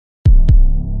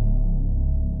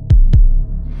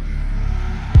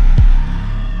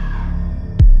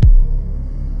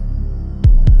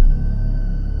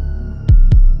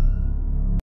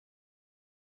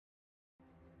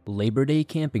Labor Day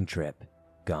Camping Trip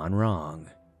Gone Wrong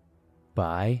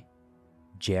by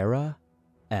Jara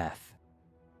F.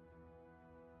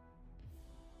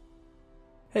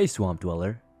 Hey Swamp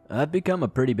Dweller, I've become a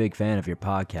pretty big fan of your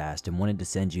podcast and wanted to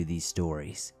send you these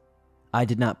stories. I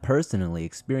did not personally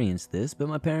experience this, but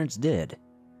my parents did.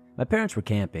 My parents were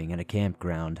camping at a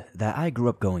campground that I grew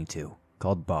up going to,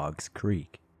 called Boggs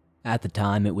Creek. At the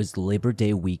time, it was Labor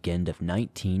Day weekend of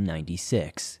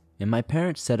 1996, and my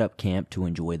parents set up camp to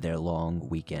enjoy their long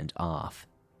weekend off.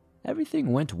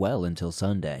 Everything went well until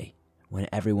Sunday, when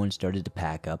everyone started to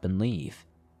pack up and leave.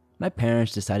 My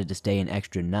parents decided to stay an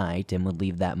extra night and would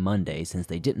leave that Monday since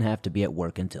they didn't have to be at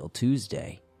work until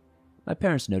Tuesday. My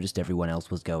parents noticed everyone else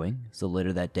was going, so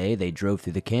later that day they drove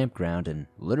through the campground and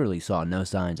literally saw no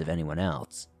signs of anyone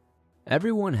else.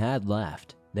 Everyone had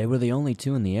left. They were the only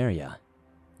two in the area.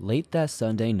 Late that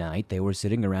Sunday night, they were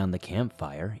sitting around the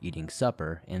campfire, eating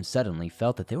supper, and suddenly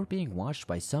felt that they were being watched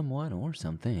by someone or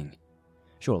something.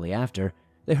 Shortly after,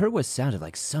 they heard what sounded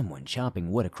like someone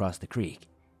chopping wood across the creek.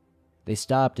 They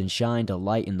stopped and shined a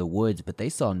light in the woods, but they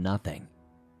saw nothing.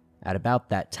 At about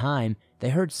that time, they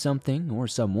heard something or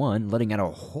someone letting out a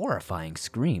horrifying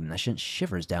scream that sent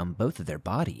shivers down both of their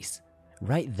bodies.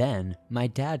 Right then, my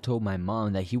dad told my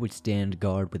mom that he would stand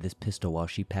guard with his pistol while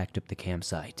she packed up the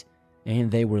campsite,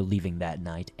 and they were leaving that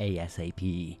night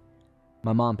ASAP.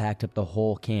 My mom packed up the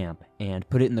whole camp and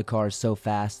put it in the cars so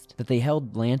fast that they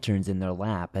held lanterns in their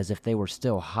lap as if they were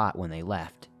still hot when they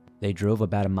left. They drove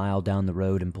about a mile down the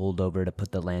road and pulled over to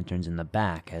put the lanterns in the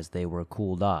back as they were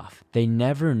cooled off. They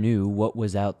never knew what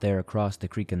was out there across the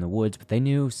creek in the woods, but they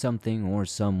knew something or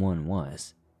someone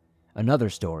was.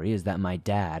 Another story is that my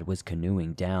dad was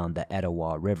canoeing down the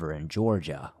Etowah River in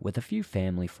Georgia with a few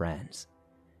family friends.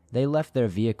 They left their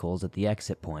vehicles at the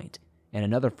exit point, and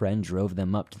another friend drove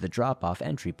them up to the drop-off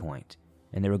entry point,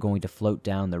 and they were going to float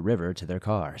down the river to their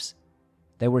cars.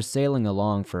 They were sailing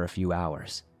along for a few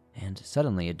hours, and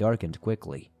suddenly it darkened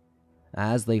quickly.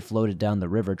 As they floated down the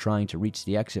river trying to reach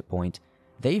the exit point,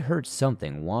 they heard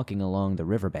something walking along the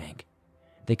riverbank.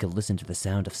 They could listen to the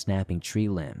sound of snapping tree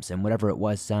limbs, and whatever it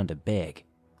was sounded big.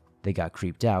 They got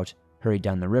creeped out, hurried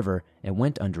down the river, and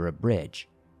went under a bridge.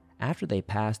 After they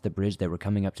passed the bridge, they were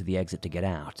coming up to the exit to get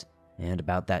out, and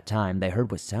about that time, they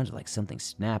heard what sounded like something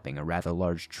snapping a rather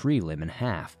large tree limb in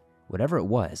half. Whatever it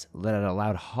was, let out a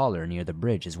loud holler near the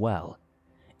bridge as well.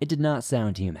 It did not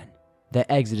sound human. They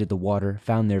exited the water,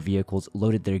 found their vehicles,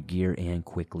 loaded their gear, and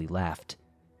quickly left.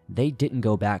 They didn't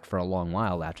go back for a long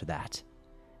while after that.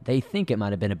 They think it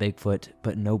might have been a Bigfoot,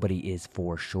 but nobody is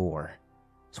for sure.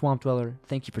 Swamp Dweller,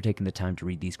 thank you for taking the time to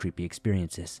read these creepy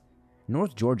experiences.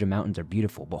 North Georgia mountains are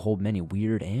beautiful, but hold many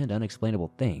weird and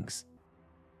unexplainable things.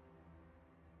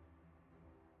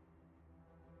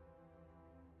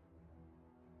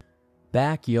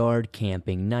 Backyard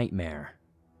Camping Nightmare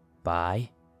by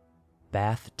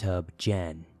Bathtub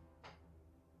Jen.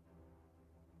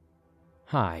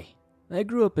 Hi, I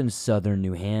grew up in southern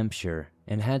New Hampshire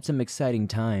and had some exciting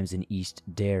times in East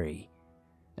Derry.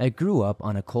 I grew up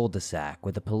on a cul-de-sac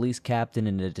with a police captain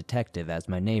and a detective as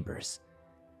my neighbors.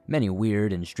 Many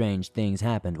weird and strange things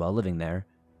happened while living there,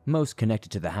 most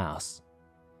connected to the house.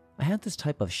 I had this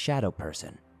type of shadow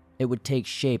person. It would take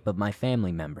shape of my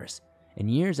family members,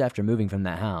 and years after moving from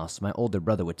that house, my older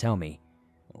brother would tell me,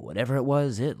 whatever it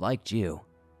was, it liked you.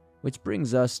 Which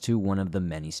brings us to one of the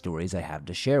many stories I have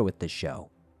to share with this show.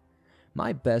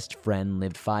 My best friend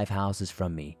lived 5 houses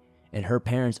from me, and her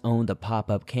parents owned a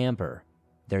pop-up camper.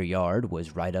 Their yard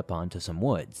was right up onto some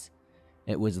woods.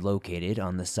 It was located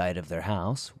on the side of their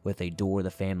house, with a door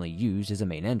the family used as a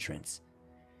main entrance.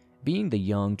 Being the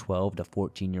young 12 to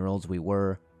 14-year-olds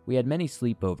we had many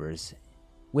sleepovers,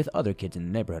 with other kids in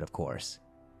the neighborhood, of course.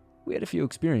 We had a few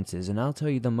experiences, and I'll tell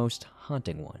you the most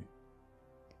haunting one.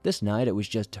 This night, it was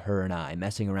just her and I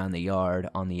messing around the yard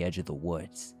on the edge of the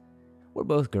woods. We're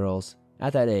both girls.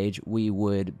 At that age, we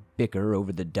would bicker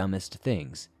over the dumbest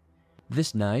things.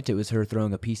 This night, it was her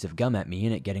throwing a piece of gum at me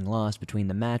and it getting lost between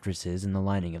the mattresses and the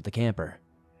lining of the camper.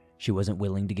 She wasn't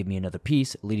willing to give me another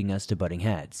piece, leading us to butting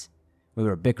heads. We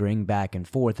were bickering back and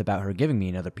forth about her giving me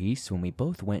another piece when we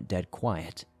both went dead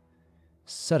quiet.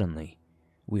 Suddenly,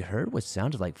 we heard what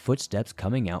sounded like footsteps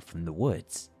coming out from the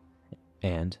woods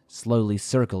and slowly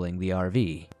circling the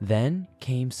RV. Then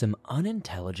came some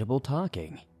unintelligible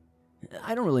talking.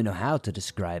 I don't really know how to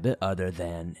describe it other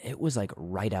than it was like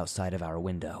right outside of our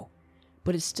window,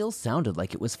 but it still sounded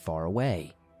like it was far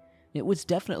away. It was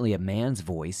definitely a man's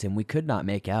voice, and we could not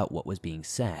make out what was being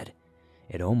said.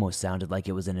 It almost sounded like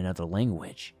it was in another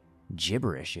language,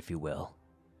 gibberish if you will.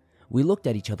 We looked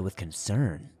at each other with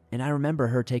concern, and I remember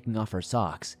her taking off her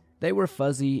socks, They were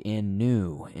fuzzy and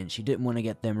new, and she didn't want to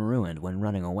get them ruined when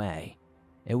running away.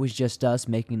 It was just us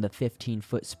making the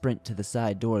 15-foot sprint to the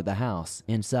side door of the house,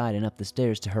 inside and up the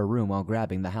stairs to her room while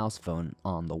grabbing the house phone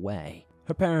on the way.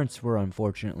 Her parents were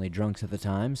unfortunately drunks at the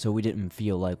time, so we didn't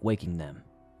feel like waking them.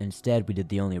 Instead, we did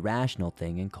the only rational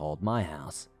thing and called my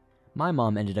house. My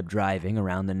mom ended up driving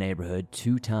around the neighborhood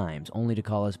 2 times, only to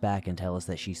call us back and tell us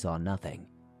that she saw nothing.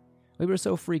 We were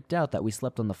so freaked out that we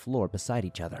slept on the floor beside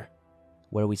each other.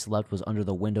 Where we slept was under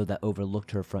the window that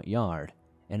overlooked her front yard,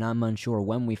 and I'm unsure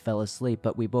when we fell asleep,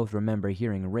 but we both remember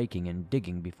hearing raking and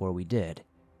digging before we did.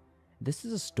 This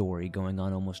is a story going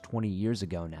on almost 20 years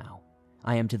ago now.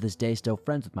 I am to this day still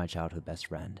friends with my childhood best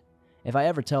friend. If I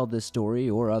ever tell this story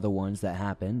or other ones that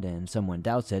happened and someone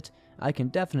doubts it, I can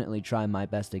definitely try my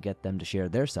best to get them to share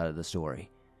their side of the story.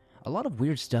 A lot of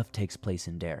weird stuff takes place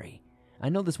in Derry. I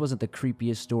know this wasn't the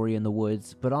creepiest story in the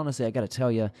woods, but honestly I gotta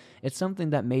tell you, it's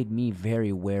something that made me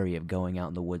very wary of going out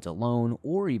in the woods alone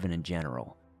or even in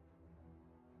general.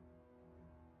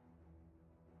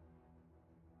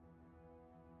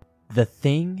 The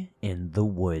Thing in the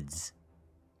Woods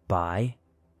by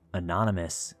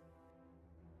Anonymous.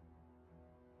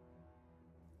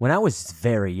 When I was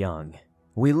very young,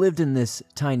 we lived in this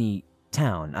tiny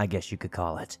town, I guess you could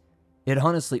call it. It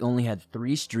honestly only had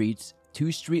 3 streets,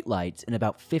 2 street lights, and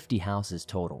about 50 houses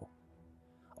total.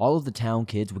 All of the town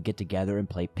kids would get together and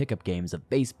play pickup games of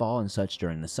baseball and such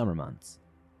during the summer months.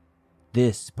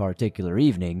 This particular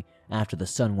evening, after the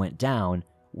sun went down,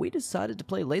 we decided to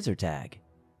play laser tag.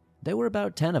 There were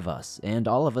about 10 of us, and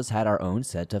all of us had our own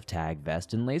set of tag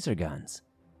vests and laser guns.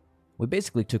 We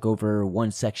basically took over one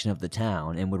section of the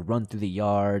town and would run through the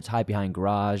yards, hide behind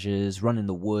garages, run in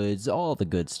the woods, all the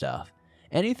good stuff.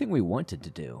 Anything we wanted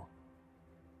to do.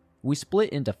 We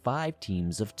split into 5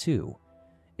 teams of 2.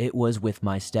 It was with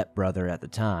my stepbrother at the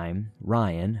time,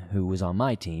 Ryan, who was on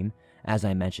my team. As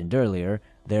I mentioned earlier,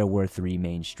 there were 3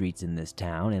 main streets in this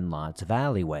town and lots of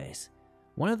alleyways.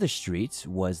 One of the streets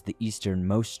was the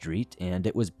easternmost street, and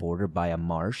it was bordered by a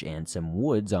marsh and some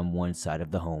woods on one side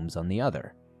of the homes on the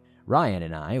other. Ryan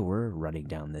and I were running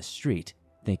down this street,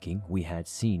 thinking we had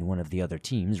seen one of the other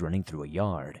teams running through a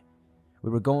yard. We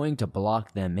were going to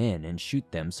block them in and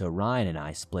shoot them, so Ryan and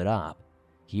I split up.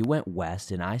 He went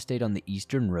west and I stayed on the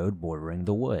eastern road bordering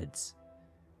the woods.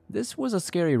 This was a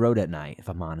scary road at night, if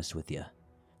I'm honest with you.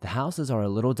 The houses are a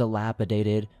little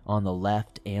dilapidated on the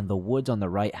left, and the woods on the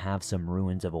right have some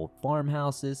ruins of old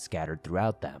farmhouses scattered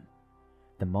throughout them.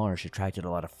 The marsh attracted a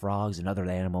lot of frogs and other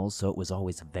animals, so it was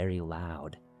always very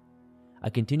loud. I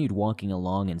continued walking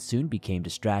along and soon became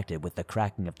distracted with the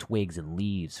cracking of twigs and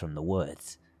leaves from the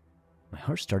woods. My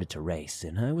heart started to race,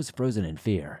 and I was frozen in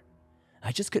fear.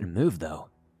 I just couldn't move, though.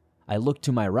 I looked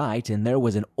to my right, and there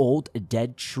was an old,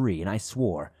 dead tree, and I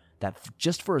swore that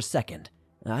just for a second,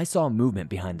 I saw movement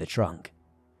behind the trunk.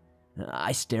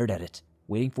 I stared at it,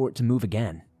 waiting for it to move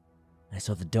again. I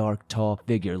saw the dark, tall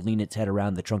figure lean its head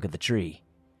around the trunk of the tree.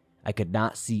 I could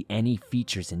not see any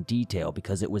features in detail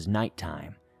because it was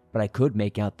nighttime, but I could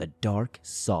make out the dark,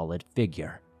 solid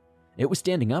figure. It was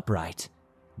standing upright.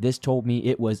 This told me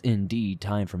it was indeed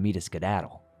time for me to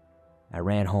skedaddle. I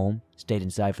ran home, stayed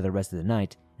inside for the rest of the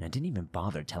night, and I didn't even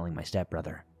bother telling my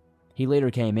stepbrother. He later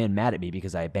came in mad at me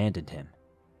because I abandoned him.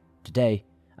 Today,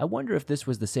 I wonder if this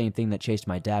was the same thing that chased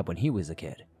my dad when he was a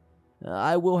kid.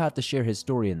 I will have to share his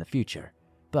story in the future,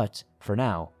 but for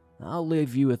now, I'll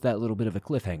leave you with that little bit of a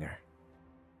cliffhanger.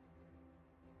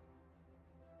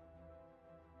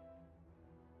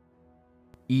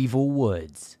 Evil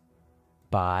Woods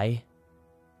by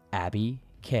Abby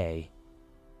K.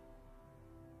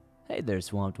 Hey there,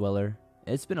 Swamp Dweller.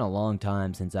 It's been a long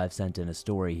time since I've sent in a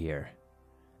story here.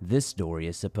 This story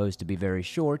is supposed to be very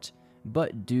short,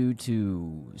 but due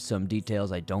to some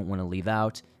details I don't want to leave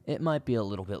out, it might be a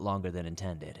little bit longer than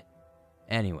intended.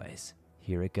 Anyways,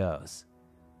 here it goes.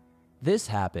 This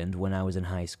happened when I was in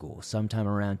high school, sometime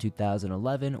around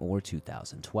 2011 or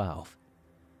 2012.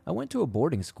 I went to a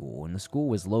boarding school, and the school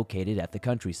was located at the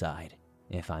countryside,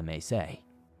 if I may say.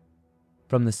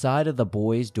 From the side of the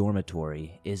boys'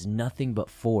 dormitory is nothing but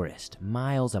forest,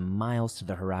 miles and miles to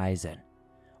the horizon.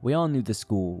 We all knew the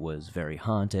school was very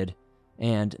haunted,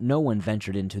 and no one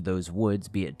ventured into those woods,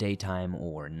 be it daytime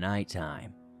or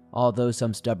nighttime. Although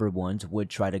some stubborn ones would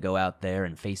try to go out there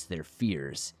and face their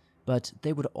fears, but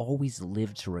they would always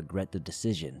live to regret the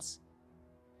decisions.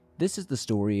 This is the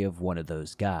story of one of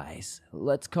those guys.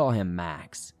 Let's call him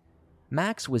Max.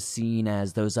 Max was seen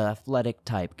as those athletic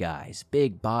type guys,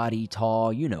 big body,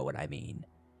 tall, you know what I mean.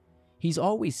 He's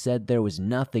always said there was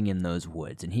nothing in those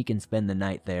woods and he can spend the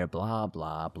night there, blah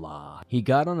blah blah. He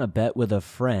got on a bet with a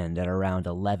friend at around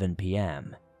 11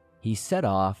 p.m. He set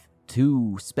off,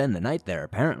 to spend the night there,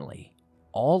 apparently,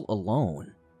 all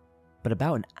alone. But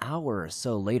about an hour or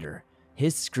so later,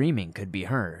 his screaming could be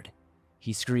heard.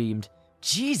 He screamed,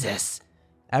 "Jesus!"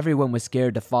 Everyone was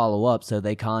scared to follow up, so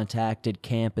they contacted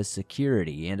campus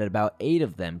security, and about 8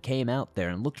 of them came out there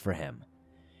and looked for him.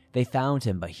 They found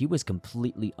him, but he was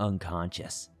completely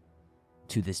unconscious.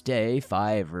 To this day,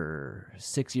 5 or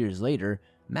 6 years later,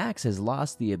 Max has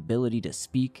lost the ability to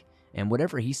speak, and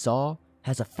whatever he saw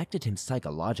has affected him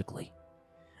psychologically.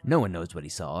 No one knows what he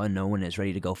saw, and no one is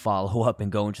ready to go follow up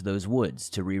and go into those woods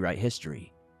to rewrite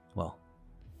history. Well,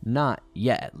 not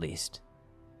yet at least.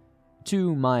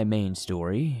 To my main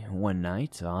story, one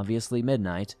night, obviously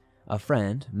midnight, a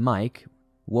friend, Mike,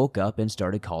 woke up and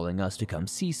started calling us to come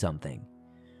see something.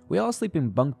 We all sleep in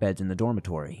bunk beds in the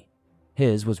dormitory.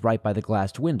 His was right by the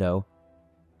glass window,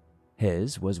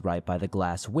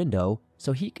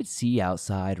 so he could see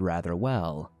outside rather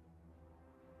well.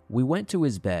 We went to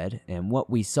his bed, and what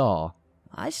we saw,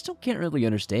 I still can't really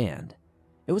understand.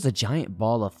 It was a giant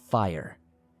ball of fire.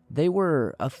 They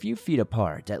were a few feet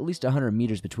apart, at least 100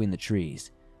 meters between the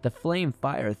trees. The flame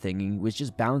fire thingy was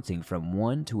just bouncing from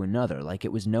one to another like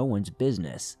it was no one's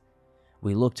business.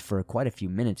 We looked for quite a few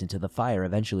minutes until the fire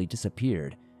eventually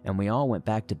disappeared, and we all went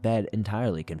back to bed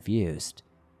entirely confused.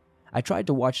 I tried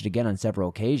to watch it again on several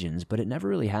occasions, but it never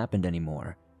really happened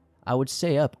anymore. I would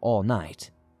stay up all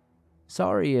night.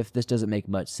 Sorry if this doesn't make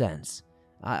much sense.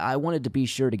 I wanted to be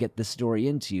sure to get this story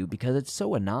into you because it's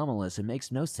so anomalous it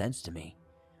makes no sense to me.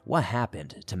 What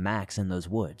happened to Max in those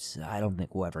woods? I don't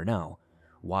think we'll ever know.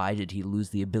 Why did he lose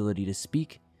the ability to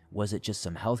speak? Was it just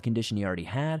some health condition he already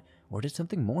had, or did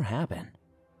something more happen?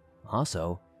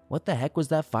 Also, what the heck was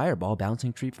that fireball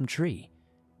bouncing tree from tree?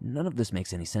 None of this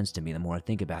makes any sense to me the more I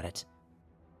think about it.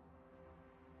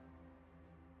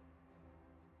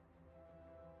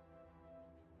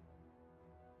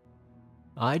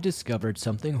 I discovered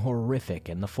something horrific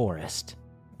in the forest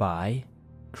by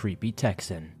Creepy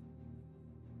Texan.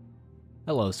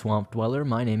 Hello, Swamp Dweller,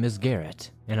 my name is Garrett,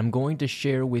 and I'm going to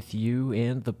share with you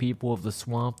and the people of the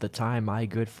swamp the time my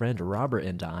good friend Robert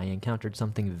and I encountered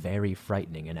something very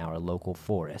frightening in our local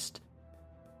forest.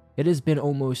 It has been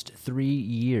almost 3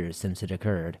 years since it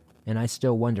occurred, and I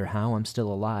still wonder how I'm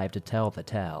still alive to tell the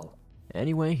tale.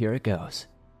 Anyway, here it goes.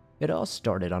 It all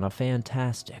started on a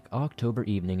fantastic October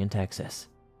evening in Texas.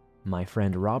 My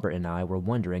friend Robert and I were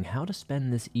wondering how to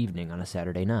spend this evening on a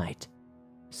Saturday night.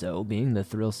 So, being the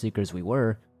thrill seekers we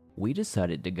were, we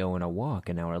decided to go on a walk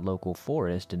in our local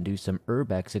forest and do some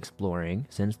urbex exploring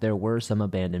since there were some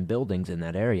abandoned buildings in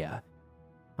that area.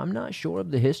 I'm not sure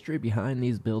of the history behind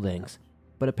these buildings,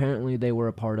 but apparently they were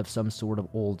a part of some sort of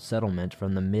old settlement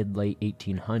from the mid-late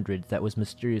 1800s that was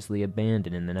mysteriously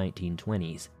abandoned in the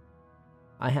 1920s.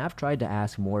 I have tried to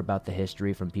ask more about the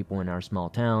history from people in our small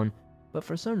town, but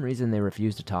for some reason they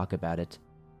refused to talk about it.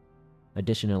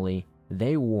 Additionally,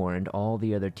 they warned all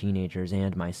the other teenagers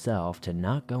and myself to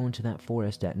not go into that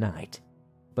forest at night.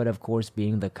 But of course,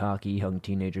 being the cocky young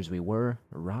teenagers we were,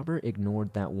 Robert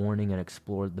ignored that warning and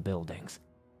explored the buildings.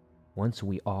 Once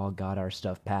we all got our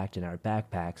stuff packed in our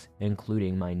backpacks,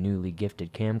 including my newly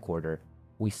gifted camcorder,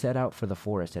 we set out for the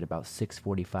forest at about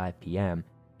 6:45 p.m.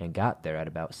 and got there at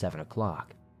about 7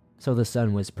 o'clock, so the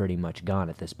sun was pretty much gone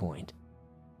at this point.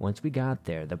 Once we got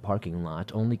there, the parking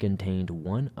lot only contained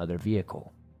one other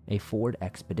vehicle, a Ford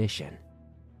Expedition.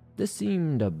 This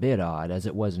seemed a bit odd as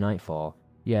it was nightfall,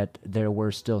 yet there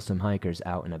were still some hikers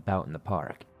out and about in the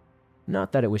park.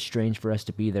 Not that it was strange for us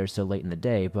to be there so late in the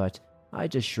day, but I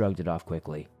just shrugged it off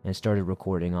quickly and started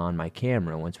recording on my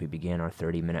camera once we began our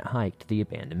 30-minute hike to the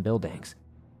abandoned buildings.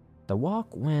 The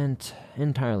walk went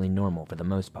entirely normal for the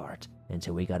most part,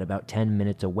 until we got about 10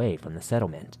 minutes away from the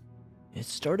settlement. It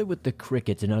started with the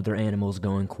crickets and other animals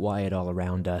going quiet all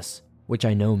around us, which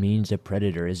I know means a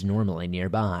predator is normally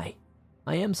nearby.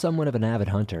 I am somewhat of an avid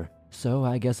hunter, so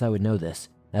I guess I would know this,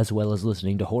 as well as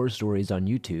listening to horror stories on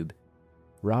YouTube.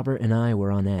 Robert and I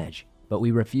were on edge, but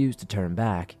we refused to turn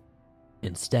back.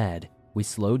 Instead, we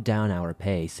slowed down our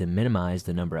pace and minimized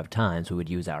the number of times we would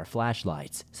use our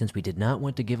flashlights, since we did not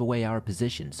want to give away our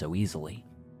position so easily.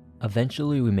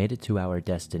 Eventually, we made it to our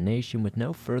destination with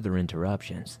no further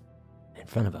interruptions. In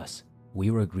front of us,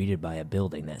 we were greeted by a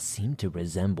building that seemed to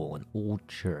resemble an old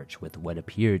church with what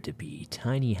appeared to be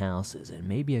tiny houses and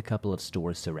maybe a couple of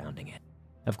stores surrounding it.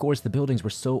 Of course, the buildings were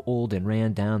so old and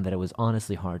ran down that it was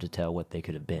honestly hard to tell what they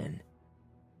could have been.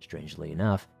 Strangely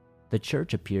enough, the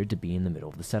church appeared to be in the middle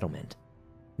of the settlement.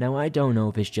 Now, I don't know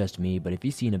if it's just me, but if you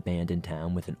see an abandoned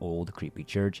town with an old, creepy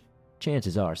church,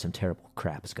 chances are some terrible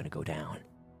crap is going to go down.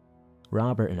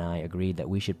 Robert and I agreed that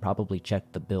we should probably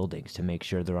check the buildings to make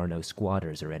sure there are no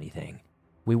squatters or anything.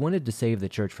 We wanted to save the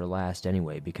church for last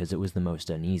anyway because it was the most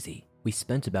uneasy. We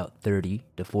spent about 30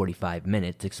 to 45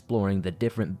 minutes exploring the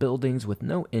different buildings with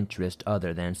no interest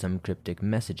other than some cryptic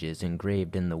messages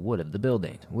engraved in the wood of the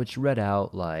buildings, which read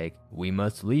out like, "We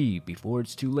must leave before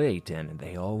it's too late and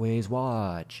they always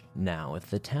watch." Now, if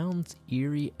the town's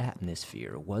eerie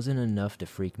atmosphere wasn't enough to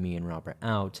freak me and Robert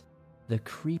out, the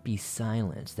creepy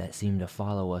silence that seemed to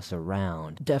follow us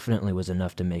around definitely was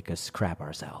enough to make us crap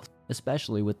ourselves,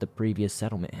 especially with the previous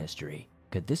settlement history.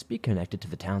 Could this be connected to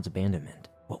the town's abandonment?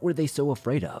 What were they so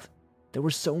afraid of? There were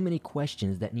so many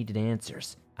questions that needed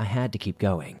answers. I had to keep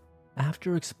going.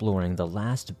 After exploring the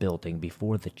last building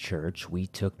before the church, we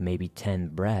took maybe 10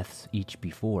 breaths each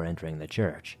before entering the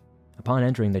church. Upon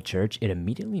entering the church, it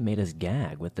immediately made us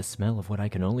gag with the smell of what I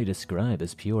can only describe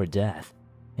as pure death,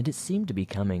 and it seemed to be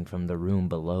coming from the room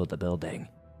below the building.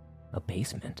 A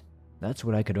basement? That's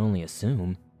what I could only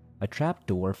assume. A trap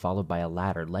door followed by a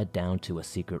ladder led down to a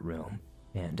secret room,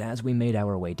 and as we made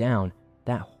our way down,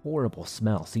 that horrible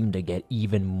smell seemed to get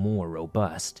even more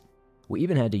robust. We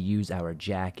even had to use our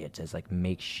jackets as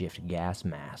makeshift gas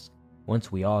masks.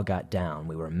 Once we all got down,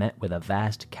 we were met with a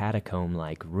vast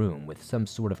catacomb-like room with some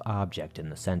sort of object in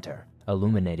the center,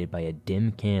 illuminated by a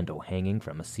dim candle hanging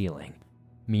from a ceiling.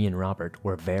 Me and Robert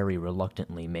were very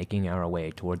reluctantly making our way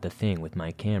toward the thing with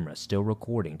my camera still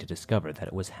recording to discover that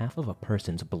it was half of a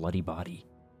person's bloody body.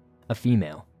 A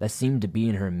female that seemed to be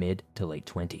in her mid to late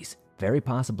 20s. Very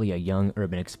possibly a young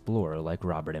urban explorer like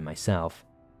Robert and myself.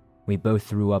 We both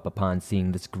threw up upon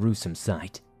seeing this gruesome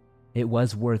sight. It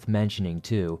was worth mentioning,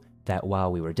 too, that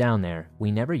while we were down there,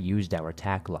 we never used our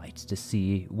tack lights to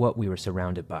see what we were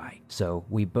surrounded by, so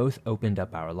we both opened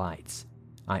up our lights.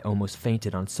 I almost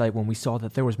fainted on sight when we saw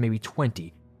that there was maybe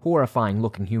 20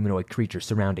 horrifying-looking humanoid creatures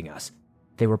surrounding us.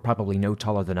 They were probably no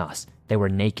taller than us. They were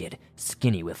naked,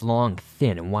 skinny, with long,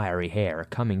 thin, and wiry hair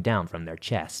coming down from their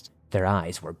chests. Their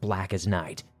eyes were black as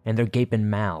night, and their gaping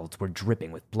mouths were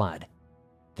dripping with blood.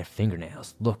 Their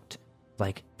fingernails looked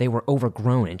like they were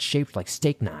overgrown and shaped like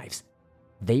steak knives.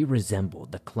 They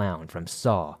resembled the clown from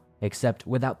Saw, except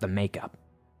without the makeup.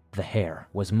 The hair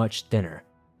was much thinner,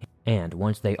 and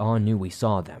once they all knew we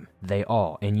saw them, they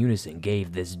all, in unison,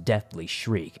 gave this deathly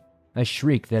shriek. A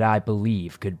shriek that I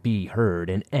believe could be heard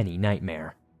in any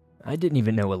nightmare. I didn't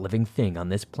even know a living thing on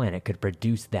this planet could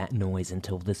produce that noise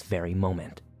until this very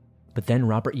moment. But then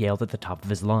Robert yelled at the top of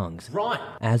his lungs, "Run!"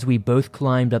 As we both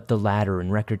climbed up the ladder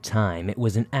in record time, it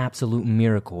was an absolute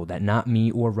miracle that not me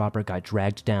or Robert got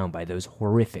dragged down by those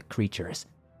horrific creatures.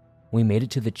 We made it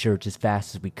to the church as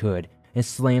fast as we could and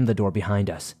slammed the door behind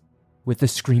us. With the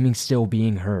screaming still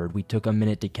being heard, we took a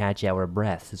minute to catch our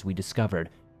breaths as we discovered,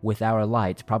 with our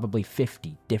lights, probably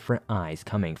 50 different eyes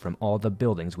coming from all the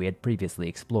buildings we had previously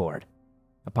explored.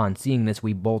 Upon seeing this,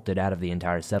 we bolted out of the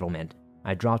entire settlement.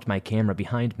 I dropped my camera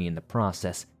behind me in the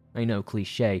process. I know,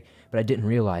 cliché, but I didn't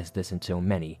realize this until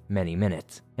many, many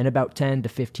minutes. In about 10 to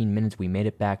 15 minutes, we made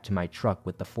it back to my truck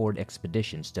with the Ford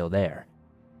Expedition still there.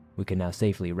 We could now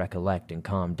safely recollect and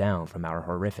calm down from our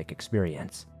horrific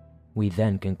experience. We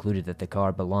then concluded that the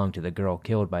car belonged to the girl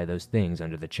killed by those things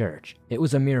under the church. It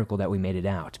was a miracle that we made it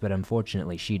out, but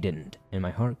unfortunately she didn't, and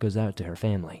my heart goes out to her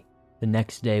family. The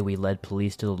next day, we led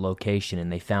police to the location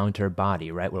and they found her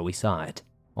body right where we saw it.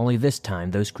 Only this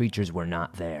time, those creatures were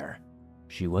not there.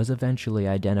 She was eventually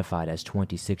identified as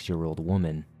 26-year-old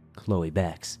woman, Chloe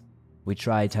Becks. We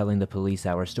tried telling the police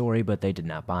our story, but they did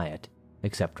not buy it,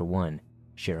 except for one,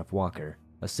 Sheriff Walker,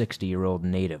 a 60-year-old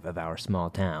native of our small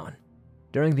town.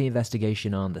 During the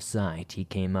investigation on the site, he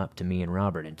came up to me and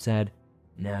Robert and said,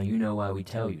 "Now you know why we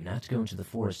tell you not to go into the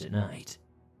forest at night."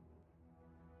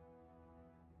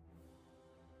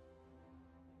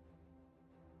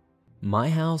 My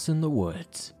House in the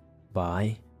Woods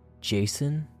by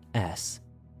Jason S.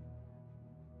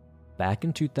 Back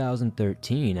in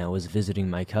 2013, I was visiting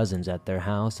my cousins at their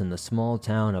house in the small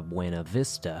town of Buena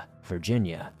Vista,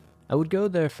 Virginia. I would go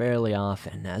there fairly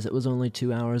often, as it was only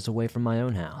 2 hours away from my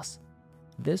own house.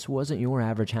 This wasn't your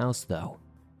average house, though.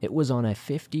 It was on a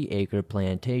 50-acre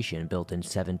plantation built in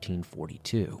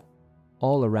 1742.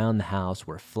 All around the house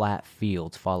were flat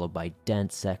fields followed by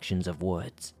dense sections of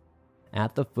woods.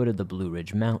 At the foot of the Blue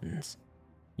Ridge Mountains,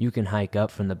 you can hike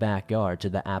up from the backyard to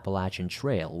the Appalachian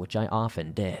Trail, which I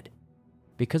often did.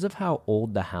 Because of how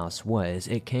old the house was,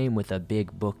 it came with a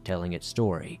big book telling its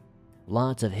story.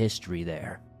 Lots of history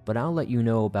there, but I'll let you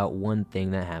know about one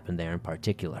thing that happened there in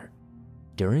particular.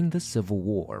 During the Civil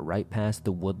War, right past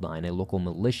the woodline, a local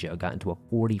militia got into a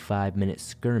 45-minute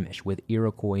skirmish with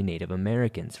Iroquois Native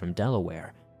Americans from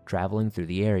Delaware, traveling through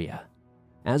the area.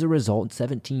 As a result,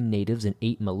 17 natives and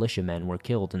 8 militiamen were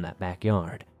killed in that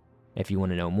backyard. If you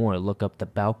want to know more, look up the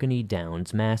Balcony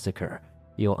Downs Massacre.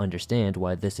 You'll understand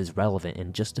why this is relevant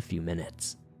in just a few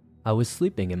minutes. I was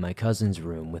sleeping in my cousin's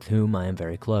room, with whom I am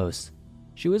very close.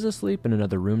 She was asleep in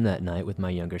another room that night with my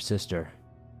younger sister.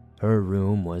 Her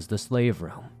room was the slave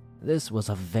room. This was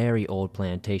a very old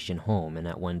plantation home, and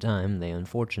at one time they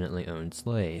unfortunately owned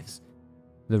slaves.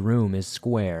 The room is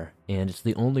square, and it's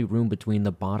the only room between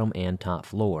the bottom and top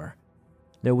floor.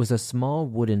 There was a small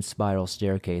wooden spiral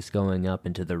staircase going up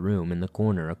into the room in the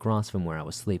corner across from where I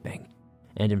was sleeping,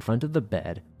 and in front of the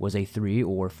bed was a 3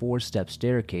 or 4 step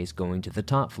staircase going to the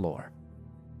top floor.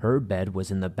 Her bed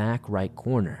was in the back right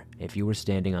corner if you were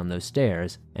standing on those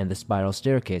stairs, and the spiral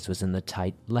staircase was in the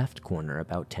tight left corner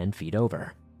about 10 feet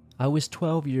over. I was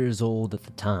 12 years old at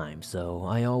the time, so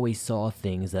I always saw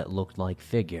things that looked like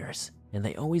figures, and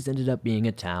they always ended up being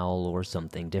a towel or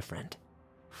something different.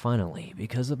 Finally,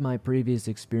 because of my previous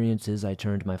experiences, I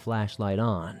turned my flashlight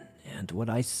on, and what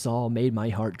I saw made my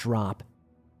heart drop.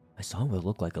 I saw what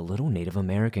looked like a little Native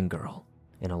American girl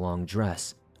in a long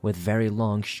dress with very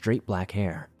long, straight black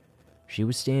hair. She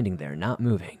was standing there, not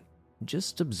moving,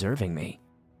 just observing me.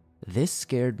 This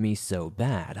scared me so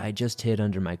bad, I just hid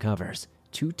under my covers,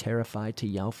 too terrified to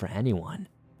yell for anyone.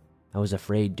 I was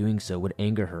afraid doing so would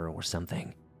anger her or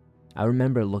something. I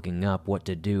remember looking up what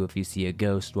to do if you see a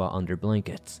ghost while under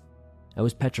blankets. I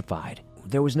was petrified.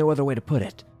 There was no other way to put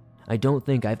it. I don't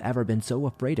think I've ever been so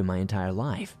afraid in my entire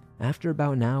life. After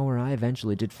about an hour, I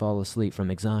eventually did fall asleep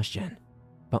from exhaustion,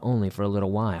 but only for a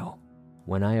little while.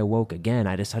 When I awoke again,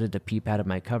 I decided to peep out of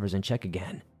my covers and check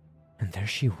again. And there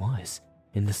she was,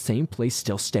 in the same place,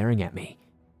 still staring at me.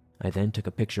 I then took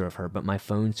a picture of her, but my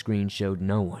phone screen showed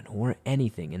no one or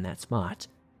anything in that spot.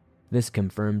 This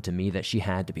confirmed to me that she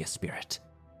had to be a spirit.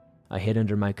 I hid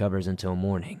under my covers until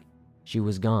morning. She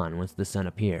was gone once the sun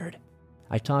appeared.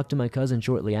 I talked to my cousin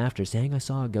shortly after, saying I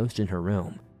saw a ghost in her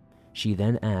room. She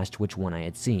then asked which one I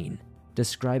had seen,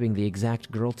 describing the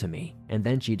exact girl to me, and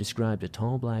then she described a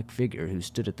tall black figure who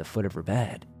stood at the foot of her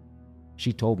bed.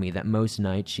 She told me that most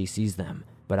nights she sees them,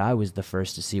 but I was the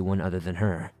first to see one other than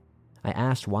her. I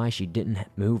asked why she didn't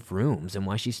move rooms and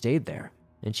why she stayed there,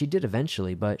 and she did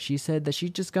eventually, but she said that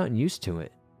she'd just gotten used to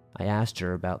it. I asked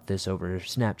her about this over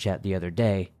Snapchat the other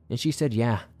day, and she said,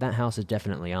 yeah, that house is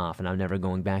definitely off and I'm never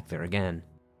going back there again.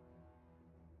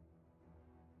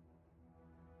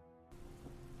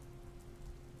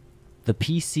 The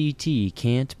PCT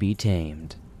Can't Be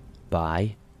Tamed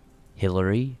by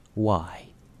Hillary Y.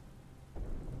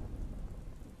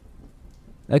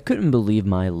 I couldn't believe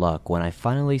my luck when I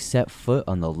finally set foot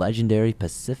on the legendary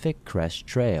Pacific Crest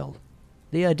Trail.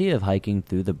 The idea of hiking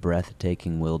through the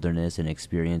breathtaking wilderness and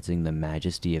experiencing the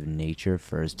majesty of nature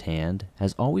firsthand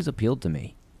has always appealed to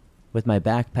me. With my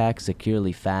backpack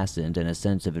securely fastened and a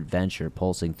sense of adventure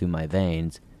pulsing through my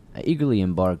veins, I eagerly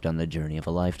embarked on the journey of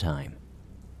a lifetime.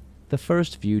 The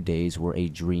first few days were a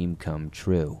dream come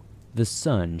true. The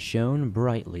sun shone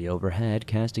brightly overhead,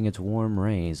 casting its warm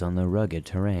rays on the rugged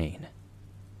terrain.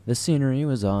 The scenery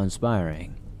was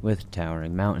awe-inspiring, with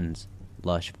towering mountains,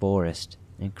 lush forest,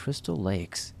 and crystal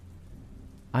lakes.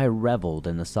 I reveled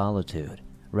in the solitude,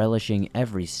 relishing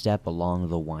every step along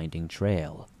the winding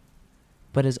trail.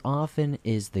 But as often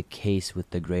is the case with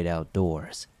the great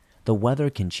outdoors, the weather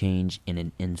can change in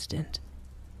an instant.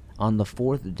 On the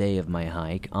 4th day of my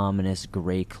hike, ominous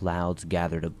gray clouds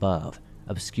gathered above,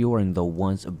 obscuring the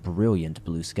once brilliant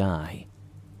blue sky.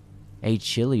 A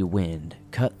chilly wind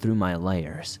cut through my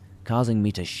layers, causing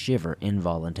me to shiver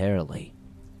involuntarily.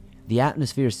 The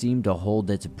atmosphere seemed to hold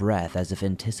its breath as if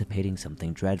anticipating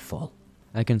something dreadful.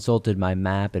 I consulted my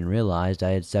map and realized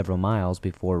I had several miles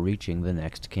before reaching the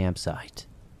next campsite.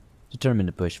 Determined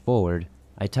to push forward,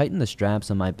 I tightened the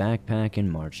straps on my backpack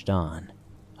and marched on,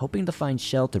 hoping to find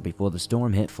shelter before the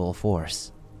storm hit full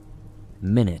force.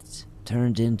 Minutes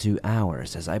turned into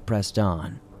hours as I pressed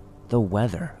on, the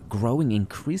weather growing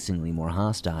increasingly more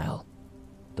hostile.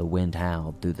 The wind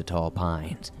howled through the tall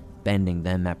pines, bending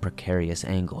them at precarious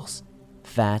angles.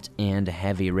 Fat and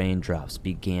heavy raindrops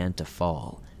began to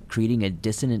fall, creating a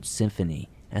dissonant symphony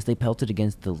as they pelted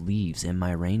against the leaves in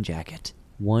my rain jacket.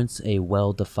 Once a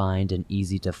well-defined and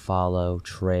easy-to-follow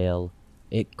trail,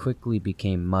 it quickly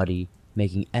became muddy,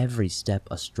 making every step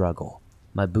a struggle.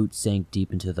 My boots sank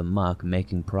deep into the muck,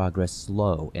 making progress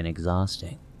slow and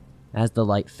exhausting. As the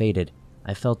light faded,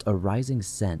 I felt a rising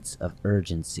sense of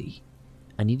urgency.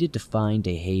 I needed to find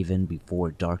a haven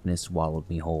before darkness swallowed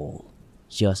me whole.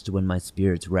 Just when my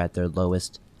spirits were at their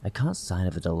lowest, I caught sight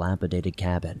of a dilapidated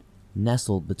cabin,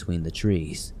 nestled between the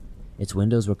trees. Its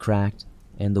windows were cracked,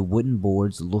 and the wooden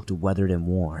boards looked weathered and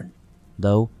worn.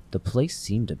 Though the place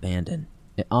seemed abandoned,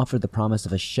 it offered the promise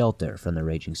of a shelter from the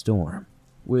raging storm.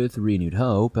 With renewed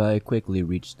hope, I quickly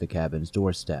reached the cabin's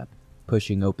doorstep,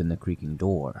 pushing open the creaking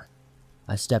door.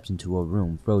 I stepped into a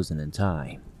room frozen in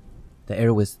time. The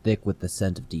air was thick with the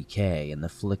scent of decay, and the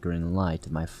flickering light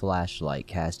of my flashlight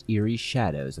cast eerie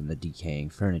shadows on the decaying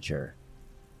furniture.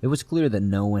 It was clear that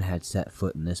no one had set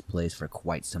foot in this place for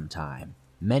quite some time,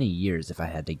 many years if I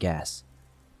had to guess.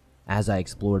 As I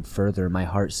explored further, my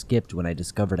heart skipped when I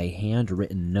discovered a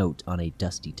handwritten note on a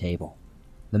dusty table.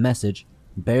 The message,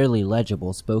 barely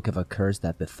legible, spoke of a curse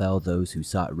that befell those who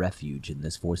sought refuge in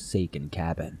this forsaken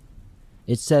cabin.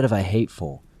 It said of a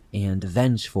hateful and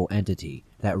vengeful entity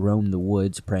that roamed the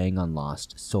woods preying on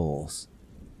lost souls.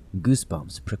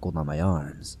 Goosebumps prickled on my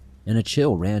arms, and a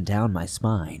chill ran down my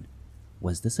spine.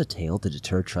 Was this a tale to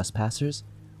deter trespassers?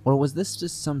 Or was this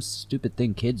just some stupid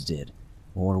thing kids did?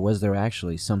 Or was there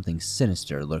actually something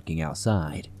sinister lurking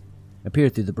outside? I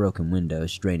peered through the broken window,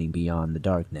 straining beyond the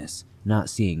darkness, not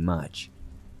seeing much.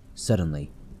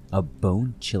 Suddenly, a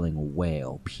bone-chilling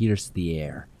wail pierced the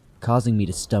air, causing me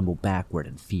to stumble backward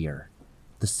in fear.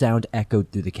 The sound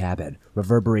echoed through the cabin,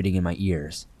 reverberating in my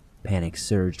ears. Panic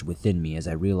surged within me as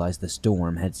I realized the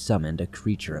storm had summoned a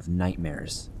creature of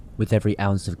nightmares. With every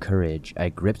ounce of courage, I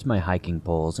gripped my hiking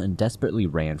poles and desperately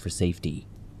ran for safety.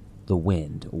 The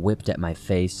wind whipped at my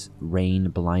face, rain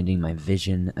blinding my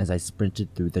vision as I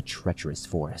sprinted through the treacherous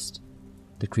forest.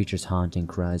 The creature's haunting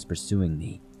cries pursuing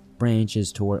me.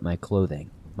 Branches tore at my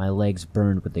clothing. My legs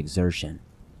burned with exertion.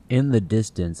 In the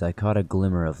distance, I caught a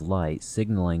glimmer of light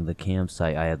signaling the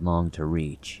campsite I had longed to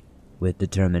reach. With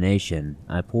determination,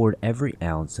 I poured every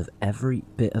ounce of every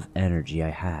bit of energy I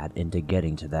had into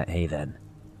getting to that haven.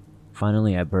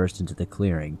 Finally, I burst into the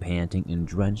clearing, panting and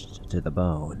drenched to the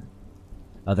bone.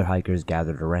 Other hikers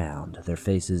gathered around, their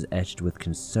faces etched with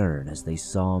concern as they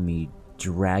saw me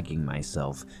dragging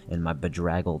myself in my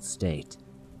bedraggled state.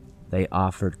 They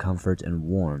offered comfort and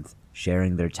warmth,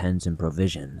 sharing their tents and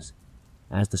provisions.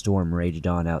 As the storm raged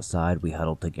on outside, we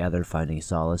huddled together, finding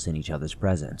solace in each other's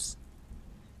presence.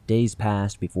 Days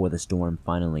passed before the storm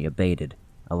finally abated,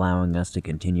 allowing us to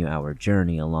continue our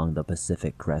journey along the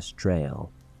Pacific Crest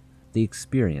Trail. The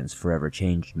experience forever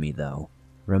changed me, though,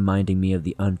 reminding me of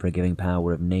the unforgiving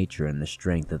power of nature and the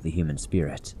strength of the human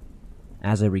spirit.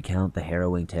 As I recount the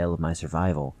harrowing tale of my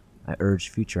survival, I urge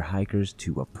future hikers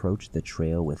to approach the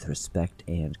trail with respect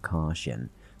and caution,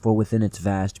 for within its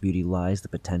vast beauty lies the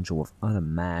potential of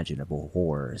unimaginable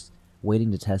horrors,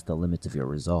 waiting to test the limits of your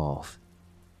resolve.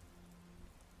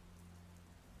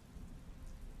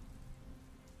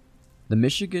 The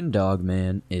Michigan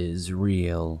Dogman is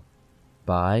Real,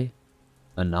 by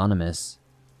Anonymous.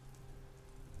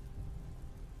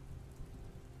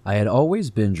 I had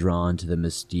always been drawn to the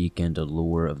mystique and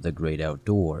allure of the great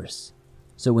outdoors,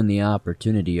 so when the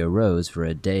opportunity arose for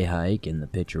a day hike in the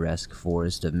picturesque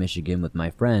forest of Michigan with my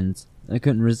friends, I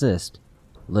couldn't resist.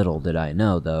 Little did I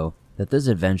know, though, that this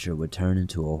adventure would turn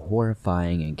into a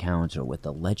horrifying encounter with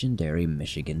the legendary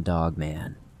Michigan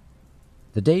Dogman.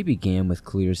 The day began with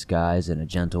clear skies and a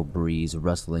gentle breeze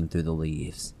rustling through the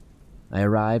leaves. I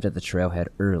arrived at the trailhead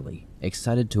early,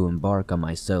 excited to embark on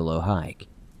my solo hike.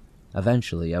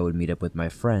 Eventually, I would meet up with my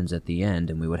friends at the end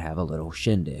and we would have a little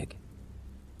shindig.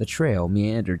 The trail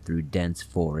meandered through dense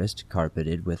forest,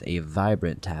 carpeted with a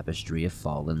vibrant tapestry of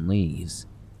fallen leaves.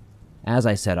 As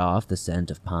I set off, the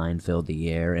scent of pine filled the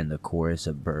air and the chorus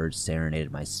of birds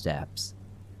serenaded my steps.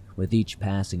 With each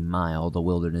passing mile, the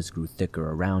wilderness grew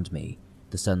thicker around me.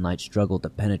 The sunlight struggled to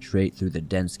penetrate through the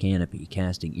dense canopy,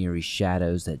 casting eerie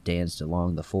shadows that danced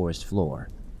along the forest floor.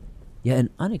 Yet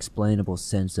an unexplainable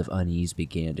sense of unease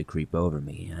began to creep over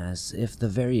me, as if the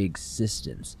very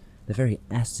existence, the very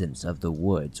essence of the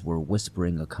woods were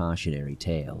whispering a cautionary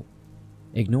tale.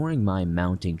 Ignoring my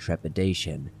mounting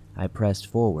trepidation, I pressed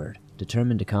forward,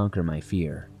 determined to conquer my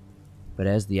fear. But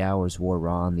as the hours wore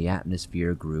on, the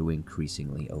atmosphere grew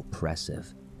increasingly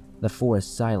oppressive. The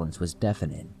forest silence was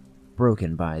deafening,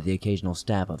 broken by the occasional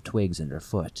stab of twigs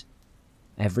underfoot.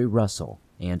 Every rustle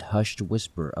and hushed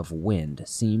whisper of wind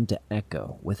seemed to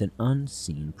echo with an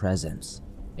unseen presence.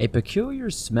 A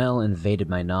peculiar smell invaded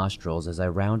my nostrils as I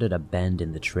rounded a bend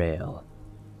in the trail.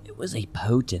 It was a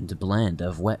potent blend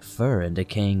of wet fur and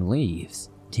decaying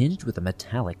leaves, tinged with a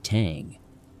metallic tang.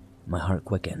 My heart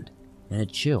quickened, and a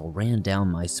chill ran down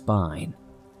my spine.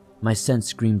 My sense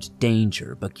screamed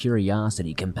danger, but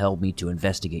curiosity compelled me to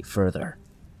investigate further.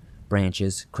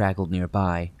 Branches crackled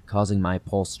nearby, causing my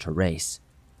pulse to race.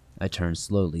 I turned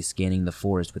slowly, scanning the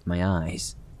forest with my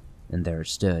eyes, and there it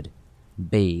stood,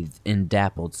 bathed in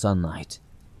dappled sunlight.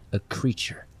 A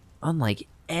creature unlike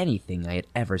anything I had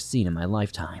ever seen in my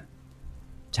lifetime.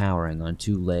 Towering on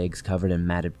two legs covered in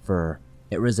matted fur,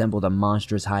 It resembled a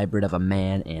monstrous hybrid of a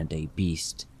man and a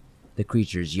beast. The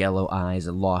creature's yellow eyes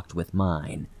locked with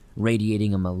mine,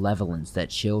 radiating a malevolence that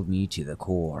chilled me to the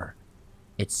core.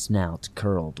 Its snout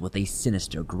curled with a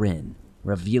sinister grin,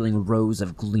 revealing rows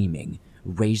of gleaming,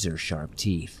 razor-sharp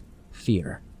teeth.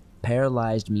 Fear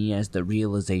paralyzed me as the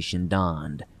realization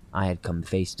dawned. I had come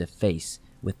face to face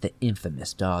with the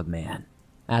infamous Dogman.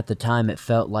 At the time, it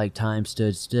felt like time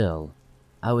stood still.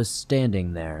 I was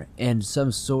standing there in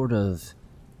some sort of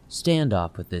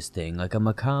standoff with this thing, like a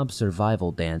macabre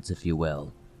survival dance, if you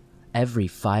will. Every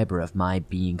fiber of my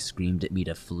being screamed at me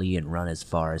to flee and run as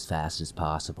fast as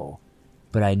possible.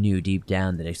 But I knew deep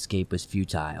down that escape was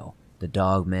futile. The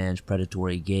Dogman's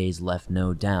predatory gaze left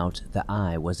no doubt that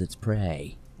I was its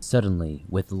prey. Suddenly,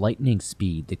 with lightning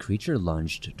speed, the creature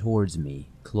lunged towards me,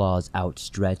 claws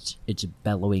outstretched, its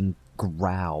bellowing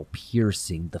growl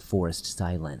piercing the forest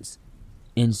silence.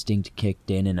 Instinct kicked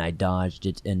in and I dodged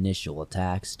its initial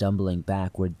attack, stumbling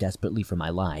backward desperately for my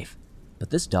life. But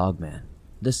this Dogman,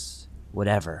 this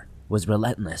whatever, was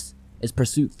relentless, its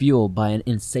pursuit fueled by an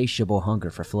insatiable hunger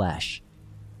for flesh.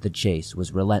 The chase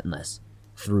was relentless.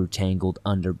 Through tangled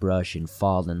underbrush and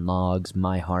fallen logs,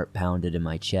 my heart pounded in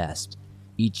my chest,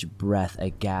 each breath a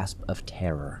gasp of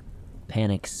terror.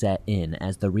 Panic set in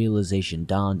as the realization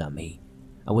dawned on me.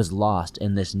 I was lost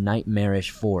in this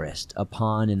nightmarish forest, a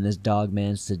pawn in this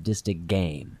Dogman's sadistic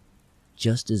game.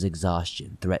 Just as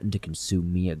exhaustion threatened to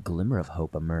consume me, a glimmer of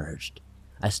hope emerged.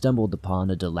 I stumbled upon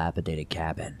a dilapidated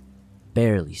cabin,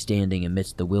 barely standing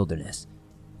amidst the wilderness,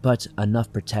 but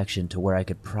enough protection to where I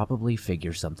could probably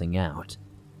figure something out.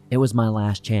 It was my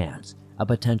last chance, a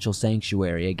potential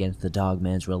sanctuary against the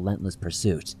Dogman's relentless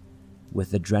pursuit.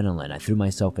 With adrenaline, I threw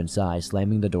myself inside,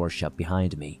 slamming the door shut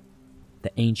behind me.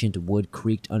 The ancient wood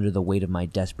creaked under the weight of my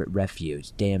desperate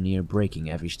refuge, damn near breaking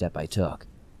every step I took.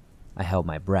 I held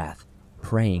my breath,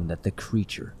 praying that the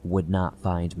creature would not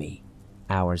find me.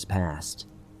 Hours passed,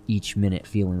 each minute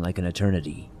feeling like an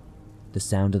eternity. The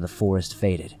sound of the forest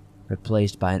faded,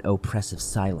 replaced by an oppressive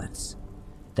silence.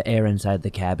 The air inside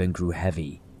the cabin grew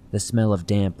heavy, the smell of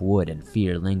damp wood and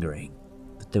fear lingering,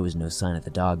 but there was no sign of the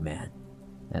Dogman.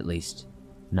 At least,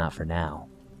 not for now.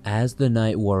 As the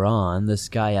night wore on, the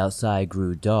sky outside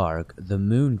grew dark, the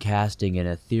moon casting an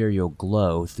ethereal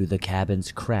glow through the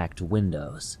cabin's cracked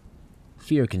windows.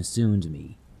 Fear consumed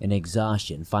me, and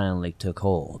exhaustion finally took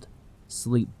hold.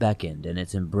 Sleep beckoned, and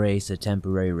its embrace, a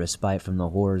temporary respite from the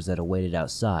horrors that awaited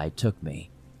outside, took me.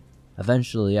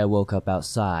 Eventually, I woke up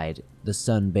outside, the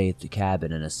sun-bathed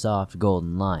cabin in a soft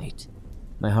golden light.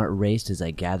 My heart raced as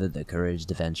I gathered the courage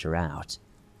to venture out.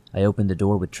 I opened the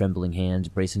door with trembling hands,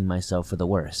 bracing myself for the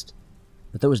worst.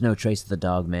 But there was no trace of the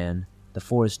Dogman. The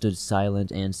forest stood silent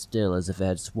and still as if it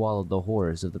had swallowed the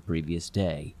horrors of the previous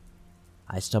day.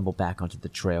 I stumbled back onto the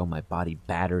trail, my body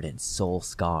battered and soul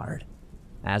scarred.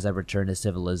 As I returned to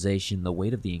civilization, the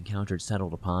weight of the encounter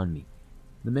settled upon me.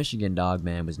 The Michigan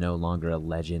Dogman was no longer a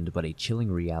legend, but a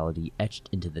chilling reality etched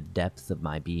into the depths of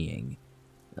my being.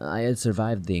 I had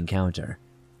survived the encounter,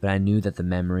 but I knew that the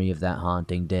memory of that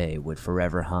haunting day would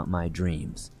forever haunt my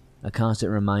dreams, a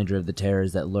constant reminder of the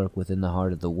terrors that lurk within the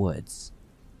heart of the woods.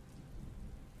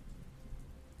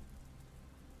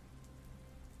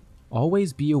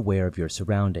 Always be aware of your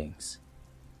surroundings.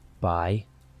 By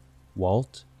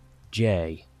Walt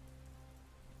J.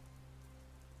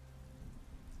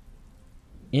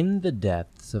 In the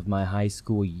depths of my high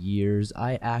school years,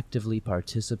 I actively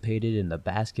participated in the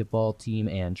basketball team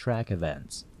and track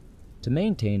events. To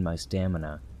maintain my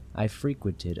stamina, I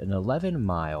frequented an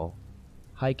 11-mile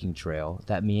hiking trail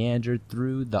that meandered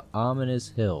through the ominous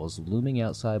hills looming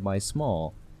outside my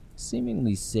small,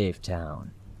 seemingly safe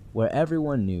town, where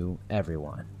everyone knew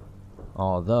everyone.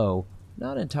 Although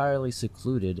not entirely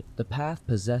secluded, the path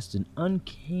possessed an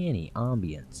uncanny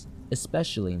ambience,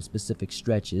 especially in specific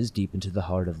stretches deep into the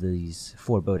heart of these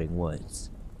foreboding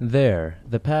woods. There,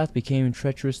 the path became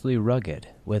treacherously rugged,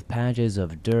 with patches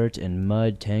of dirt and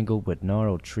mud tangled with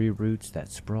gnarled tree roots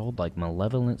that sprawled like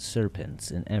malevolent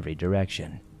serpents in every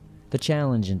direction. The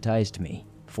challenge enticed me,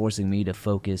 forcing me to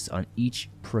focus on each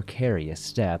precarious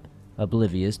step,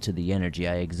 oblivious to the energy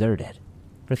I exerted.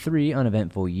 For 3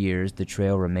 uneventful years, the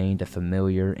trail remained a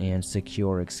familiar and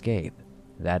secure escape.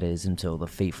 That is, until the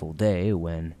fateful day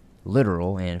when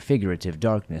literal and figurative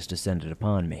darkness descended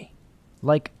upon me.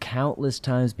 Like countless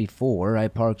times before, I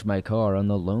parked my car on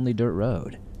the lonely dirt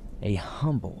road, a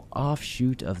humble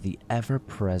offshoot of the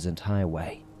ever-present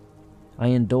highway. I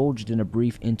indulged in a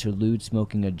brief interlude,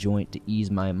 smoking a joint to ease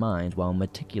my mind while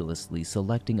meticulously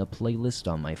selecting a playlist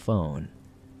on my phone.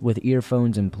 With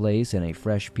earphones in place and a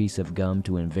fresh piece of gum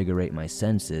to invigorate my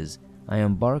senses, I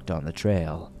embarked on the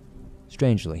trail.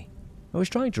 Strangely, I was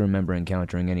trying to remember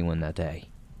encountering anyone that day.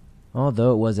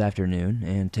 Although it was afternoon,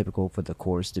 and typical for the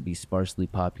course to be sparsely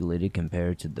populated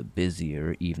compared to the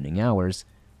busier evening hours,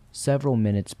 several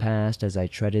minutes passed as I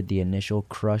treaded the initial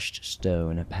crushed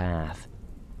stone path.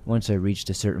 Once I reached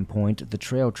a certain point, the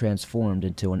trail transformed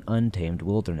into an untamed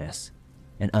wilderness.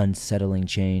 An unsettling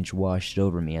change washed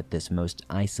over me at this most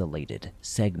isolated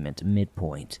segment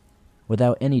midpoint.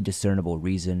 Without any discernible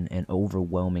reason, an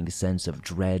overwhelming sense of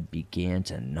dread began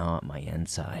to gnaw at my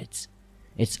insides,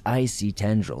 its icy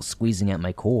tendrils squeezing at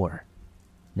my core.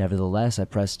 Nevertheless, I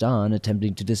pressed on,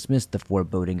 attempting to dismiss the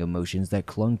foreboding emotions that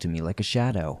clung to me like a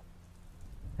shadow.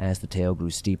 As the trail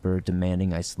grew steeper,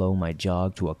 demanding I slow my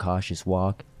jog to a cautious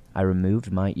walk, I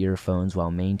removed my earphones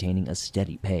while maintaining a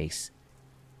steady pace.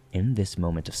 In this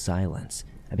moment of silence,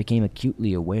 I became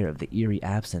acutely aware of the eerie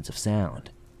absence of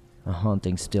sound. A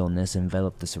haunting stillness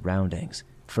enveloped the surroundings,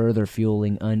 further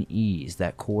fueling unease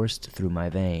that coursed through my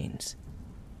veins.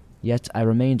 Yet I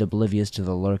remained oblivious to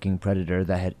the lurking predator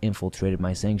that had infiltrated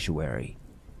my sanctuary,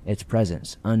 its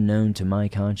presence unknown to my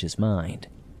conscious mind.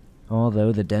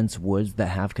 Although the dense woods that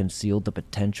have concealed the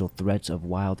potential threats of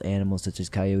wild animals such as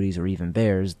coyotes or even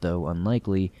bears, though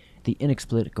unlikely, the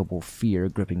inexplicable fear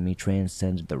gripping me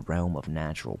transcended the realm of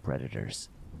natural predators.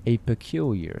 A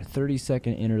peculiar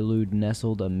 30-second interlude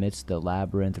nestled amidst the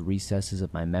labyrinth recesses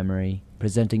of my memory,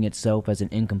 presenting itself as an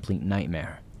incomplete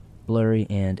nightmare, blurry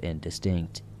and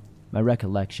indistinct. My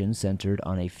recollection centered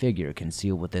on a figure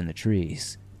concealed within the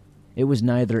trees. It was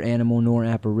neither animal nor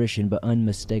apparition, but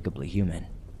unmistakably human.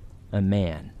 A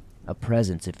man, a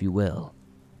presence if you will.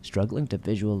 Struggling to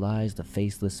visualize the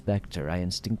faceless specter, I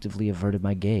instinctively averted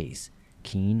my gaze,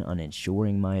 keen on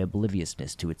ensuring my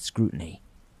obliviousness to its scrutiny.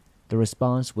 The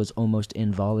response was almost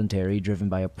involuntary, driven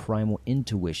by a primal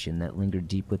intuition that lingered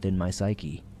deep within my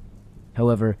psyche.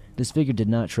 However, this figure did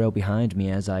not trail behind me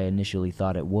as I initially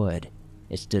thought it would.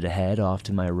 It stood ahead, off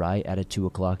to my right at a 2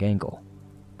 o'clock angle.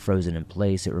 Frozen in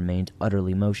place, it remained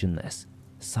utterly motionless,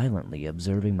 silently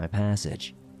observing my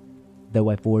passage. Though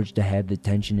I forged ahead, the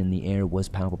tension in the air was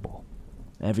palpable.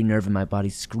 Every nerve in my body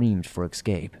screamed for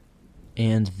escape.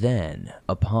 And then,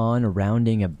 upon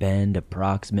rounding a bend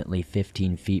approximately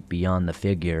 15 feet beyond the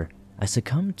figure, I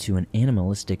succumbed to an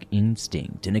animalistic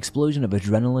instinct, an explosion of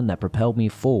adrenaline that propelled me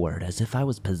forward as if I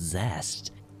was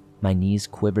possessed. My knees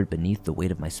quivered beneath the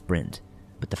weight of my sprint,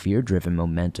 but the fear-driven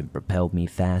momentum propelled me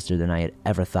faster than I had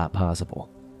ever thought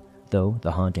possible. Though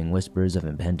the haunting whispers of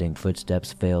impending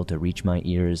footsteps failed to reach my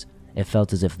ears, it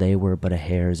felt as if they were but a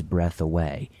hair's breadth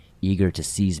away, eager to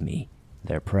seize me,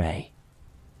 their prey.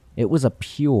 It was a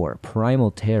pure,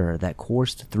 primal terror that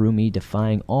coursed through me,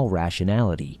 defying all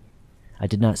rationality. I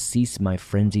did not cease my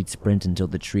frenzied sprint until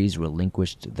the trees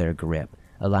relinquished their grip,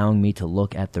 allowing me to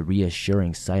look at the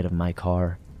reassuring sight of my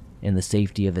car. In the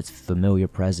safety of its familiar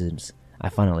presence, I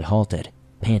finally halted,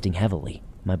 panting heavily,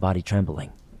 my body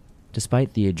trembling.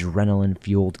 Despite the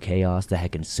adrenaline-fueled chaos that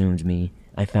had consumed me,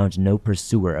 I found no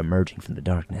pursuer emerging from the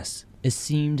darkness. It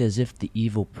seemed as if the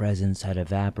evil presence had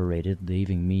evaporated,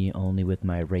 leaving me only with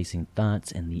my racing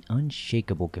thoughts and the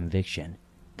unshakable conviction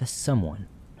that someone,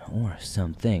 or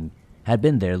something, had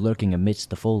been there lurking amidst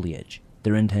the foliage,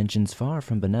 their intentions far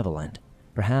from benevolent.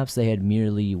 Perhaps they had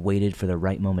merely waited for the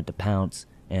right moment to pounce,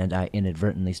 and I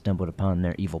inadvertently stumbled upon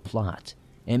their evil plot.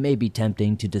 It may be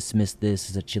tempting to dismiss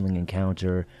this as a chilling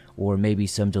encounter, or maybe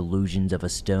some delusions of a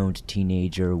stoned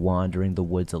teenager wandering the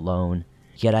woods alone,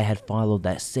 yet I had followed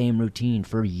that same routine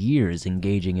for years,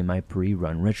 engaging in my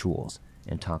pre-run rituals,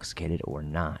 intoxicated or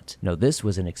not. No, this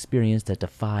was an experience that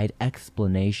defied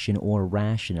explanation or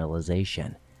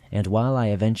rationalization, and while I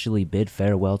eventually bid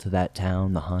farewell to that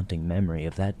town, the haunting memory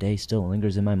of that day still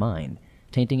lingers in my mind,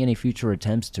 tainting any future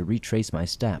attempts to retrace my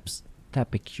steps.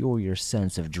 That peculiar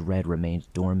sense of dread remained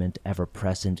dormant, ever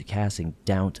present, casting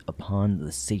doubt upon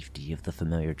the safety of the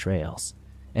familiar trails.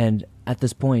 And at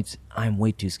this point, I'm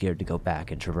way too scared to go back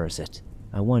and traverse it.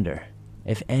 I wonder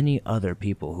if any other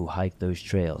people who hike those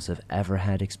trails have ever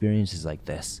had experiences like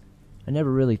this. I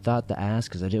never really thought to ask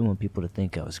because I didn't want people to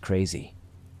think I was crazy.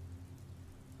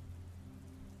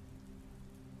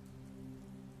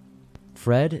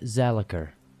 Fred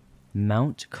Zalliker,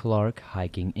 Mount Clark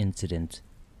hiking incident.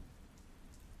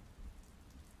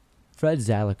 Fred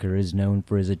Zalliker is known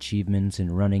for his achievements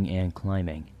in running and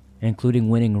climbing, including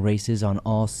winning races on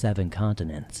all 7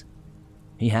 continents.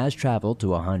 He has traveled to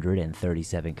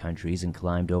 137 countries and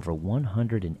climbed over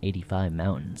 185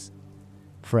 mountains.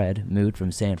 Fred moved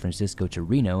from San Francisco to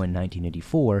Reno in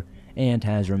 1984 and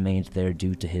has remained there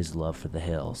due to his love for the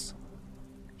hills.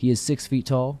 He is 6 feet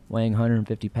tall, weighing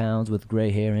 150 pounds with gray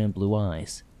hair and blue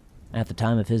eyes. At the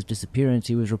time of his disappearance,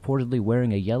 he was reportedly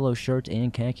wearing a yellow shirt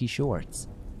and khaki shorts.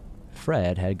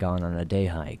 Fred had gone on a day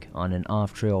hike on an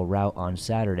off-trail route on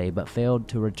Saturday but failed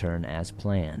to return as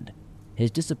planned.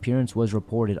 His disappearance was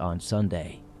reported on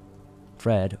Sunday.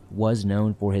 Fred was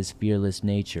known for his fearless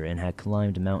nature and had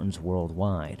climbed mountains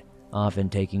worldwide, often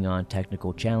taking on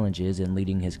technical challenges and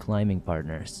leading his climbing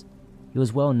partners. He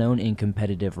was well known in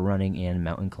competitive running and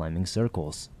mountain climbing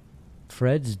circles.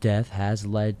 Fred's death has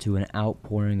led to an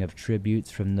outpouring of tributes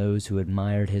from those who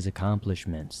admired his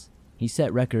accomplishments. He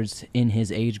set records in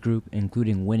his age group,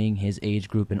 including winning his age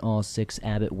group in all 6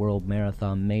 Abbott World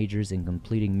Marathon majors and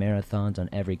completing marathons on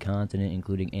every continent,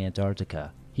 including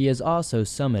Antarctica. He has also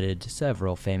summited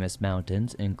several famous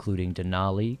mountains, including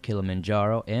Denali,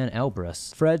 Kilimanjaro, and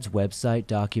Elbrus. Fred's website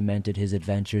documented his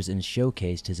adventures and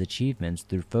showcased his achievements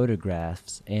through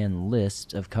photographs and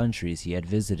lists of countries he had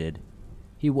visited.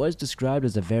 He was described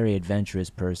as a very adventurous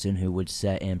person who would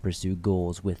set and pursue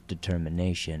goals with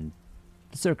determination.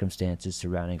 The circumstances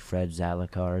surrounding Fred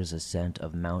Zalakar's ascent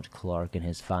of Mount Clark and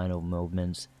his final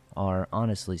movements are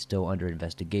honestly still under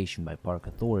investigation by park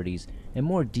authorities, and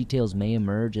more details may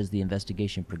emerge as the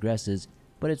investigation progresses,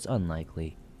 but it's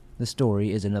unlikely. The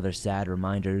story is another sad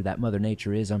reminder that Mother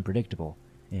Nature is unpredictable,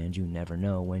 and you never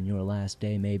know when your last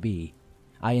day may be.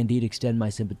 I indeed extend my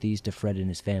sympathies to Fred and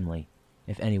his family.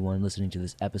 If anyone listening to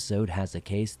this episode has a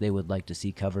case they would like to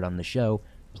see covered on the show,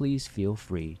 please feel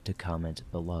free to comment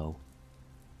below.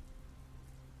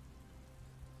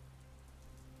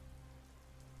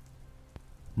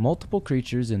 Multiple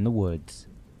Creatures in the Woods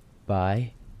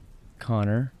by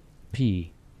Connor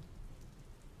P.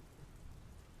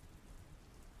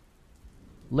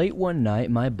 Late one night,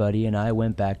 my buddy and I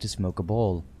went back to smoke a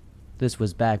bowl. This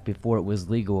was back before it was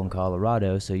legal in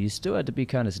Colorado, so you still had to be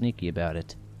kind of sneaky about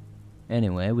it.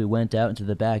 Anyway, we went out into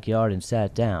the backyard and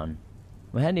sat down.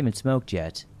 We hadn't even smoked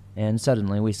yet, and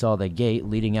suddenly we saw the gate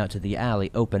leading out to the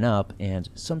alley open up, and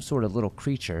some sort of little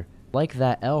creature, like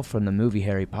that elf from the movie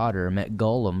Harry Potter, met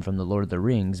Gollum from the Lord of the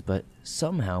Rings, but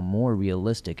somehow more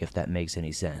realistic, if that makes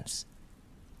any sense.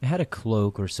 It had a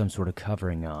cloak or some sort of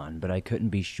covering on, but I couldn't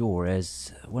be sure,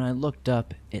 as when I looked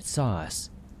up, it saw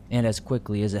us, and as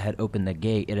quickly as it had opened the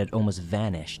gate, it had almost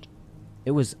vanished.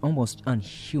 It was almost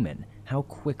unhuman how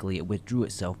quickly it withdrew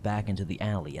itself back into the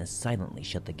alley and silently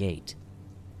shut the gate.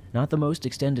 Not the most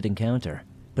extended encounter,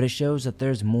 but it shows that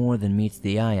there's more than meets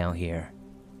the eye out here,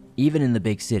 even in the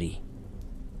big city.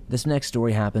 This next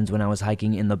story happens when I was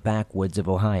hiking in the backwoods of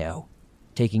Ohio,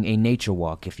 taking a nature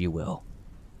walk, if you will.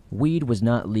 Weed was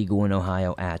not legal in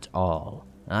Ohio at all.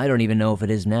 I don't even know if it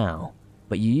is now,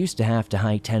 but you used to have to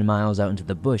hike 10 miles out into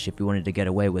the bush if you wanted to get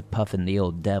away with puffing the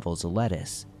old devil's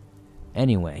lettuce.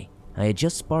 Anyway, I had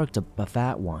just sparked up a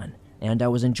fat one, and I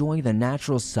was enjoying the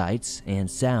natural sights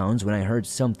and sounds when I heard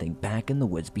something back in the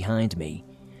woods behind me.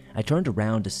 I turned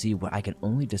around to see what I can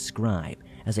only describe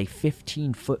as a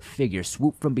 15-foot figure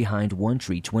swoop from behind one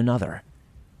tree to another.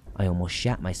 I almost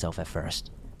shat myself at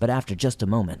first, but after just a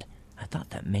moment, I thought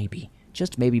that maybe,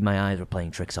 just maybe my eyes were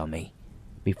playing tricks on me.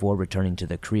 Before returning to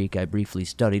the creek, I briefly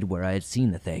studied where I had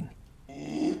seen the thing.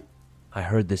 I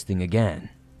heard this thing again,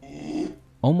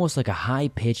 almost like a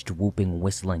high-pitched whooping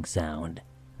whistling sound.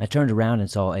 I turned around and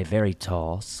saw a very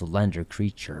tall, slender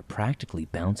creature practically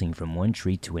bouncing from one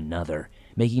tree to another,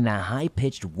 making that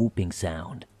high-pitched whooping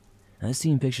sound. I've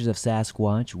seen pictures of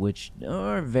Sasquatch, which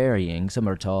are varying. Some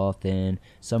are tall, thin,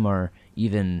 some are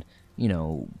even,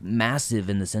 massive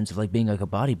in the sense of like being like a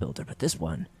bodybuilder, but this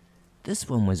one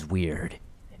was weird.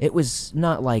 It was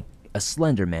not like a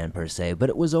Slender Man per se, but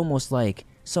it was almost like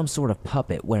some sort of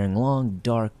puppet wearing long,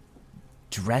 dark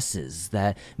dresses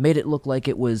that made it look like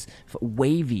it was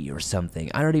wavy or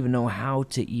something. I don't even know how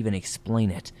to even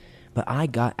explain it, but I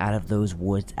got out of those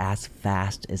woods as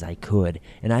fast as I could,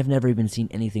 and I've never even seen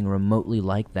anything remotely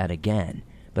like that again.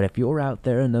 But if you're out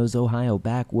there in those Ohio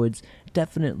backwoods,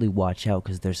 definitely watch out,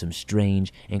 because there's some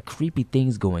strange and creepy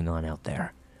things going on out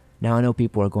there. Now, I know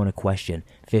people are going to question,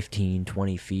 15,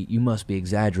 20 feet, you must be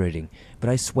exaggerating, but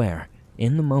I swear,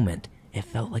 in the moment, it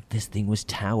felt like this thing was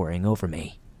towering over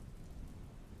me.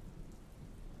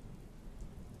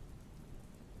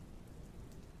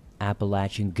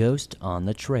 Appalachian Ghost on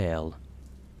the Trail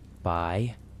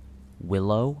by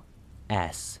Willow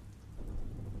S.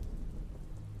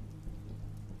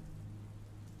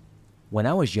 When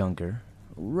I was younger,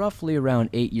 roughly around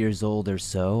 8 years old or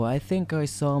so, I think I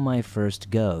saw my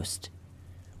first ghost.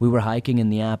 We were hiking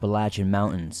in the Appalachian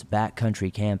Mountains,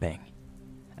 backcountry camping.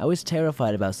 I was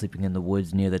terrified about sleeping in the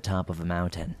woods near the top of a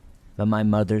mountain, but my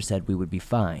mother said we would be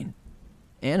fine.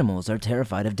 Animals are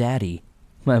terrified of Daddy,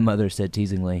 my mother said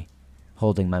teasingly.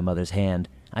 Holding my mother's hand,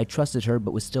 I trusted her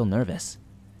but was still nervous.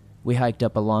 We hiked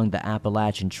up along the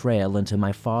Appalachian Trail until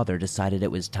my father decided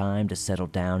it was time to settle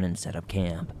down and set up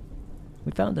camp.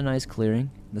 We found a nice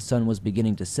clearing. The sun was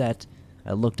beginning to set.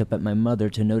 I looked up at my mother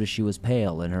to notice she was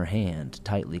pale and her hand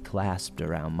tightly clasped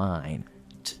around mine.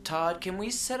 "Todd, can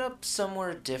we set up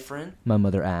somewhere different?" my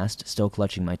mother asked, still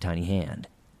clutching my tiny hand.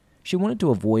 She wanted to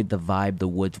avoid the vibe the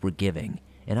woods were giving,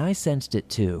 and I sensed it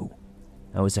too.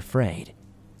 I was afraid.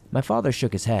 My father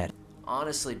shook his head.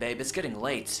 "Honestly, babe, it's getting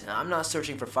late. I'm not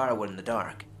searching for firewood in the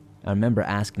dark." I remember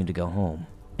asking to go home,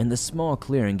 and the small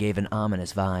clearing gave an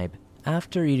ominous vibe.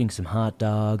 After eating some hot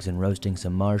dogs and roasting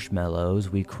some marshmallows,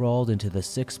 we crawled into the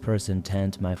 6-person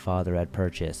tent my father had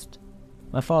purchased.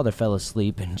 My father fell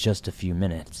asleep in just a few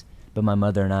minutes, but my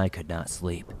mother and I could not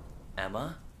sleep.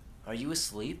 "Emma, are you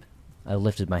asleep?" I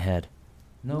lifted my head.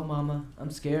 "No, Mama,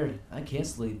 I'm scared. I can't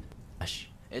sleep." "Hush,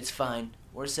 it's fine.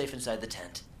 We're safe inside the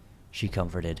tent," she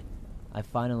comforted. I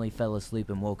finally fell asleep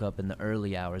and woke up in the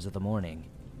early hours of the morning.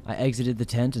 I exited the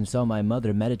tent and saw my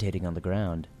mother meditating on the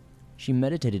ground. She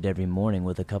meditated every morning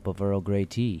with a cup of Earl Grey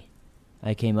tea.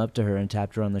 I came up to her and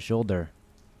tapped her on the shoulder.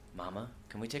 "Mama,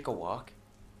 can we take a walk?"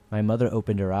 My mother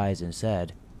opened her eyes and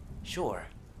said, "Sure,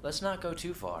 let's not go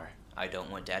too far. I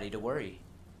don't want Daddy to worry."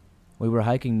 We were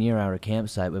hiking near our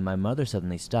campsite when my mother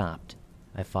suddenly stopped.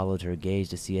 I followed her gaze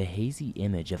to see a hazy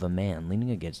image of a man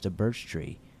leaning against a birch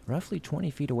tree, roughly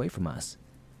 20 feet away from us.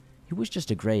 He was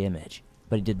just a gray image,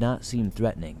 but he did not seem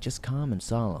threatening, just calm and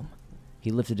solemn.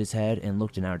 He lifted his head and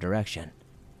looked in our direction.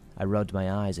 I rubbed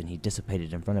my eyes and he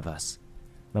dissipated in front of us.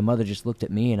 My mother just looked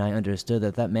at me and I understood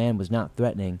that that man was not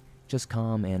threatening, just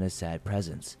calm and a sad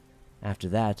presence. After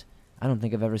that, I don't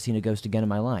think I've ever seen a ghost again in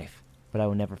my life, but I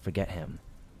will never forget him.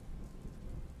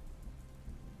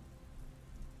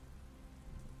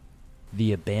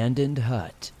 The Abandoned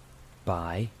Hut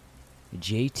by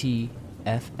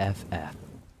JTFFF.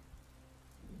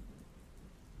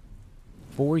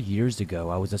 4 years ago,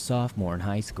 I was a sophomore in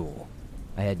high school.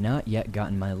 I had not yet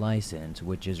gotten my license,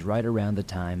 which is right around the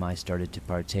time I started to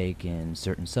partake in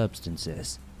certain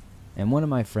substances. And one of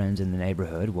my friends in the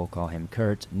neighborhood, we'll call him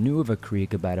Kurt, knew of a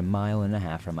creek about 1.5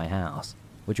 miles from my house,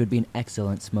 which would be an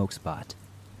excellent smoke spot.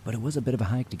 But it was a bit of a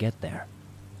hike to get there.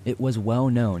 It was well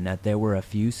known that there were a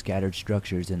few scattered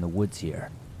structures in the woods here,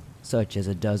 such as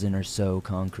a dozen or so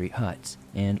concrete huts,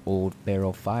 and old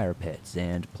barrel fire pits,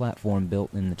 and platform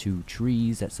built in the 2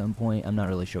 trees at some point. I'm not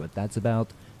really sure what that's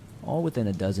about, all within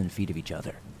a dozen feet of each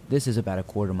other. This is about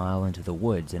 1/4 mile into the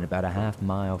woods and about 1/2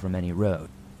 mile from any road.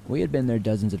 We had been there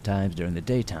dozens of times during the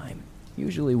daytime,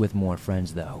 usually with more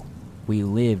friends though. We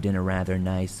lived in a rather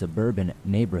nice suburban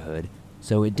neighborhood,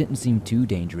 so it didn't seem too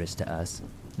dangerous to us,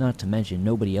 not to mention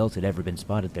nobody else had ever been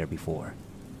spotted there before.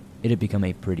 It had become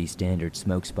a pretty standard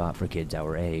smoke spot for kids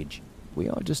our age. We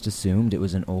all just assumed it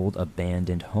was an old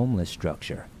abandoned homeless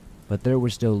structure, but there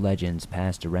were still legends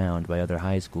passed around by other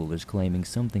high schoolers claiming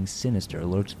something sinister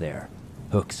lurked there.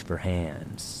 Hooks for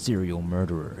hands, serial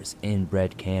murderers,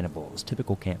 inbred cannibals,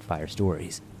 typical campfire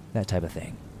stories, that type of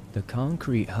thing. The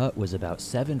concrete hut was about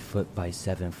 7 foot by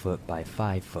 7 foot by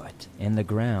 5 foot, and the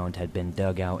ground had been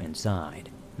dug out inside,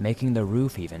 making the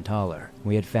roof even taller.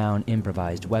 We had found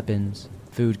improvised weapons,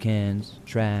 food cans,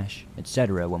 trash,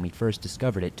 etc. when we first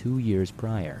discovered it 2 years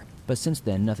prior. But since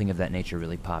then, nothing of that nature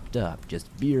really popped up, just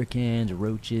beer cans,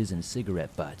 roaches, and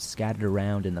cigarette butts scattered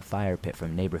around in the fire pit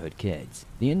from neighborhood kids.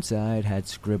 The inside had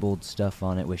scribbled stuff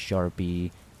on it with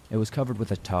Sharpie, it was covered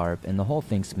with a tarp, and the whole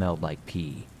thing smelled like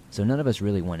pee, so none of us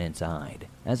really went inside.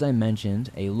 As I mentioned,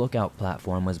 a lookout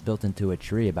platform was built into a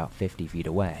tree about 50 feet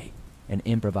away. An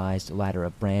improvised ladder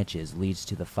of branches leads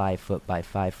to the 5 foot by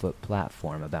 5 foot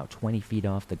platform about 20 feet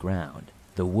off the ground.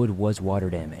 The wood was water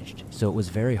damaged, so it was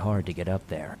very hard to get up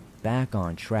there. Back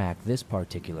on track this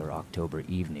particular October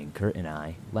evening, Kurt and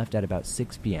I left at about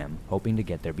 6 p.m., hoping to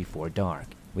get there before dark.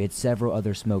 We had several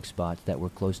other smoke spots that were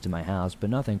close to my house,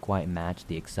 but nothing quite matched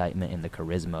the excitement and the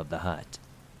charisma of the hut.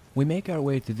 We make our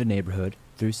way through the neighborhood,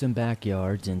 through some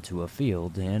backyards into a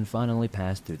field, and finally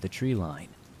pass through the tree line.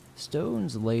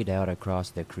 Stones laid out across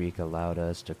the creek allowed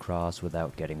us to cross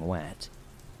without getting wet.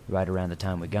 Right around the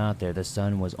time we got there, the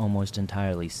sun was almost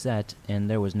entirely set, and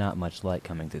there was not much light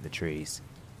coming through the trees.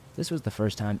 This was the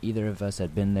first time either of us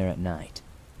had been there at night.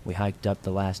 We hiked up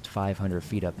the last 500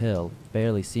 feet uphill,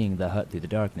 barely seeing the hut through the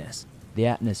darkness. The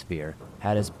atmosphere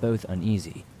had us both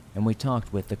uneasy, and we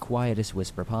talked with the quietest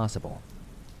whisper possible.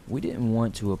 We didn't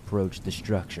want to approach the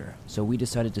structure, so we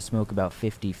decided to smoke about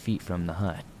 50 feet from the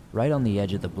hut, right on the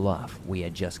edge of the bluff we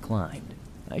had just climbed.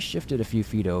 I shifted a few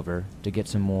feet over to get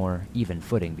some more even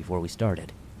footing before we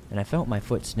started, and I felt my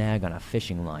foot snag on a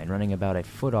fishing line running about a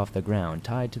foot off the ground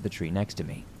tied to the tree next to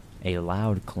me. A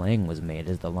loud clang was made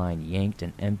as the line yanked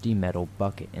an empty metal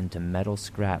bucket into metal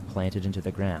scrap planted into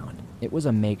the ground. It was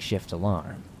a makeshift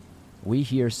alarm. We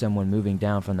hear someone moving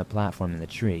down from the platform in the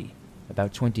tree,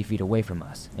 about 20 feet away from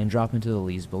us, and drop into the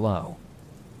leaves below.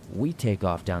 We take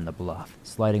off down the bluff,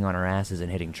 sliding on our asses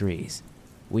and hitting trees.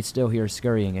 We still hear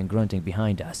scurrying and grunting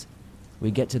behind us.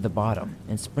 We get to the bottom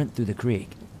and sprint through the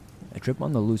creek. I trip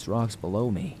on the loose rocks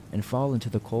below me and fall into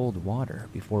the cold water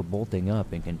before bolting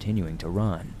up and continuing to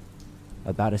run.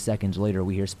 About a second later,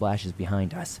 we hear splashes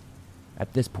behind us.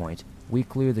 At this point, we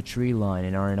clear the tree line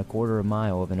and are in a quarter of a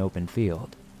mile of an open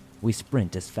field. We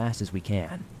sprint as fast as we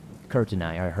can. Kurt and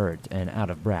I are hurt and out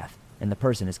of breath, and the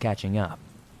person is catching up.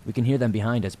 We can hear them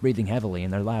behind us breathing heavily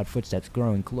and their loud footsteps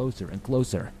growing closer and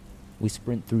closer. We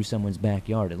sprint through someone's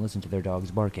backyard and listen to their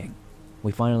dogs barking.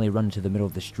 We finally run into the middle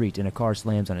of the street and a car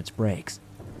slams on its brakes.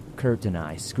 Kurt and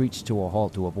I screech to a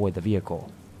halt to avoid the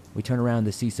vehicle. We turn around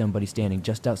to see somebody standing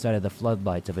just outside of the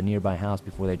floodlights of a nearby house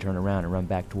before they turn around and run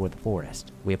back toward the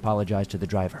forest. We apologized to the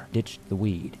driver, ditched the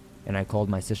weed, and I called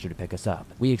my sister to pick us up.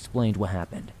 We explained what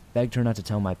happened, begged her not to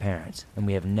tell my parents, and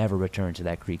we have never returned to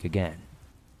that creek again.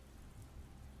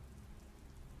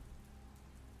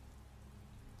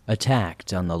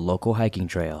 Attacked on the local hiking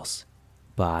trails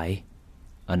by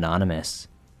Anonymous.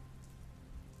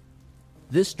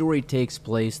 This story takes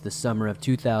place the summer of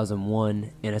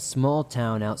 2001 in a small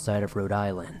town outside of Rhode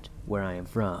Island, where I am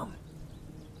from.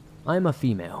 I am a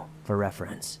female, for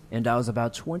reference, and I was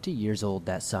about 20 years old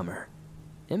that summer,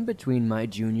 in between my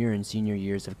junior and senior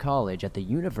years of college at the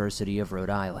University of Rhode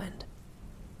Island.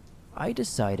 I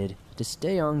decided to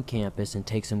stay on campus and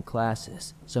take some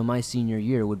classes so my senior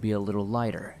year would be a little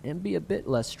lighter and be a bit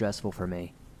less stressful for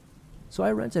me. So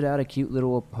I rented out a cute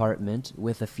little apartment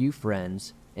with a few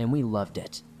friends, and we loved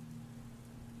it.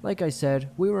 Like I said,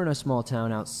 we were in a small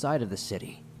town outside of the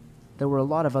city. There were a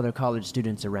lot of other college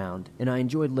students around, and I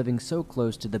enjoyed living so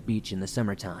close to the beach in the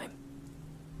summertime.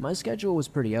 My schedule was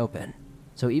pretty open,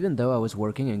 so even though I was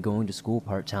working and going to school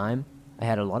part-time, I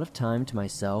had a lot of time to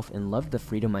myself and loved the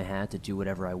freedom I had to do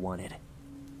whatever I wanted.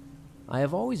 I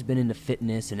have always been into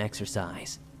fitness and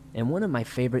exercise, and one of my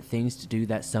favorite things to do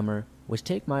that summer was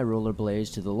take my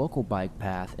rollerblades to the local bike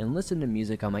path and listen to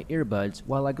music on my earbuds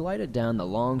while I glided down the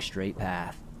long straight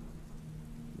path.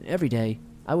 Every day,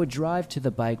 I would drive to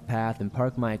the bike path and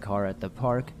park my car at the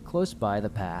park close by the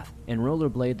path and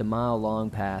rollerblade the mile-long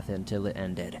path until it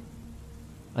ended.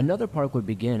 Another park would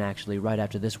begin actually right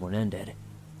after this one ended.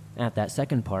 At that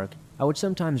second park, I would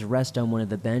sometimes rest on one of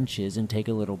the benches and take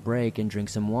a little break and drink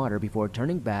some water before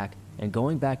turning back and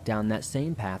going back down that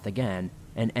same path again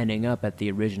and ending up at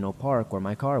the original park where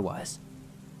my car was.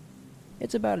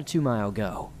 It's about a 2-mile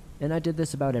go, and I did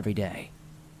this about every day.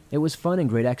 It was fun and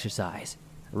great exercise,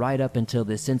 right up until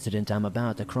this incident I'm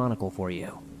about to chronicle for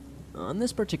you. On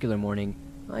this particular morning,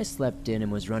 I slept in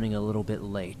and was running a little bit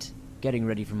late, getting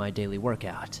ready for my daily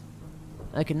workout.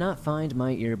 I could not find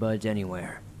my earbuds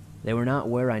anywhere. They were not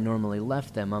where I normally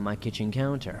left them on my kitchen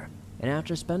counter, and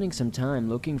after spending some time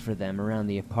looking for them around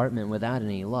the apartment without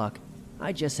any luck,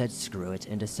 I just said screw it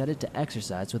and decided to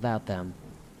exercise without them.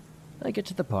 I get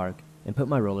to the park and put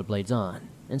my rollerblades on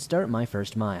and start my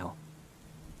first mile.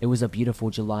 It was a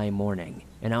beautiful July morning,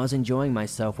 and I was enjoying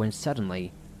myself when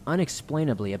suddenly,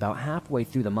 unexplainably about halfway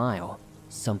through the mile,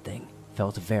 something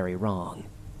felt very wrong.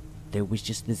 There was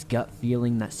just this gut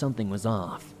feeling that something was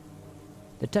off.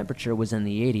 The temperature was in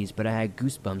the 80s, but I had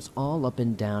goosebumps all up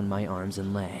and down my arms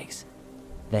and legs.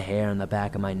 The hair on the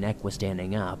back of my neck was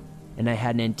standing up, and I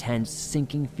had an intense,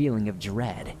 sinking feeling of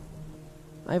dread.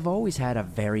 I've always had a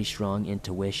very strong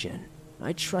intuition.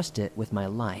 I trust it with my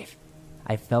life.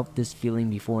 I felt this feeling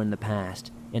before in the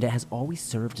past, and it has always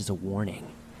served as a warning.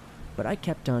 But I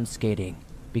kept on skating,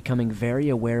 becoming very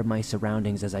aware of my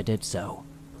surroundings as I did so.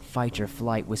 Fight or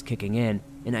flight was kicking in,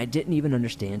 and I didn't even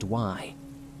understand why.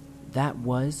 That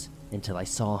was until I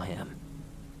saw him.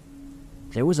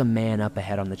 There was a man up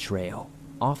ahead on the trail,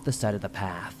 off the side of the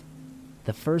path.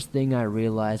 The first thing I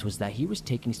realized was that he was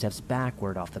taking steps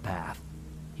backward off the path.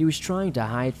 He was trying to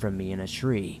hide from me in a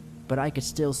tree, but I could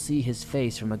still see his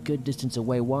face from a good distance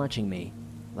away watching me,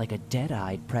 like a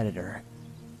dead-eyed predator.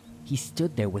 He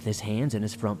stood there with his hands in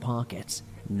his front pockets,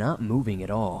 not moving at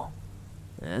all.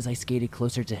 As I skated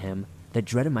closer to him, the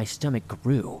dread in my stomach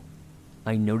grew.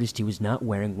 I noticed he was not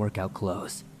wearing workout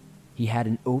clothes. He had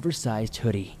an oversized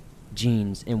hoodie,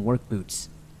 jeans, and work boots,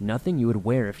 nothing you would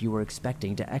wear if you were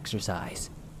expecting to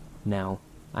exercise. Now,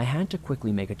 I had to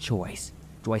quickly make a choice.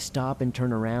 Do I stop and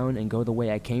turn around and go the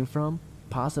way I came from,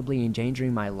 possibly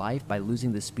endangering my life by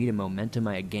losing the speed and momentum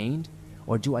I had gained?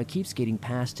 Or do I keep skating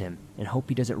past him and hope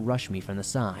he doesn't rush me from the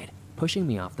side, pushing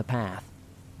me off the path?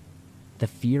 The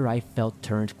fear I felt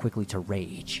turned quickly to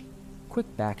rage. Quick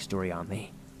backstory on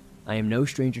me. I am no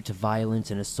stranger to violence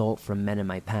and assault from men in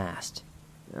my past.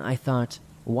 I thought,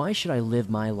 why should I live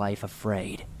my life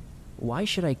afraid? Why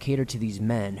should I cater to these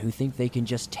men who think they can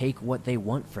just take what they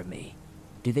want from me?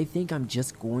 Do they think I'm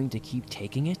just going to keep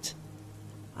taking it?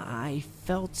 I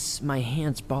felt my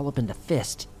hands ball up into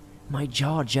fist, my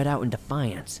jaw jet out in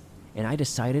defiance, and I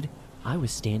decided I was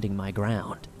standing my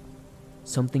ground.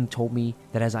 Something told me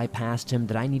that as I passed him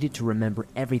that I needed to remember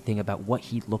everything about what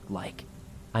he looked like.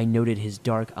 I noted his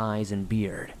dark eyes and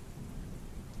beard.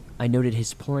 I noted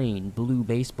his plain blue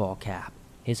baseball cap,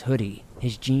 his hoodie,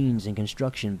 his jeans and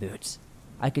construction boots.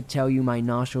 I could tell you my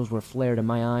nostrils were flared and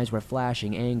my eyes were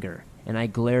flashing anger, and I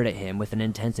glared at him with an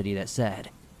intensity that said,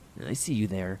 "I see you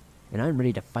there, and I'm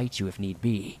ready to fight you if need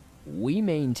be." We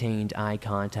maintained eye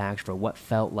contact for what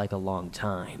felt like a long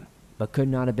time, but could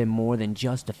not have been more than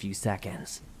just a few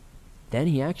seconds. Then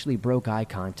he actually broke eye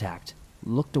contact,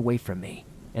 looked away from me,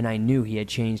 and I knew he had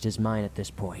changed his mind at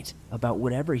this point about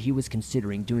whatever he was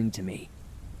considering doing to me,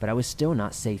 but I was still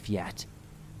not safe yet.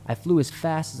 I flew as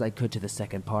fast as I could to the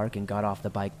second park and got off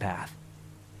the bike path.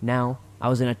 Now, I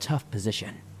was in a tough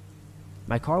position.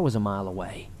 My car was a mile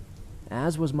away,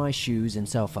 as was my shoes and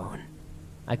cell phone.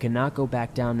 I could not go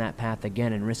back down that path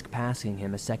again and risk passing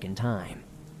him a second time.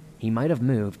 He might have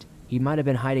moved, he might have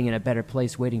been hiding in a better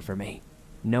place waiting for me,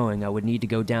 knowing I would need to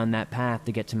go down that path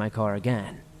to get to my car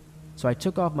again. So I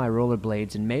took off my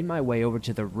rollerblades and made my way over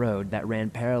to the road that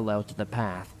ran parallel to the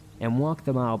path and walked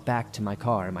the mile back to my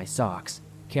car in my socks,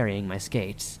 carrying my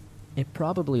skates. It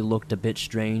probably looked a bit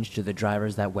strange to the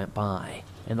drivers that went by,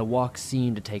 and the walk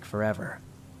seemed to take forever.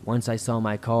 Once I saw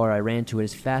my car, I ran to it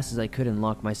as fast as I could and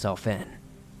locked myself in.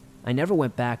 I never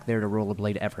went back there to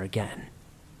rollerblade ever again.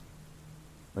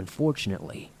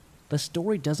 Unfortunately, the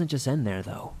story doesn't just end there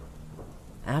though.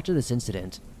 After this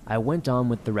incident, I went on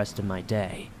with the rest of my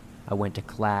day. I went to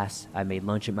class, I made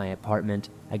lunch at my apartment,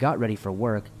 I got ready for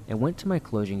work, and went to my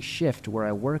closing shift where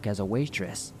I work as a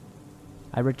waitress.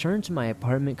 I returned to my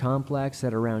apartment complex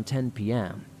at around 10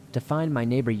 p.m. to find my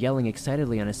neighbor yelling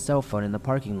excitedly on his cell phone in the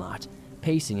parking lot,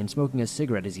 pacing and smoking a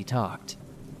cigarette as he talked.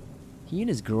 He and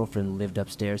his girlfriend lived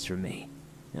upstairs from me.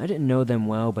 I didn't know them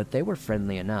well, but they were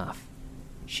friendly enough.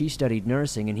 She studied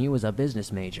nursing and he was a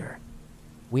business major.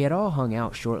 We had all hung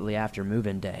out shortly after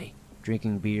move-in day,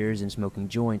 drinking beers and smoking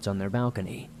joints on their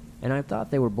balcony, and I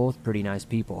thought they were both pretty nice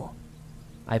people.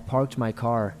 I parked my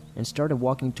car and started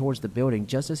walking towards the building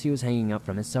just as he was hanging up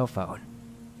from his cell phone.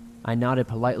 I nodded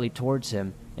politely towards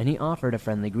him and he offered a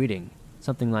friendly greeting,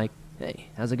 something like, "Hey,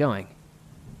 how's it going?"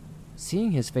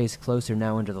 Seeing his face closer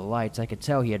now under the lights, I could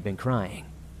tell he had been crying.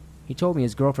 He told me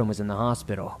his girlfriend was in the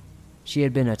hospital. She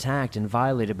had been attacked and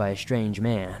violated by a strange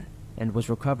man, and was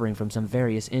recovering from some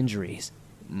various injuries,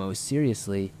 most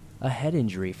seriously, a head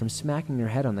injury from smacking her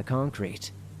head on the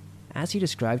concrete. As he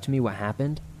described to me what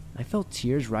happened, I felt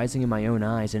tears rising in my own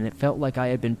eyes and it felt like I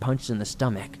had been punched in the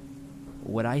stomach.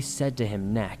 What I said to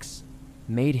him next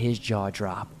made his jaw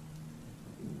drop.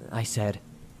 I said,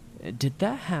 "Did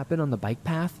that happen on the bike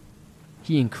path?"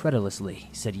 He incredulously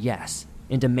said yes,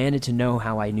 and demanded to know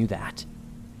how I knew that.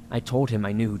 I told him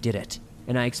I knew who did it,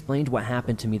 and I explained what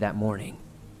happened to me that morning.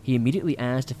 He immediately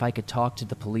asked if I could talk to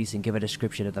the police and give a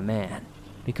description of the man.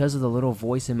 Because of the little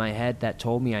voice in my head that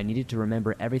told me I needed to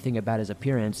remember everything about his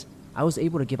appearance, I was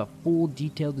able to give a full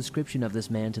detailed description of this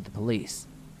man to the police.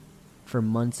 For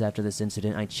months after this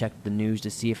incident, I checked the news to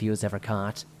see if he was ever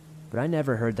caught, but I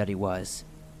never heard that he was.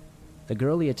 The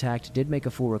girl he attacked did make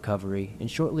a full recovery, and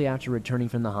shortly after returning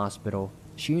from the hospital,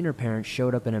 she and her parents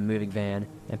showed up in a moving van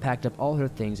and packed up all her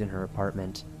things in her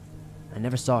apartment. I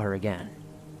never saw her again.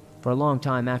 For a long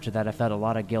time after that, I felt a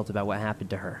lot of guilt about what happened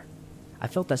to her. I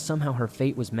felt that somehow her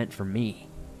fate was meant for me,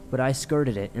 but I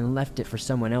skirted it and left it for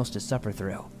someone else to suffer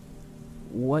through.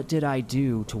 What did I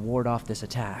do to ward off this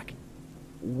attack?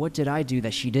 What did I do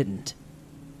that she didn't?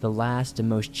 The last and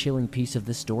most chilling piece of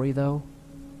this story, though?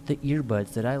 The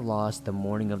earbuds that I lost the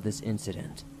morning of this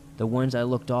incident. The ones I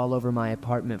looked all over my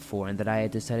apartment for and that I had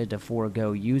decided to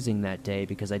forego using that day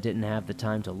because I didn't have the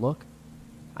time to look.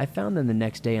 I found them the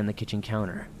next day on the kitchen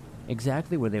counter,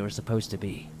 exactly where they were supposed to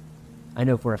be. I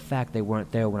know for a fact they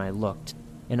weren't there when I looked,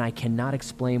 and I cannot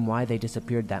explain why they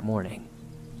disappeared that morning.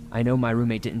 I know my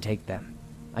roommate didn't take them.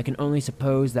 I can only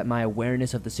suppose that my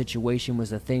awareness of the situation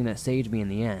was the thing that saved me in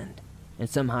the end, and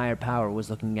some higher power was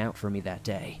looking out for me that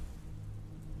day.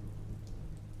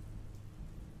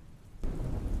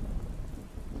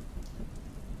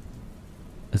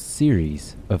 A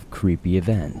series of creepy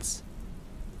events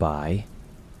by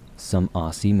some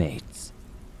Aussie mates.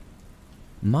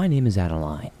 My name is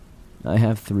Adeline. I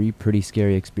have 3 pretty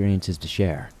scary experiences to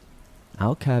share.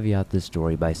 I'll caveat this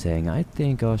story by saying I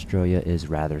think Australia is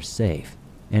rather safe,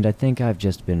 and I think I've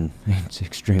just been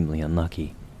extremely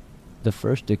unlucky. The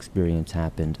first experience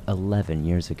happened 11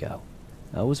 years ago.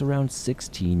 I was around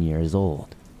 16 years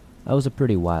old. I was a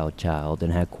pretty wild child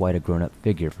and had quite a grown-up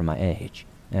figure for my age,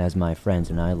 as my friends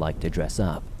and I liked to dress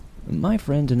up. My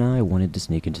friend and I wanted to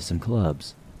sneak into some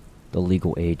clubs. The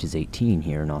legal age is 18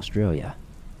 here in Australia,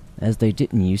 as they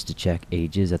didn't used to check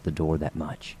ages at the door that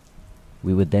much.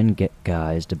 We would then get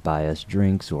guys to buy us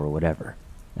drinks or whatever,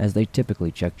 as they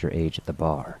typically checked your age at the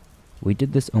bar. We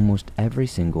did this almost every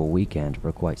single weekend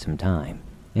for quite some time,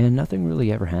 and nothing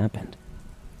really ever happened.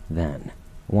 Then,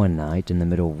 one night in the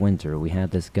middle of winter, we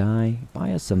had this guy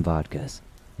buy us some vodkas,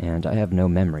 and I have no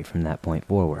memory from that point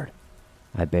forward.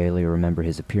 I barely remember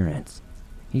his appearance.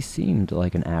 He seemed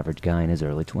like an average guy in his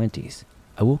early 20s.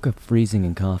 I woke up freezing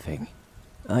and coughing.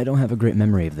 I don't have a great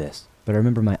memory of this, but I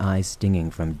remember my eyes stinging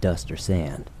from dust or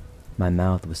sand. My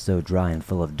mouth was so dry and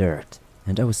full of dirt,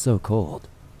 and I was so cold.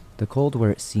 The cold where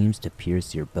it seems to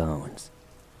pierce your bones.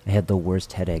 I had the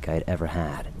worst headache I had ever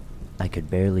had. I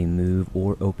could barely move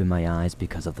or open my eyes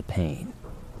because of the pain.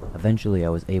 Eventually I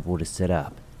was able to sit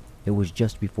up. It was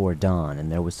just before dawn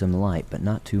and there was some light, but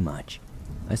not too much.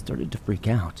 I started to freak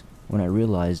out when I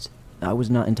realized I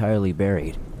was not entirely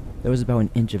buried. There was about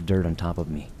an inch of dirt on top of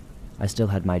me. I still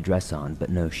had my dress on, but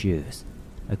no shoes.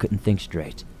 I couldn't think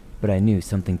straight, but I knew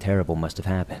something terrible must have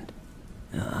happened.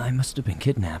 I must have been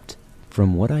kidnapped.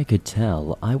 From what I could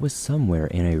tell, I was somewhere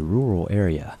in a rural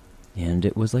area, and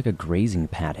it was like a grazing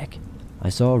paddock. I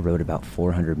saw a road about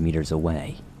 400 meters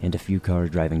away, and a few cars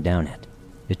driving down it.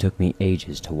 It took me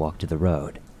ages to walk to the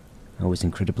road. I was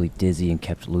incredibly dizzy and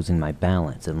kept losing my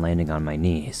balance and landing on my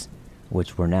knees,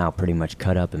 which were now pretty much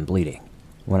cut up and bleeding.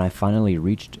 When I finally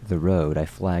reached the road, I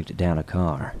flagged down a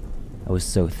car. I was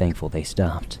so thankful they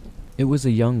stopped. It was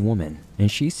a young woman, and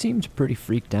she seemed pretty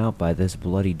freaked out by this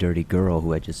bloody, dirty girl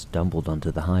who had just stumbled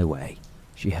onto the highway.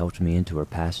 She helped me into her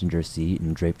passenger seat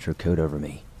and draped her coat over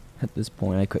me. At this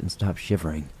point, I couldn't stop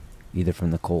shivering, either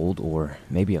from the cold or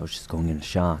maybe I was just going into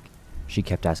shock. She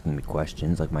kept asking me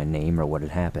questions like my name or what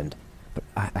had happened, but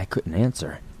I couldn't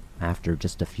answer. After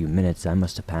just a few minutes, I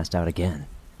must have passed out again.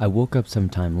 I woke up some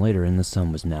time later and the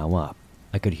sun was now up.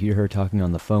 I could hear her talking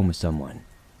on the phone with someone.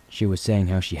 She was saying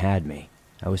how she had me.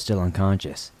 I was still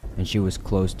unconscious, and she was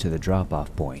close to the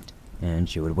drop-off point, and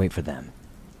she would wait for them.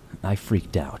 I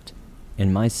freaked out.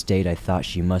 In my state, I thought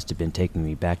she must have been taking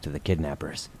me back to the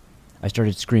kidnappers. I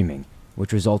started screaming,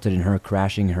 which resulted in her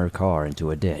crashing her car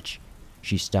into a ditch.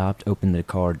 She stopped, opened the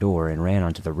car door, and ran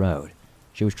onto the road.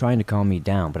 She was trying to calm me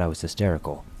down, but I was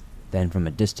hysterical. Then from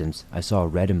a distance, I saw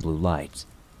red and blue lights.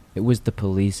 It was the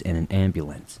police and an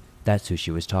ambulance. That's who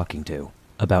she was talking to.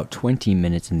 About 20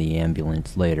 minutes in the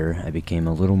ambulance later, I became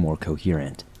a little more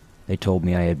coherent. They told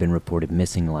me I had been reported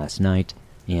missing last night,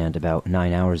 and about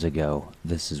 9 hours ago,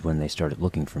 this is when they started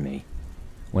looking for me.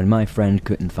 When my friend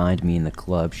couldn't find me in the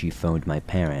club, she phoned my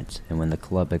parents, and when the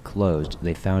club had closed,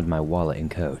 they found my wallet and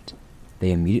coat.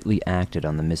 They immediately acted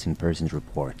on the missing persons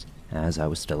report, as I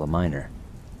was still a minor.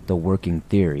 The working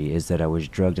theory is that I was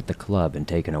drugged at the club and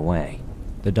taken away.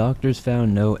 The doctors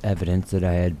found no evidence that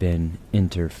I had been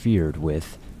interfered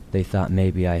with. They thought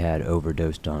maybe I had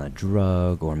overdosed on a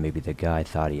drug, or maybe the guy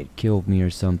thought he had killed me or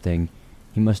something.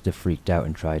 He must have freaked out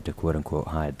and tried to quote-unquote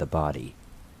hide the body.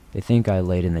 They think I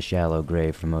laid in the shallow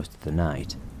grave for most of the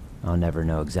night. I'll never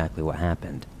know exactly what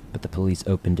happened, but the police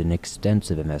opened an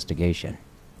extensive investigation.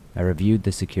 I reviewed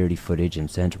the security footage and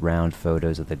sent round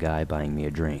photos of the guy buying me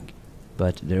a drink,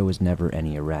 but there was never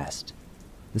any arrest.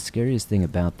 The scariest thing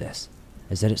about this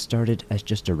is that it started as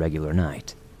just a regular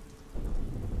night.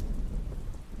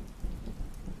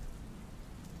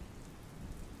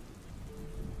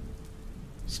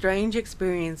 Strange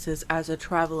Experiences as a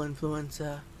Travel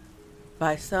Influencer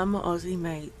by some Aussie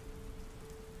mate.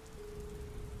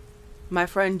 My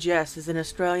friend Jess is an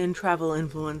Australian travel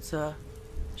influencer.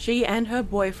 She and her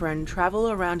boyfriend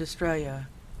travel around Australia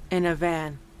in a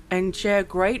van and share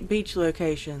great beach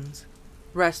locations,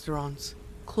 restaurants,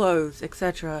 clothes,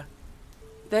 etc.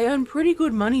 They earn pretty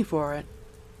good money for it,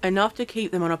 enough to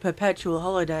keep them on a perpetual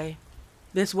holiday.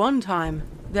 This one time,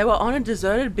 they were on a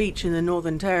deserted beach in the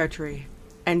Northern Territory,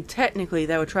 and technically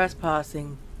they were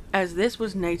trespassing, as this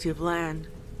was native land,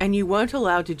 and you weren't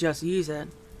allowed to just use it.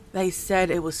 They said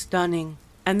it was stunning,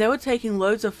 and they were taking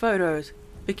loads of photos,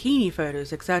 bikini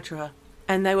photos, etc.,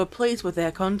 and they were pleased with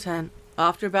their content.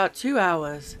 After about 2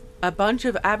 hours, a bunch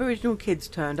of Aboriginal kids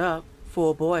turned up,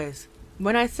 4 boys.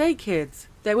 When I say kids,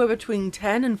 they were between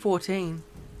 10 and 14.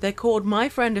 They called my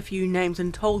friend a few names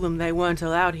and told them they weren't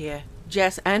allowed here.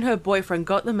 Jess and her boyfriend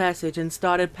got the message and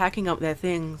started packing up their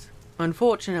things.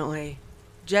 Unfortunately,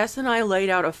 Jess and I laid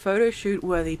out a photo shoot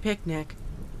worthy picnic,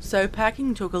 so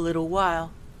packing took a little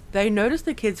while. They noticed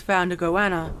the kids found a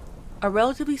goanna, a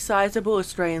relatively sizable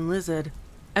Australian lizard,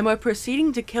 and were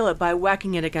proceeding to kill it by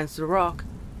whacking it against a rock.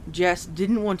 Jess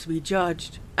didn't want to be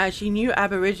judged, as she knew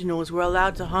Aboriginals were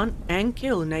allowed to hunt and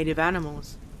kill native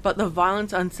animals, but the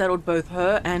violence unsettled both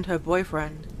her and her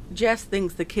boyfriend. Jess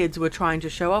thinks the kids were trying to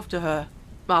show off to her.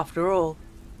 After all,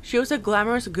 she was a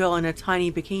glamorous girl in a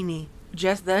tiny bikini.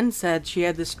 Jess then said she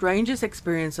had the strangest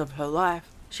experience of her life.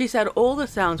 She said all the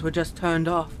sounds were just turned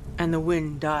off, and the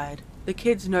wind died. The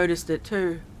kids noticed it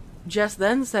too. Jess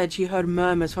then said she heard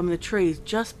murmurs from the trees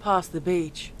just past the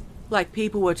beach, like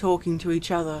people were talking to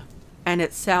each other, and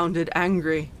it sounded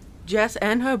angry. Jess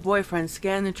and her boyfriend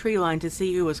scanned the tree line to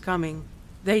see who was coming.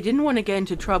 They didn't want to get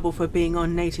into trouble for being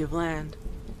on native land.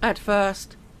 At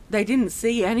first, they didn't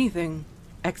see anything,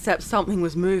 except something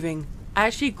was moving,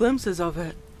 as she glimpses of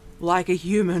it, like a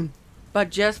human. But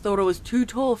Jess thought it was too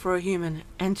tall for a human,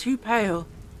 and too pale.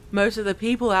 Most of the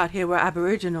people out here were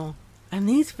Aboriginal, and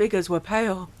these figures were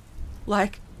pale.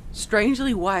 Like,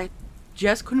 strangely white.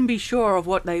 Jess couldn't be sure of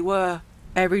what they were.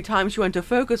 Every time she went to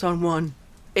focus on one,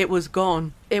 it was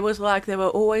gone. It was like they were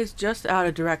always just out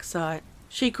of direct sight.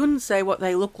 She couldn't say what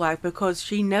they looked like because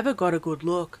she never got a good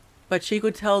look, but she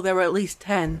could tell there were at least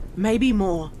 10, maybe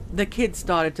more. The kids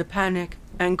started to panic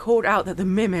and called out that the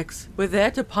mimics were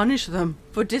there to punish them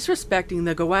for disrespecting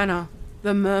the goanna.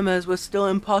 The murmurs were still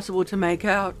impossible to make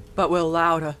out, but were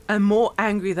louder and more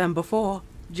angry than before.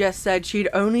 Jess said she'd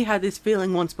only had this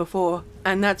feeling once before,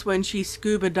 and that's when she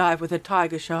scuba dived with a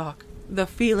tiger shark. The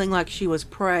feeling like she was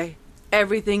prey.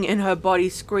 Everything in her body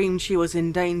screamed she was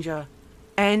in danger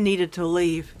and needed to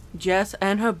leave. Jess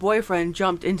and her boyfriend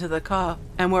jumped into the car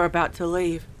and were about to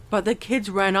leave, but the kids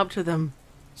ran up to them,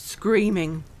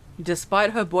 screaming.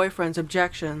 Despite her boyfriend's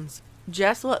objections,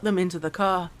 Jess let them into the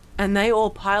car, and they all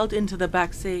piled into the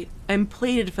back seat and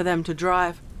pleaded for them to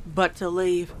drive, but to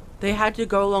leave. They had to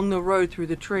go along the road through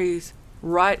the trees,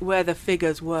 right where the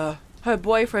figures were. Her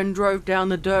boyfriend drove down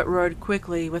the dirt road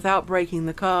quickly without braking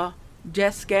the car.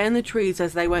 Jess scanned the trees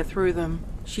as they went through them.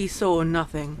 She saw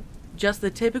nothing. Just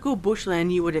the typical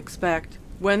bushland you would expect.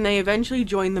 When they eventually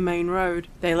joined the main road,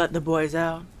 they let the boys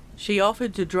out. She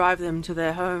offered to drive them to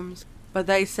their homes, but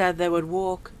they said they would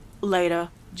walk. Later,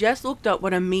 Jess looked up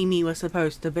what a mimi was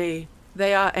supposed to be.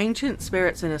 They are ancient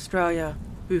spirits in Australia,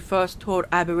 who first taught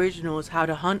Aboriginals how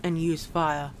to hunt and use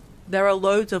fire. There are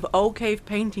loads of old cave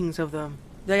paintings of them.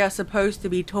 They are supposed to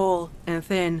be tall and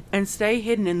thin and stay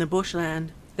hidden in the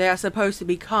bushland. They are supposed to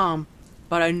be calm,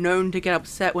 but are known to get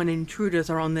upset when intruders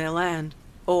are on their land,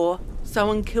 or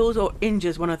someone kills or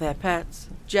injures one of their pets.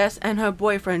 Jess and her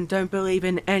boyfriend don't believe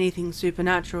in anything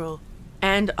supernatural,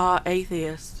 and are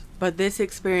atheists, but this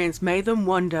experience made them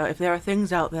wonder if there are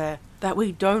things out there that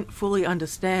we don't fully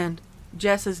understand.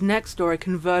 Jess's next story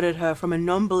converted her from a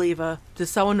non-believer to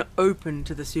someone open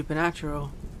to the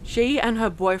supernatural. She and her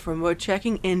boyfriend were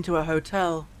checking into a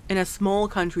hotel in a small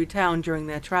country town during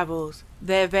their travels.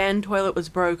 Their van toilet was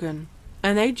broken,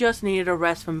 and they just needed a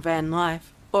rest from van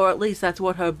life, or at least that's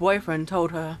what her boyfriend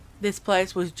told her. This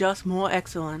place was just more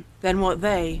excellent than what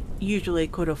they usually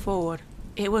could afford.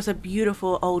 It was a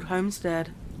beautiful old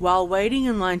homestead. While waiting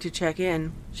in line to check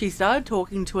in, she started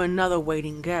talking to another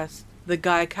waiting guest. The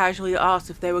guy casually asked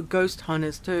if they were ghost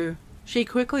hunters too. She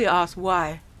quickly asked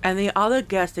why, and the other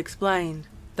guest explained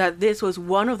that this was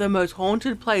one of the most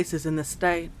haunted places in the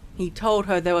state. He told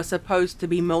her there were supposed to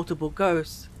be multiple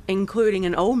ghosts, including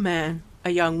an old man,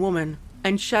 a young woman,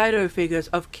 and shadow figures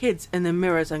of kids in the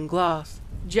mirrors and glass.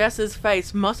 Jess's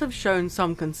face must have shown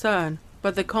some concern,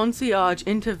 but the concierge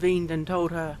intervened and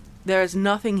told her, "There is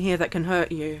nothing here that can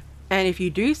hurt you, and if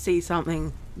you do see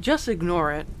something, just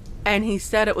ignore it." And he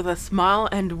said it with a smile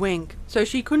and wink, so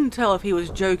she couldn't tell if he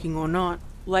was joking or not.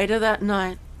 Later that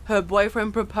night, her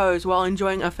boyfriend proposed while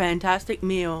enjoying a fantastic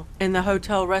meal in the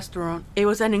hotel restaurant. It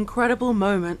was an incredible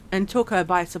moment and took her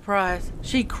by surprise.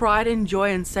 She cried in joy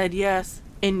and said yes,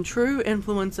 in true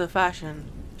influencer fashion.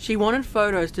 She wanted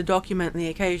photos to document the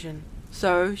occasion,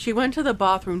 so she went to the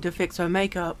bathroom to fix her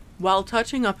makeup. While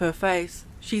touching up her face,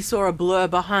 she saw a blur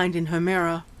behind in her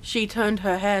mirror. She turned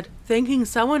her head, thinking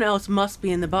someone else must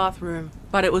be in the bathroom,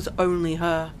 but it was only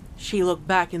her. She looked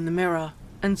back in the mirror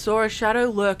and saw a shadow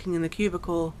lurking in the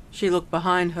cubicle. She looked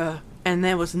behind her, and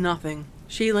there was nothing.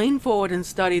 She leaned forward and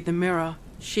studied the mirror.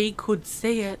 She could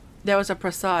see it. There was a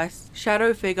precise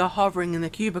shadow figure hovering in the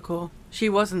cubicle. She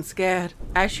wasn't scared.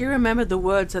 As she remembered the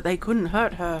words that they couldn't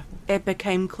hurt her, it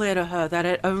became clear to her that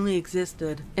it only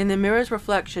existed in the mirror's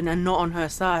reflection and not on her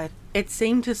side. It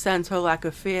seemed to sense her lack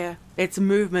of fear. Its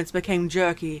movements became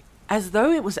jerky, as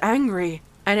though it was angry,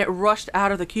 and it rushed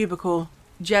out of the cubicle.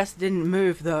 Jess didn't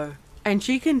move though, and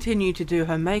she continued to do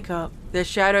her makeup. The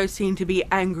shadow seemed to be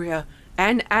angrier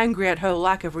and angry at her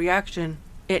lack of reaction.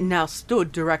 It now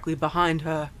stood directly behind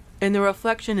her, in the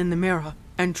reflection in the mirror,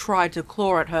 and tried to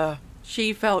claw at her.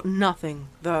 She felt nothing,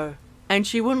 though, and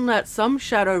she wouldn't let some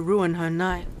shadow ruin her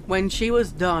night. When she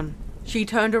was done, she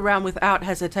turned around without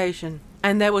hesitation,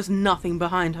 and there was nothing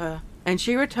behind her, and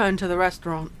she returned to the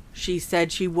restaurant. She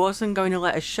said she wasn't going to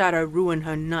let a shadow ruin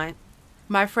her night.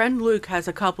 My friend Luke has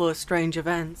a couple of strange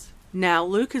events. Now,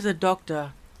 Luke is a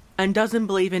doctor, and doesn't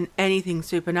believe in anything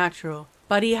supernatural,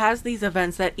 but he has these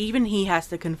events that even he has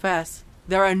to confess.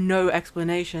 There are no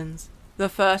explanations. The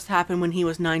first happened when he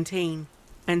was 19,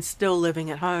 and still living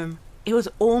at home. It was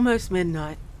almost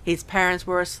midnight. His parents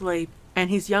were asleep, and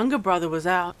his younger brother was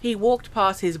out. He walked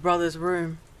past his brother's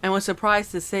room, and was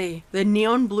surprised to see the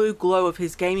neon blue glow of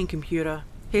his gaming computer.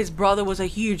 His brother was a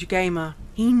huge gamer.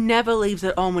 He never leaves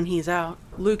it on when he's out.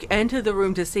 Luke entered the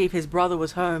room to see if his brother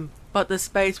was home, but the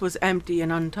space was empty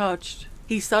and untouched.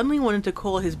 He suddenly wanted to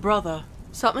call his brother,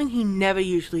 something he never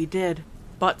usually did,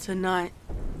 but tonight,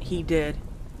 he did.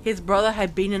 His brother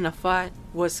had been in a fight,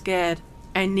 was scared,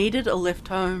 and needed a lift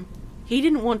home. He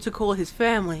didn't want to call his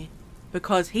family,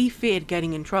 because he feared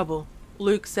getting in trouble.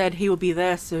 Luke said he would be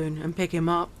there soon and pick him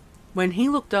up. When he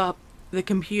looked up, the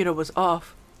computer was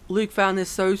off. Luke found this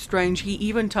so strange he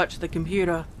even touched the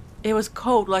computer. It was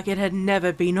cold like it had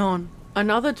never been on.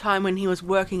 Another time when he was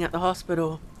working at the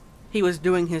hospital, he was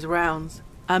doing his rounds.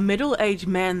 A middle-aged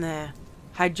man there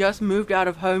had just moved out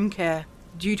of home care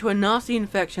due to a nasty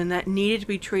infection that needed to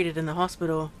be treated in the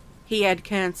hospital. He had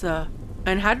cancer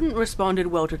and hadn't responded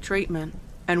well to treatment,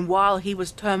 and while he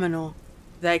was terminal,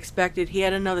 they expected he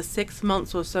had another 6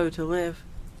 months or so to live.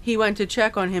 He went to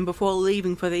check on him before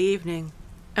leaving for the evening,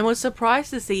 and was surprised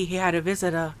to see he had a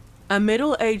visitor, a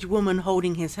middle-aged woman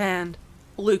holding his hand.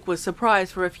 Luke was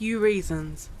surprised for a few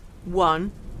reasons.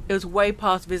 One, it was way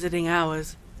past visiting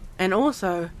hours, and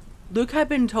also, Luke had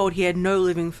been told he had no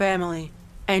living family,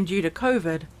 and due to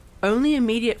COVID, only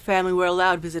immediate family were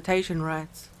allowed visitation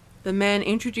rights. The man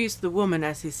introduced the woman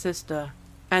as his sister,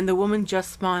 and the woman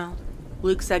just smiled.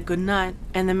 Luke said goodnight,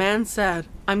 and the man said,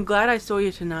 "I'm glad I saw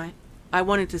you tonight. I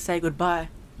wanted to say goodbye."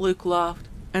 Luke laughed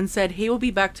and said he will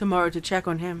be back tomorrow to check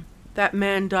on him. That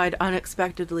man died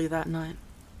unexpectedly that night,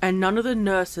 and none of the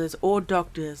nurses or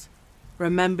doctors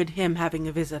remembered him having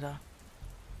a visitor.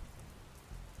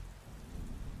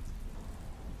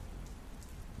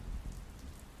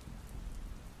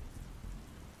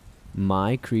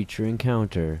 My Creature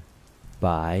Encounter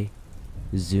by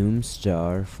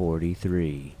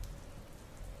Zoomstar43.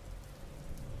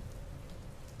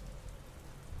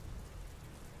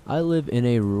 I live in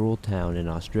a rural town in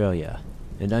Australia,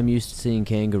 and I'm used to seeing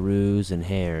kangaroos and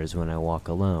hares when I walk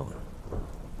alone.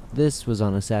 This was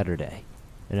on a Saturday,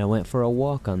 and I went for a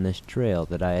walk on this trail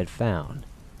that I had found.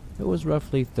 It was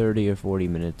roughly 30 or 40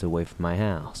 minutes away from my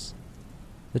house.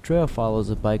 The trail follows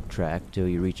a bike track till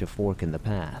you reach a fork in the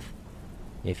path.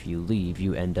 If you leave,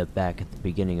 you end up back at the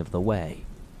beginning of the way.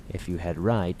 If you head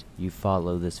right, you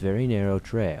follow this very narrow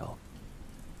trail.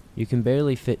 You can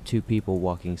barely fit 2 people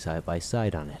walking side by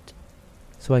side on it.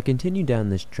 So I continue down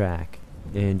this track,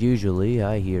 and usually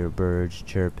I hear birds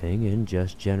chirping and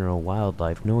just general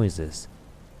wildlife noises.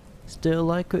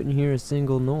 Still, I couldn't hear a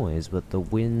single noise but the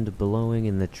wind blowing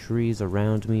in the trees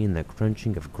around me and the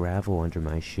crunching of gravel under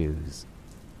my shoes.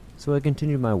 So I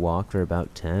continued my walk for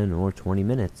about 10 or 20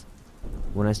 minutes,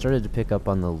 when I started to pick up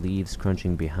on the leaves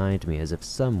crunching behind me as if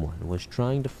someone was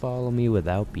trying to follow me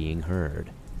without being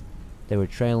heard. They were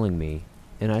trailing me,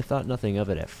 and I thought nothing of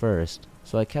it at first,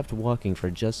 so I kept walking for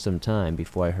just some time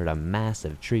before I heard a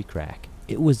massive tree crack.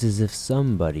 It was as if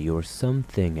somebody or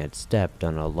something had stepped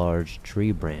on a large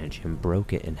tree branch and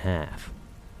broke it in half.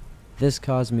 This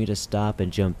caused me to stop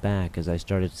and jump back as I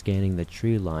started scanning the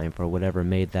tree line for whatever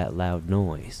made that loud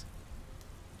noise.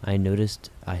 I noticed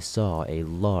I saw a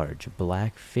large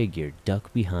black figure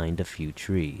duck behind a few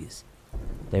trees.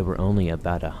 They were only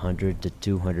about 100 to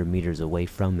 200 meters away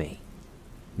from me.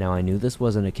 Now I knew this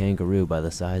wasn't a kangaroo by the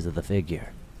size of the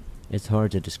figure. It's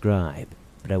hard to describe,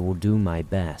 but I will do my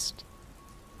best.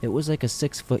 It was like a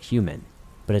 6-foot human,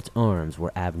 but its arms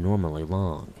were abnormally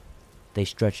long. They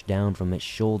stretched down from its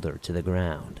shoulder to the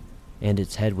ground, and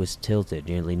its head was tilted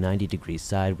nearly 90 degrees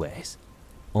sideways,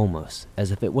 almost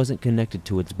as if it wasn't connected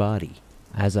to its body.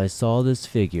 As I saw this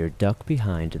figure duck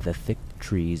behind the thick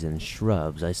trees and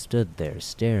shrubs, I stood there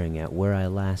staring at where I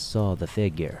last saw the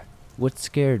figure. What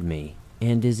scared me,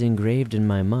 and is engraved in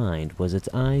my mind, was its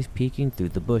eyes peeking through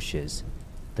the bushes.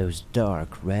 Those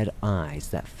dark red eyes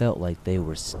that felt like they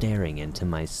were staring into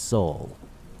my soul.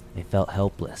 I felt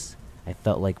helpless, I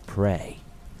felt like prey.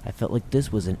 I felt like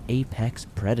this was an apex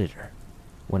predator.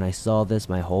 When I saw this,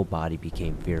 my whole body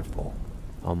became fearful.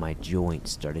 All my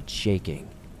joints started shaking,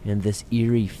 and this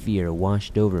eerie fear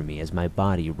washed over me as my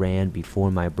body ran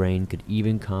before my brain could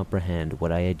even comprehend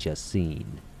what I had just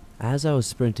seen. As I was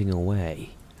sprinting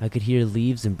away, I could hear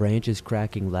leaves and branches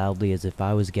cracking loudly as if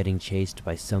I was getting chased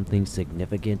by something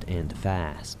significant and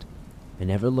fast. I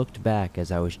never looked back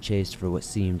as I was chased for what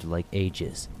seemed like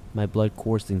ages, my blood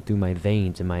coursing through my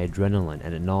veins and my adrenaline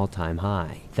at an all-time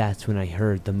high. That's when I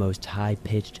heard the most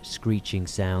high-pitched screeching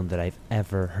sound that I've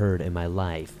ever heard in my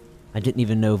life. I didn't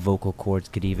even know vocal cords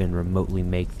could even remotely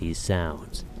make these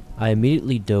sounds. I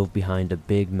immediately dove behind a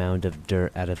big mound of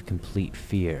dirt out of complete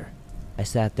fear. I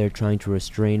sat there trying to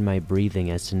restrain my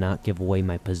breathing as to not give away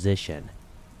my position.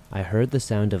 I heard the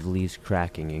sound of leaves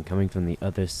cracking and coming from the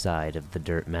other side of the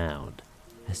dirt mound.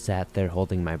 I sat there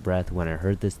holding my breath when I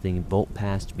heard this thing bolt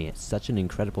past me at such an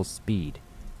incredible speed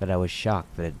that I was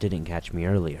shocked that it didn't catch me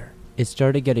earlier. It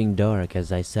started getting dark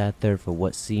as I sat there for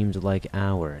what seemed like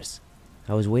hours.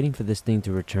 I was waiting for this thing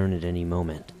to return at any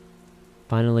moment.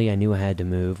 Finally, I knew I had to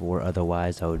move, or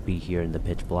otherwise I would be here in the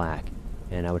pitch black,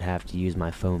 and I would have to use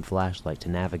my phone flashlight to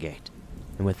navigate.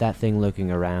 And with that thing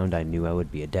looking around, I knew I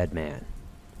would be a dead man.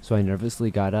 So I nervously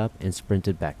got up and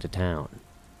sprinted back to town.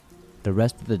 The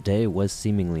rest of the day was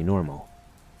seemingly normal,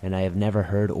 and I have never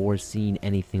heard or seen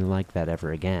anything like that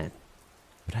ever again.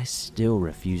 But I still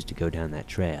refused to go down that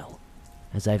trail,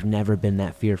 as I've never been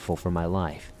that fearful for my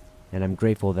life, and I'm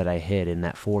grateful that I hid in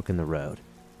that fork in the road,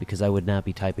 because I would not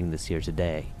be typing this here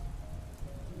today.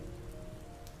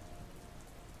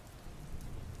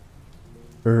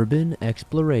 Urban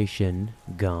Exploration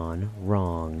Gone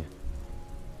Wrong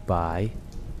by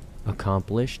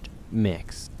Accomplished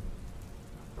Mix.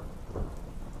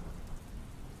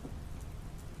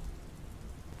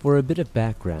 For a bit of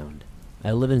background,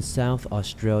 I live in South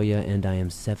Australia and I am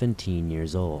 17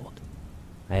 years old.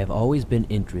 I have always been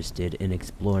interested in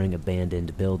exploring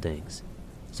abandoned buildings,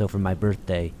 so for my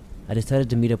birthday, I decided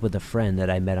to meet up with a friend that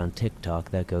I met on TikTok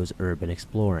that goes urban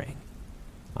exploring.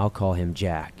 I'll call him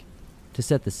Jack. To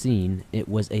set the scene, it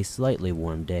was a slightly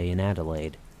warm day in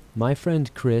Adelaide. My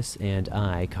friend Chris and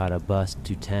I caught a bus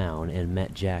to town and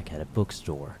met Jack at a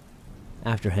bookstore.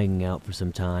 After hanging out for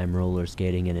some time roller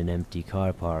skating in an empty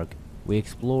car park, we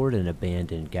explored an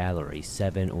abandoned gallery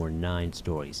 7 or 9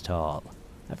 stories tall.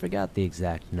 I forgot the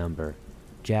exact number.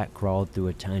 Jack crawled through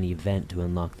a tiny vent to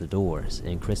unlock the doors,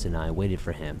 and Chris and I waited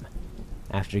for him.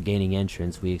 After gaining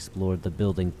entrance, we explored the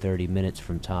building 30 minutes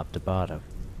from top to bottom.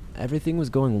 Everything was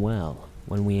going well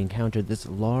when we encountered this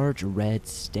large red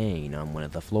stain on one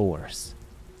of the floors.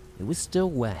 It was still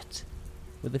wet,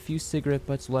 with a few cigarette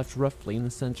butts left roughly in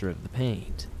the center of the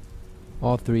paint.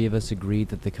 All three of us agreed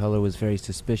that the color was very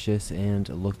suspicious and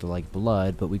looked like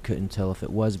blood, but we couldn't tell if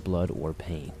it was blood or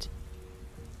paint.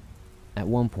 At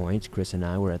one point, Chris and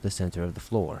I were at the center of the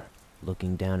floor,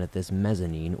 looking down at this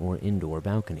mezzanine or indoor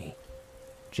balcony.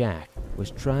 Jack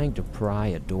was trying to pry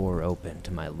a door open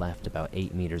to my left about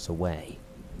 8 meters away.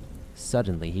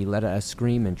 Suddenly, he let out a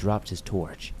scream and dropped his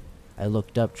torch. I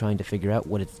looked up trying to figure out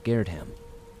what had scared him.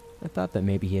 I thought that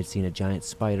maybe he had seen a giant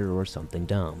spider or something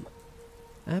dumb.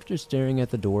 After staring at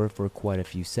the door for quite a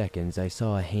few seconds, I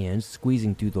saw a hand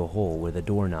squeezing through the hole where the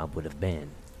doorknob would have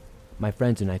been. My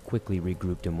friends and I quickly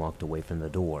regrouped and walked away from the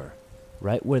door,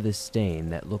 right where the stain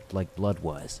that looked like blood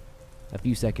was. A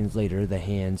few seconds later, the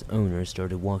hand's owner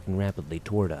started walking rapidly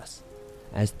toward us.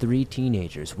 As 3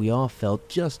 teenagers, we all felt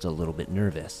just a little bit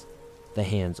nervous. The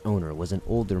hand's owner was an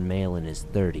older male in his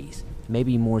 30s,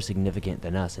 maybe more significant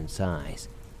than us in size.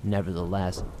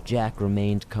 Nevertheless, Jack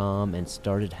remained calm and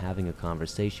started having a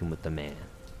conversation with the man.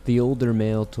 The older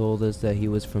male told us that he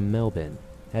was from Melbourne,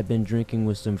 had been drinking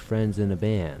with some friends in a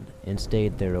band, and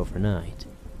stayed there overnight.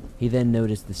 He then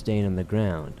noticed the stain on the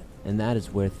ground, and that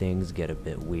is where things get a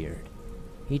bit weird.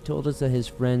 He told us that his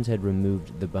friends had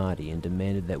removed the body and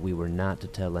demanded that we were not to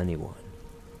tell anyone.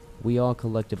 We all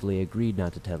collectively agreed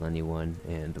not to tell anyone,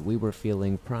 and we were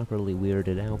feeling properly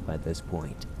weirded out by this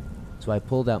point. So I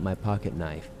pulled out my pocket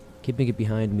knife, keeping it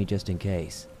behind me just in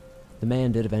case. The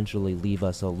man did eventually leave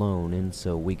us alone, and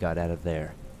so we got out of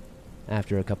there.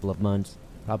 After a couple of months,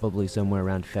 probably somewhere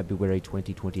around February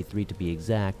 2023 to be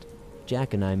exact,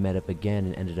 Jack and I met up again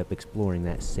and ended up exploring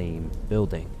that same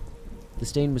building. The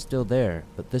stain was still there,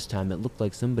 but this time it looked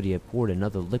like somebody had poured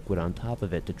another liquid on top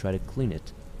of it to try to clean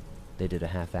it. They did a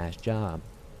half-assed job.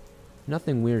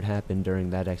 Nothing weird happened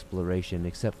during that exploration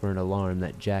except for an alarm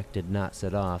that Jack did not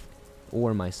set off,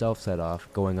 or myself set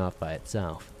off, going off by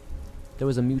itself. There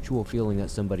was a mutual feeling that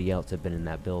somebody else had been in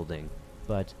that building,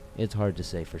 but it's hard to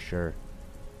say for sure.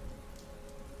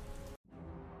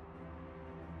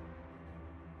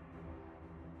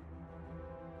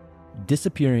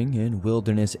 Disappearing in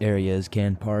wilderness areas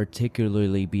can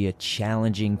particularly be a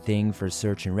challenging thing for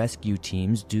search and rescue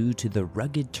teams due to the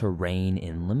rugged terrain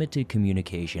and limited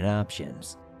communication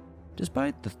options.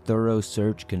 Despite the thorough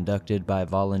search conducted by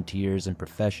volunteers and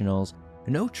professionals,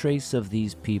 no trace of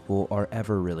these people are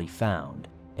ever really found,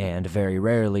 and very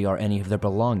rarely are any of their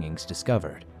belongings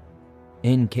discovered.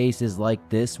 In cases like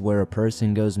this, where a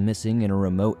person goes missing in a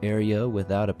remote area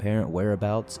without apparent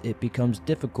whereabouts, it becomes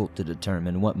difficult to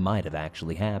determine what might have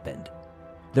actually happened.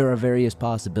 There are various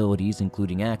possibilities,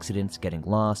 including accidents, getting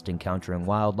lost, encountering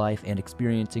wildlife, and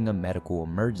experiencing a medical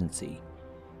emergency.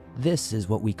 This is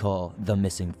what we call the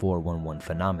missing 411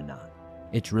 phenomenon.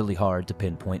 It's really hard to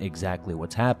pinpoint exactly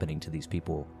what's happening to these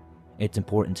people. It's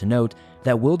important to note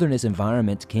that wilderness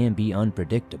environments can be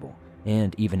unpredictable,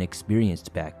 and even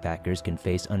experienced backpackers can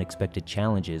face unexpected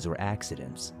challenges or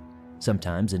accidents.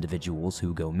 Sometimes individuals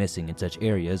who go missing in such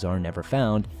areas are never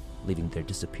found, leaving their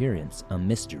disappearance a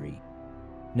mystery.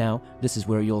 Now, this is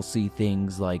where you'll see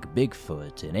things like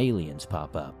Bigfoot and aliens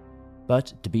pop up.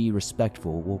 But to be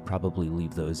respectful, we'll probably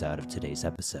leave those out of today's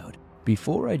episode.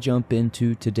 Before I jump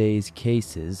into today's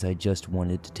cases, I just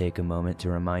wanted to take a moment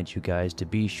to remind you guys to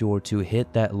be sure to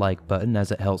hit that like button,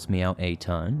 as it helps me out a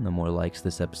ton. The more likes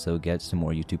this episode gets, the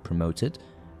more YouTube promotes it.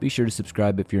 Be sure to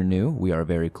subscribe if you're new. We are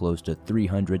very close to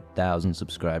 300,000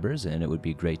 subscribers, and it would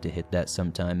be great to hit that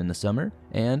sometime in the summer.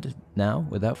 And now,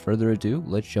 without further ado,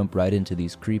 let's jump right into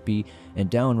these creepy and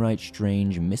downright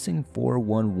strange missing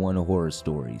 411 horror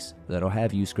stories that'll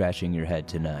have you scratching your head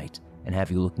tonight and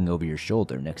have you looking over your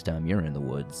shoulder next time you're in the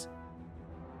woods.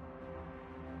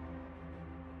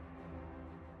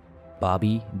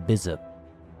 Bobby Bizup,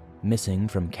 missing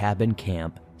from cabin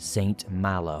camp St.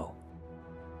 Malo.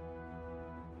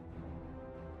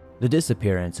 The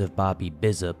disappearance of Bobby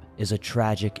Bizup is a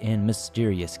tragic and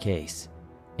mysterious case.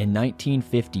 In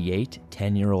 1958,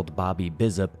 10-year-old Bobby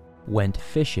Bizup went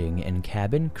fishing in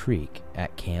Cabin Creek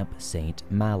at Camp St.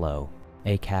 Malo,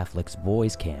 a Catholic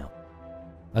boys' camp.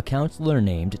 A counselor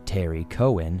named Terry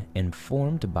Cohen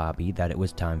informed Bobby that it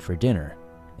was time for dinner,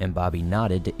 and Bobby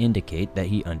nodded to indicate that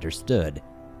he understood.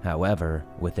 However,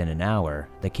 within an hour,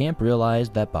 the camp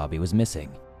realized that Bobby was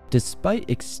missing. Despite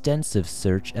extensive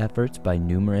search efforts by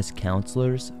numerous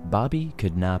counselors, Bobby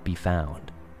could not be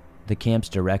found. The camp's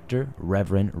director,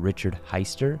 Reverend Richard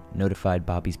Heister, notified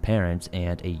Bobby's parents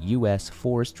and a U.S.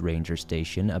 Forest Ranger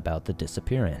station about the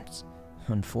disappearance.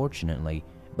 Unfortunately,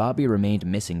 Bobby remained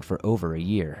missing for over a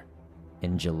year.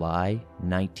 In July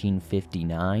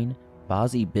 1959,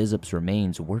 Bobby Bizup's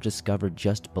remains were discovered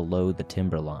just below the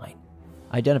timberline.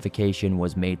 Identification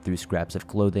was made through scraps of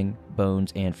clothing,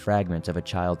 bones, and fragments of a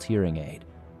child's hearing aid,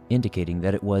 indicating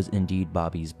that it was indeed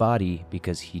Bobby's body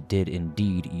because he did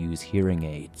indeed use hearing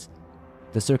aids.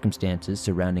 The circumstances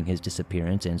surrounding his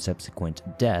disappearance and subsequent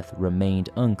death remained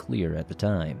unclear at the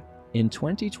time. In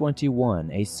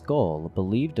 2021, a skull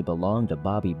believed to belong to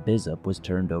Bobby Bizup was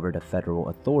turned over to federal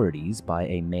authorities by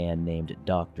a man named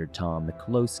Dr. Tom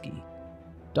McCloskey.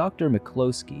 Dr.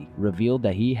 McCloskey revealed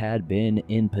that he had been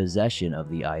in possession of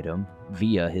the item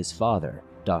via his father,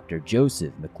 Dr.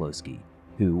 Joseph McCloskey,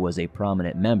 who was a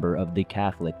prominent member of the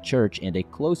Catholic Church and a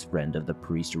close friend of the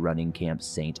priest running Camp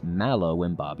St. Malo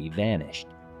when Bobby vanished.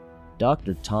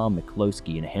 Dr. Tom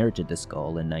McCloskey inherited the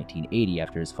skull in 1980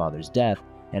 after his father's death,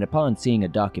 and upon seeing a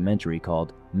documentary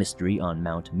called Mystery on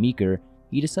Mount Meeker,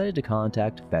 he decided to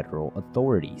contact federal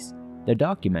authorities. The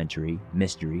documentary,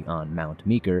 Mystery on Mount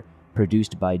Meeker,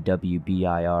 produced by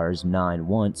WBIR's 9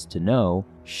 Wants to Know,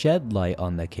 shed light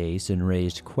on the case and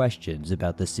raised questions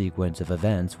about the sequence of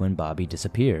events when Bobby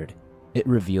disappeared. It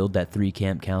revealed that 3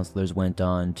 camp counselors went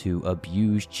on to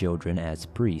abuse children as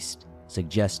priests,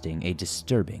 suggesting a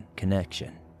disturbing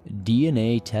connection.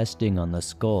 DNA testing on the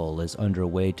skull is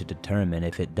underway to determine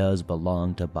if it does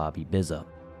belong to Bobby Bizup.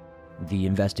 The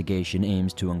investigation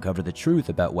aims to uncover the truth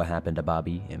about what happened to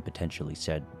Bobby and potentially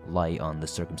shed light on the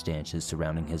circumstances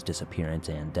surrounding his disappearance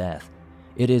and death.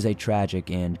 It is a tragic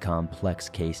and complex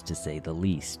case to say the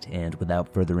least, and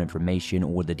without further information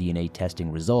or the DNA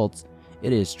testing results,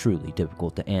 it is truly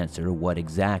difficult to answer what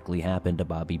exactly happened to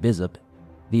Bobby Bizup.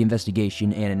 The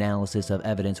investigation and analysis of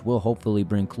evidence will hopefully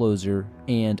bring closure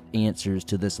and answers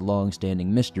to this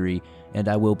long-standing mystery, and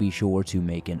I will be sure to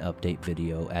make an update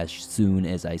video as soon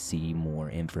as I see more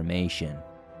information.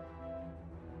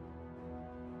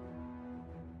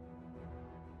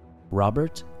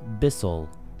 Robert Bissell,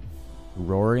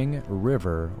 Roaring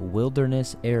River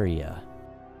Wilderness Area.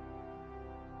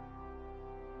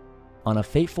 On a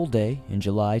fateful day in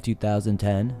July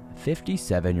 2010,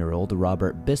 57-year-old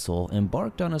Robert Bissell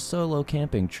embarked on a solo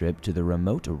camping trip to the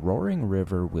remote Roaring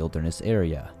River Wilderness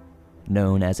area.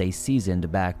 Known as a seasoned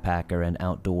backpacker and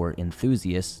outdoor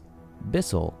enthusiast,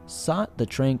 Bissell sought the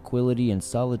tranquility and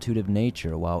solitude of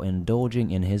nature while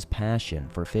indulging in his passion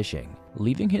for fishing.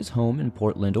 Leaving his home in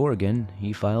Portland, Oregon,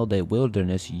 he filed a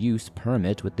wilderness use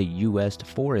permit with the U.S.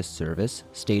 Forest Service,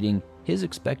 stating his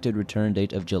expected return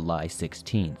date of July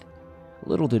 16th.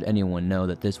 Little did anyone know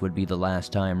that this would be the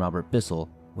last time Robert Bissell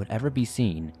would ever be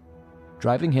seen.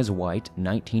 Driving his white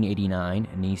 1989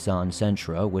 Nissan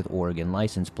Sentra with Oregon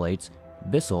license plates,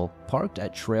 Bissell parked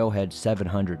at Trailhead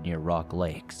 700 near Rock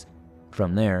Lakes.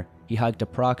 From there, he hiked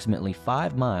approximately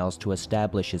 5 miles to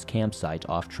establish his campsite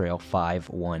off Trail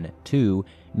 512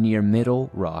 near Middle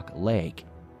Rock Lake.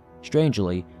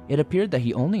 Strangely, it appeared that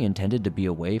he only intended to be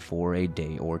away for a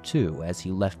day or two, as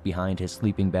he left behind his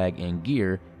sleeping bag and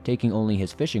gear, taking only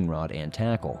his fishing rod and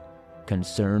tackle.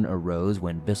 Concern arose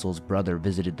when Bissell's brother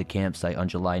visited the campsite on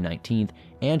July 19th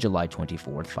and July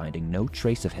 24th, finding no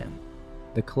trace of him.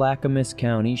 The Clackamas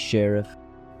County Sheriff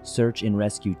Search and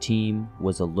Rescue Team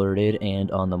was alerted,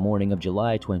 and on the morning of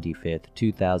July 25,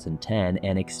 2010,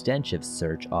 an extensive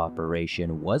search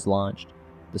operation was launched.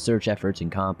 The search efforts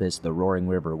encompassed the Roaring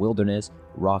River Wilderness,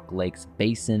 Rock Lakes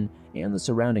Basin, and the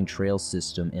surrounding trail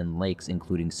system and lakes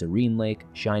including Serene Lake,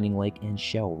 Shining Lake, and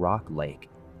Shell Rock Lake.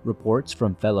 Reports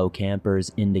from fellow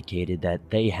campers indicated that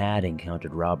they had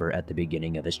encountered Robert at the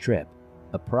beginning of his trip,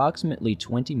 approximately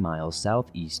 20 miles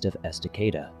southeast of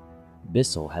Estacada.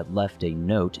 Bissell had left a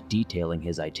note detailing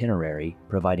his itinerary,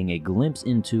 providing a glimpse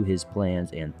into his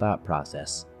plans and thought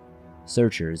process.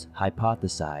 Searchers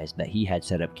hypothesized that he had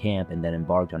set up camp and then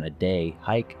embarked on a day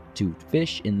hike to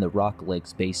fish in the Rock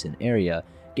Lakes Basin area,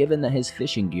 given that his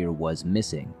fishing gear was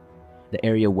missing. The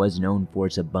area was known for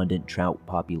its abundant trout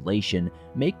population,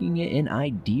 making it an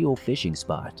ideal fishing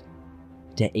spot.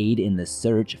 To aid in the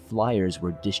search, flyers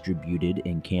were distributed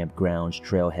in campgrounds,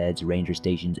 trailheads, ranger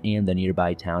stations, and the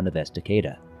nearby town of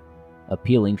Estacada,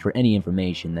 appealing for any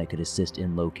information that could assist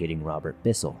in locating Robert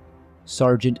Bissell.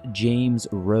 Sergeant James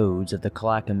Rhodes of the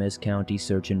Clackamas County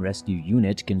Search and Rescue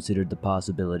Unit considered the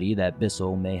possibility that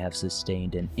Bissell may have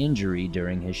sustained an injury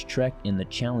during his trek in the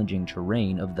challenging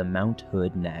terrain of the Mount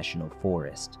Hood National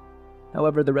Forest.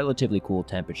 However, the relatively cool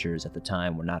temperatures at the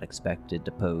time were not expected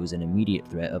to pose an immediate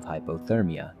threat of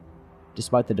hypothermia.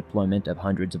 Despite the deployment of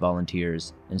hundreds of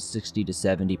volunteers and 60 to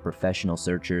 70 professional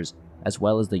searchers, as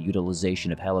well as the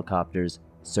utilization of helicopters,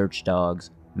 search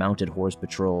dogs, mounted horse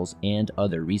patrols, and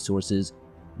other resources,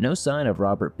 no sign of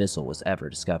Robert Bissell was ever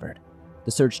discovered.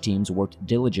 The search teams worked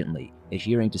diligently,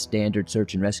 adhering to standard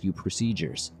search and rescue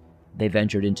procedures. They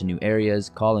ventured into new areas,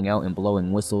 calling out and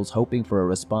blowing whistles, hoping for a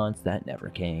response that never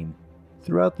came.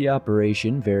 Throughout the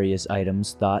operation, various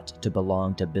items thought to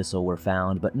belong to Bissell were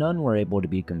found, but none were able to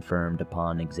be confirmed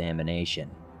upon examination.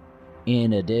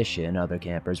 In addition, other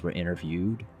campers were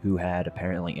interviewed who had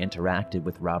apparently interacted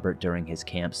with Robert during his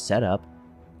camp setup.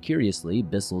 Curiously,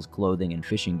 Bissell's clothing and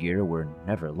fishing gear were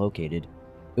never located.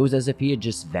 It was as if he had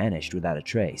just vanished without a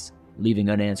trace,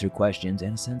 leaving unanswered questions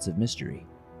and a sense of mystery.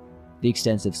 The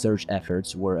extensive search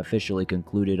efforts were officially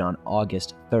concluded on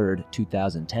August 3,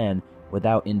 2010,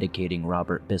 without indicating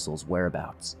Robert Bissell's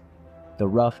whereabouts. The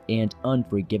rough and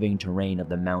unforgiving terrain of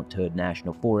the Mount Hood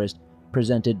National Forest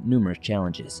presented numerous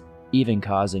challenges, even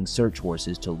causing search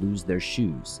horses to lose their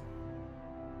shoes.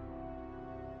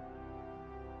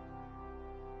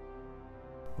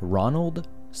 Ronald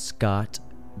Scott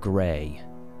Gray,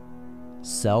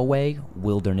 Selway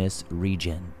Wilderness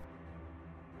Region.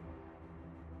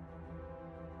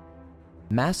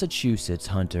 Massachusetts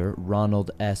hunter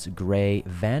Ronald S. Gray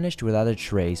vanished without a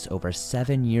trace over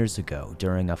 7 years ago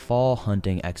during a fall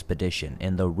hunting expedition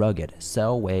in the rugged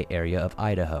Selway area of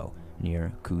Idaho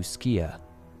near Kooskia.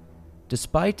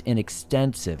 Despite an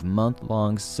extensive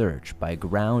month-long search by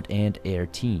ground and air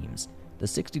teams, the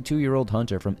 62-year-old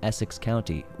hunter from Essex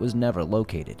County was never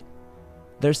located.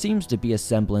 There seems to be a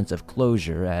semblance of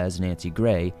closure as Nancy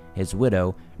Gray, his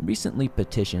widow, recently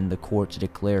petitioned the court to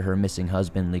declare her missing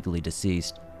husband legally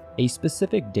deceased. A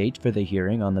specific date for the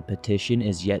hearing on the petition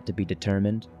is yet to be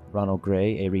determined. Ronald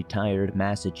Gray, a retired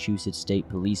Massachusetts State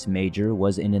Police major,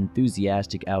 was an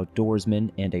enthusiastic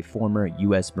outdoorsman and a former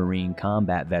U.S. Marine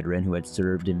combat veteran who had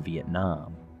served in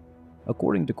Vietnam.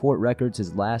 According to court records,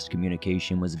 his last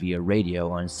communication was via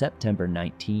radio on September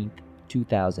 19,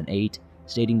 2008,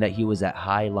 stating that he was at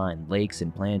Highline Lakes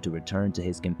and planned to return to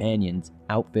his companion's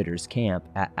outfitter's camp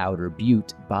at Outer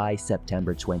Butte by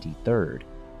September 23rd.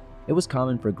 It was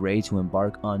common for Gray to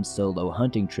embark on solo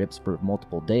hunting trips for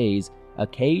multiple days,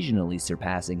 occasionally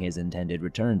surpassing his intended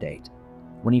return date.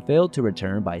 When he failed to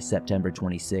return by September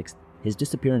 26th, his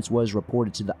disappearance was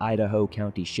reported to the Idaho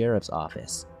County Sheriff's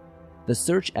Office. The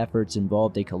search efforts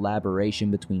involved a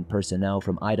collaboration between personnel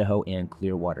from Idaho and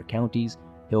Clearwater counties,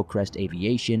 Hillcrest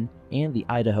Aviation, and the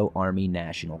Idaho Army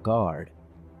National Guard.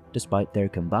 Despite their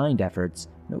combined efforts,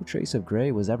 no trace of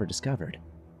Gray was ever discovered.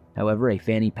 However, a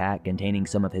fanny pack containing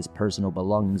some of his personal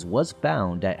belongings was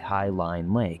found at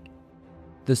Highline Lake.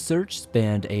 The search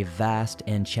spanned a vast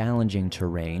and challenging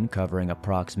terrain covering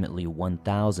approximately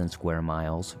 1,000 square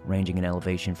miles, ranging in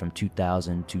elevation from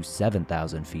 2,000 to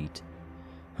 7,000 feet.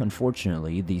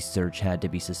 Unfortunately, the search had to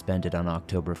be suspended on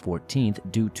October 14th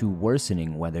due to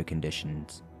worsening weather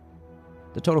conditions.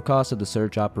 The total cost of the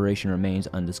search operation remains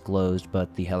undisclosed,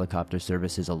 but the helicopter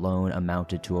services alone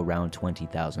amounted to around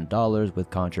 $20,000, with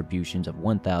contributions of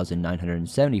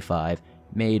 $1,975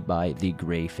 made by the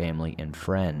Gray family and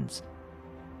friends.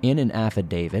 In an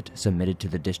affidavit submitted to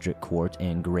the district court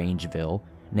in Grangeville,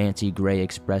 Nancy Gray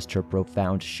expressed her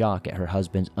profound shock at her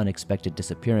husband's unexpected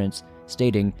disappearance,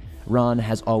 stating, "Ron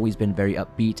has always been very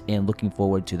upbeat and looking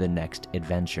forward to the next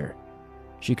adventure."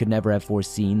 She could never have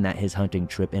foreseen that his hunting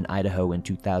trip in Idaho in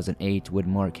 2008 would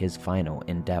mark his final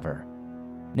endeavor.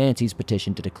 Nancy's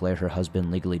petition to declare her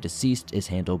husband legally deceased is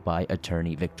handled by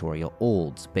attorney Victoria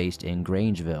Olds, based in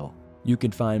Grangeville. You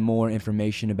can find more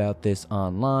information about this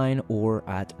online or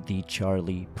at the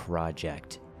Charlie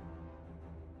Project.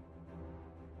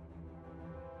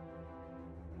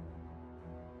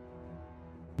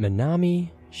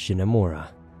 Minami Shinomura.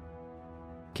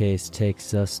 Case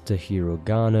takes us to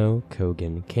Hirogano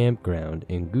Kogen Campground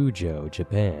in Gujo,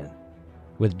 Japan.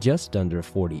 With just under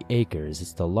 40 acres,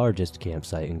 it's the largest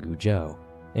campsite in Gujo,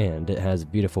 and it has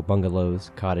beautiful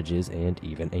bungalows, cottages, and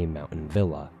even a mountain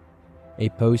villa. A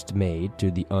post made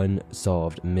to the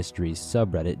Unsolved Mysteries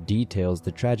subreddit details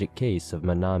the tragic case of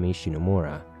Minami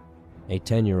Shinomura, a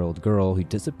 10-year-old girl who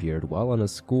disappeared while on a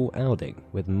school outing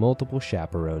with multiple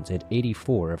chaperones and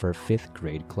 84 of her 5th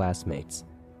grade classmates.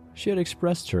 She had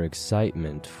expressed her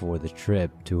excitement for the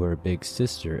trip to her big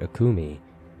sister Akumi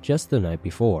just the night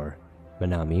before.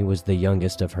 Minami was the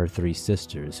youngest of her 3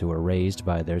 sisters who were raised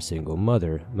by their single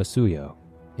mother, Masuyo,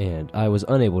 and I was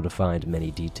unable to find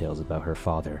many details about her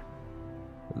father.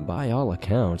 By all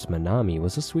accounts, Minami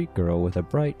was a sweet girl with a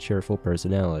bright, cheerful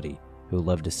personality who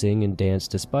loved to sing and dance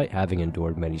despite having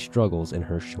endured many struggles in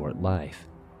her short life.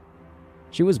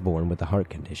 She was born with a heart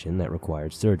condition that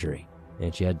required surgery,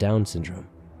 and she had Down syndrome.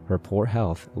 Her poor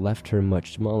health left her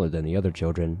much smaller than the other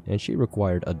children, and she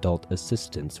required adult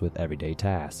assistance with everyday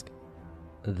tasks.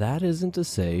 That isn't to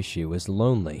say she was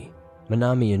lonely.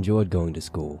 Minami enjoyed going to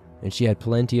school, and she had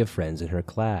plenty of friends in her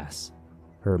class.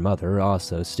 Her mother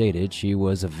also stated she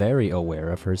was very aware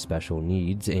of her special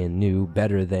needs and knew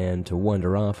better than to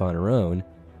wander off on her own,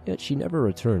 yet she never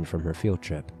returned from her field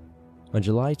trip. On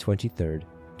July 23,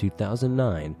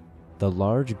 2009, the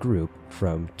large group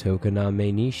from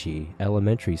Tokoname-nishi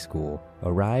Elementary School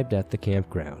arrived at the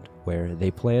campground, where they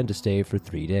planned to stay for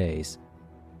 3 days.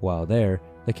 While there,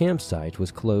 the campsite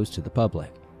was closed to the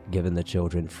public, giving the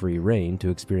children free rein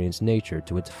to experience nature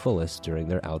to its fullest during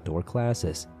their outdoor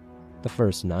classes. The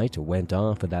first night went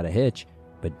off without a hitch,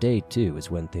 but day 2 is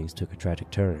when things took a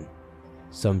tragic turn.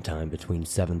 Sometime between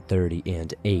 7:30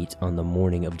 and 8 on the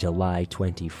morning of July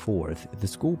 24th, the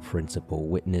school principal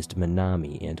witnessed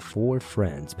Minami and 4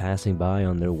 friends passing by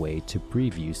on their way to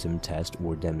preview some test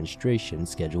or demonstrations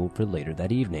scheduled for later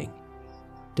that evening.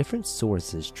 Different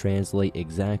sources translate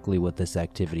exactly what this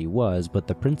activity was, but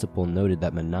the principal noted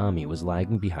that Minami was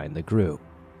lagging behind the group.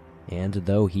 And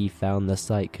though he found the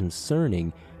sight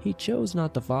concerning, he chose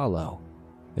not to follow.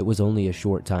 It was only a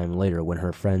short time later when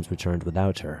her friends returned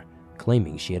without her,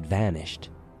 claiming she had vanished.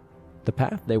 The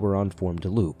path they were on formed a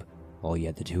loop. All you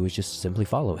had to do was just simply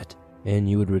follow it, and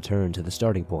you would return to the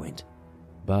starting point.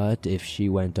 But if she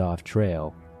went off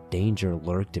trail, danger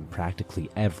lurked in practically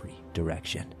every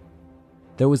direction.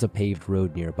 There was a paved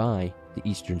road nearby, the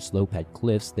eastern slope had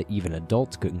cliffs that even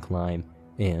adults couldn't climb,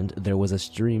 and there was a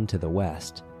stream to the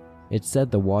west. It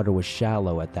said the water was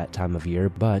shallow at that time of year,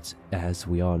 but, as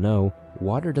we all know,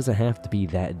 water doesn't have to be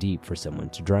that deep for someone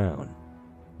to drown.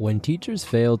 When teachers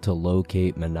failed to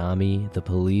locate Minami, the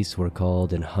police were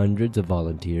called and hundreds of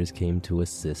volunteers came to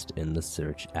assist in the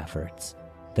search efforts.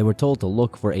 They were told to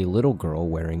look for a little girl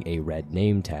wearing a red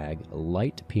name tag,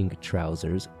 light pink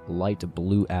trousers, light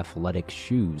blue athletic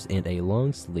shoes, and a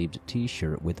long-sleeved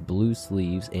t-shirt with blue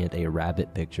sleeves and a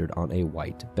rabbit pictured on a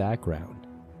white background.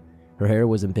 Her hair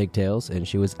was in pigtails, and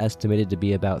she was estimated to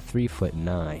be about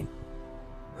 3'9".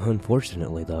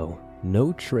 Unfortunately, though,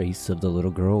 no trace of the little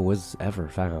girl was ever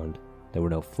found. There were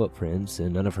no footprints,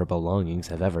 and none of her belongings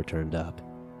have ever turned up.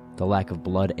 The lack of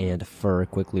blood and fur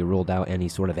quickly ruled out any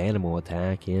sort of animal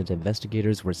attack, and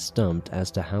investigators were stumped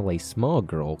as to how a small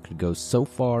girl could go so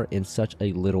far in such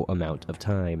a little amount of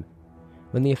time.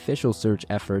 When the official search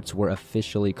efforts were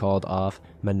officially called off,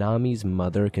 Manami's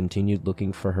mother continued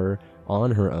looking for her on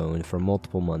her own for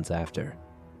multiple months after.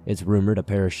 It's rumored a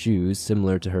pair of shoes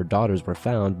similar to her daughter's were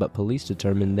found, but police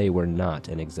determined they were not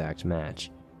an exact match.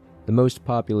 The most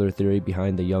popular theory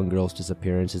behind the young girl's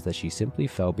disappearance is that she simply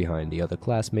fell behind the other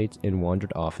classmates and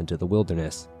wandered off into the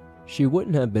wilderness. She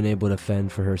wouldn't have been able to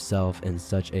fend for herself in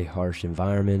such a harsh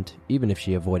environment, even if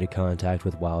she avoided contact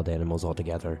with wild animals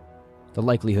altogether. The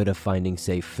likelihood of finding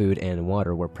safe food and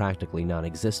water were practically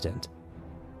non-existent.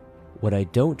 What I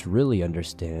don't really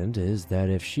understand is that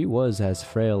if she was as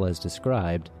frail as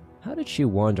described, how did she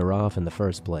wander off in the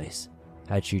first place?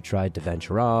 Had she tried to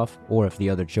venture off, or if the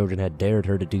other children had dared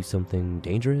her to do something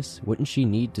dangerous, wouldn't she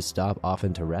need to stop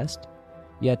often to rest?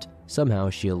 Yet, somehow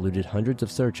she eluded hundreds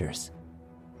of searchers.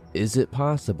 Is it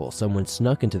possible someone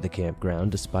snuck into the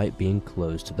campground despite being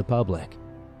closed to the public?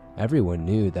 Everyone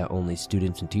knew that only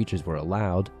students and teachers were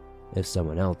allowed. If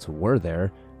someone else were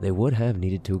there, they would have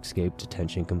needed to escape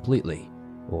detention completely.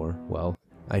 Or, well,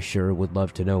 I sure would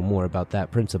love to know more about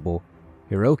that principal,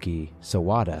 Hiroki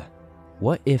Sawada.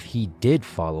 What if he did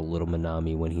follow little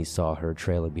Manami when he saw her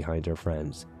trailing behind her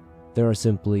friends? There are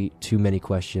simply too many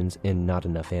questions and not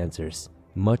enough answers,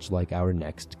 much like our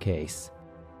next case.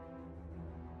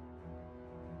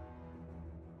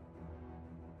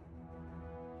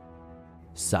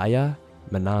 Saya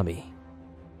Manami.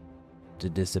 The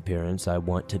disappearance I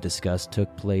want to discuss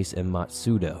took place in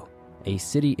Matsudo, a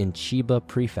city in Chiba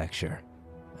Prefecture.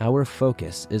 Our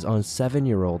focus is on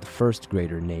 7-year-old first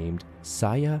grader named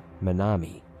Saya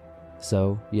Manami.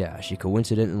 So, yeah, she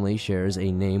coincidentally shares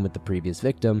a name with the previous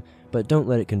victim, but don't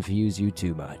let it confuse you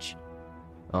too much.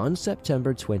 On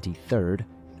September 23rd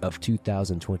of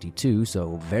 2022,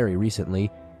 so very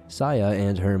recently, Saya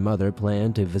and her mother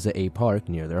planned to visit a park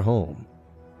near their home.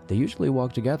 They usually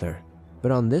walk together,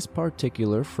 but on this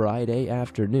particular Friday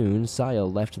afternoon, Saya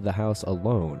left the house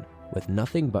alone, with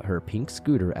nothing but her pink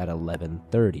scooter at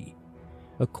 11:30.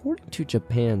 According to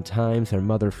Japan Times, her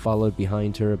mother followed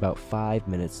behind her about 5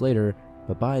 minutes later,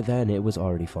 but by then it was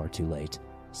already far too late.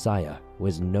 Saya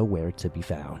was nowhere to be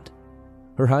found.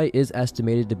 Her height is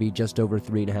estimated to be just over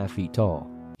 3.5 feet tall.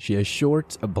 She has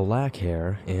short, black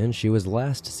hair, and she was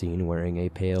last seen wearing a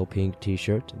pale pink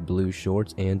t-shirt, blue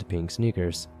shorts, and pink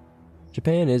sneakers.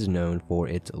 Japan is known for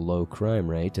its low crime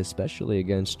rate, especially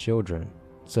against children.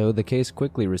 So the case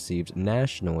quickly received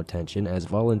national attention as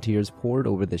volunteers poured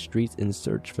over the streets in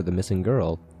search for the missing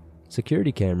girl.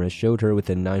 Security cameras showed her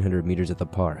within 900 meters of the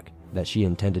park that she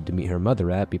intended to meet her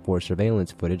mother at before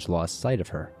surveillance footage lost sight of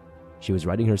her. She was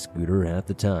riding her scooter at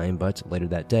the time, but later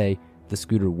that day, the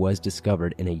scooter was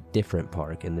discovered in a different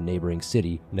park in the neighboring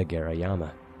city,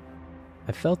 Nagarayama.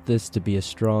 I felt this to be a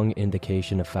strong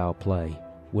indication of foul play,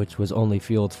 which was only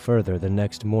fueled further the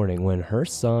next morning when her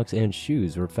socks and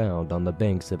shoes were found on the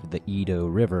banks of the Edo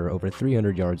River over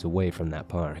 300 yards away from that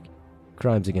park.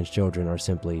 Crimes against children are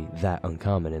simply that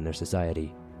uncommon in their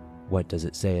society. What does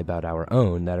it say about our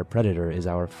own that a predator is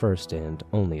our first and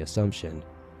only assumption?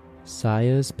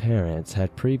 Saya's parents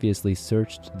had previously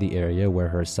searched the area where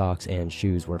her socks and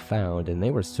shoes were found, and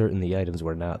they were certain the items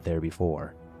were not there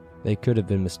before. They could have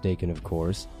been mistaken, of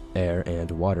course. Air and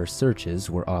water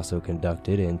searches were also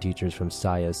conducted, and teachers from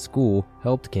Saya's school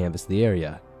helped canvass the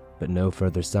area, but no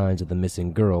further signs of the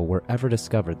missing girl were ever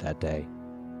discovered that day.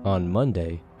 On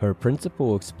Monday, her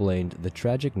principal explained the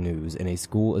tragic news in a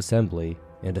school assembly,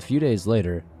 and a few days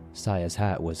later, Saya's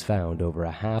hat was found over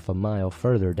a half a mile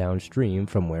further downstream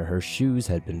from where her shoes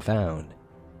had been found.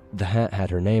 The hat had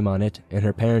her name on it, and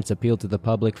her parents appealed to the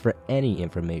public for any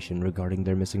information regarding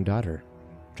their missing daughter.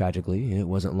 Tragically, it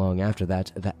wasn't long after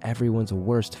that everyone's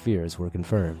worst fears were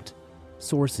confirmed.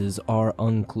 Sources are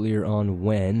unclear on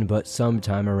when, but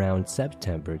sometime around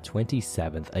September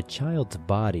 27th, a child's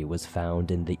body was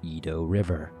found in the Edo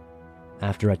River.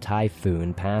 After a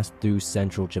typhoon passed through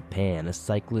central Japan, a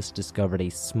cyclist discovered a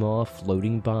small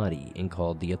floating body and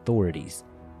called the authorities.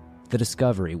 The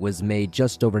discovery was made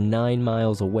just over 9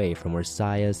 miles away from where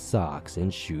Saya's socks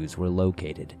and shoes were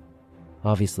located.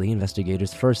 Obviously,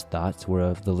 investigators' first thoughts were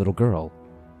of the little girl.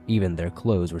 Even their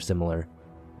clothes were similar.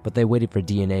 But they waited for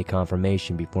DNA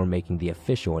confirmation before making the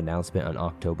official announcement on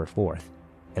October 4th.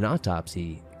 An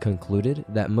autopsy concluded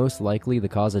that most likely the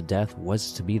cause of death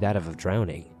was to be that of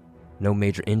drowning. No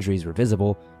major injuries were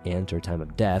visible, and her time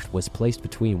of death was placed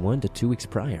between 1 to 2 weeks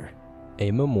prior.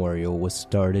 A memorial was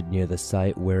started near the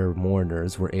site where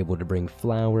mourners were able to bring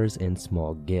flowers and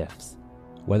small gifts.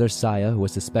 Whether Saya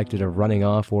was suspected of running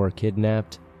off or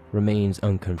kidnapped, remains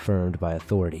unconfirmed by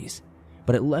authorities,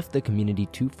 but it left the community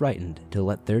too frightened to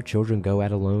let their children go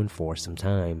out alone for some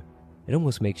time. It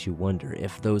almost makes you wonder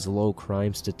if those low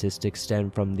crime statistics stem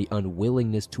from the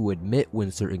unwillingness to admit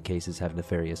when certain cases have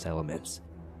nefarious elements.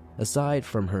 Aside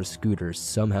from her scooters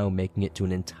somehow making it to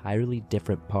an entirely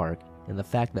different park, and the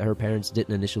fact that her parents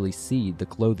didn't initially see the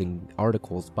clothing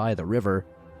articles by the river,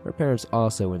 her parents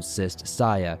also insist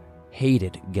Saya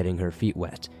hated getting her feet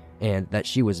wet, and that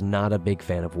she was not a big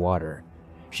fan of water.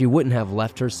 She wouldn't have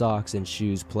left her socks and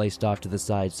shoes placed off to the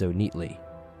side so neatly.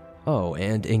 Oh,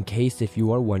 and in case if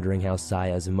you are wondering how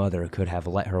Saya's mother could have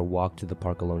let her walk to the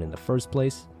park alone in the first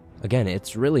place, again,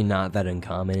 it's really not that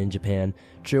uncommon in Japan.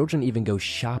 Children even go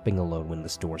shopping alone when the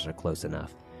stores are close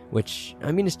enough. Which,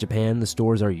 I mean, it's Japan, the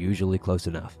stores are usually close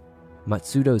enough.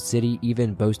 Matsudo City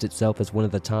even boasts itself as one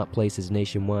of the top places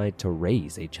nationwide to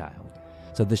raise a child,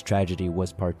 so this tragedy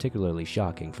was particularly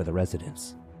shocking for the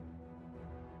residents.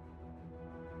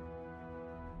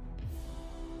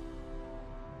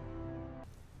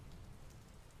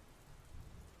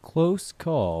 Close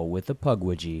Call with a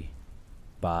Pugwudgie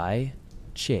by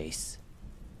Chase.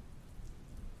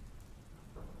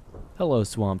 Hello,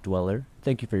 Swamp Dweller.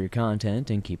 Thank you for your content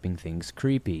and keeping things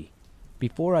creepy.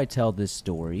 Before I tell this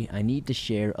story, I need to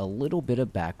share a little bit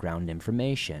of background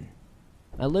information.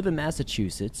 I live in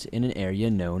Massachusetts in an area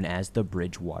known as the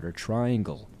Bridgewater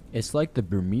Triangle. It's like the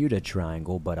Bermuda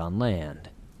Triangle but on land,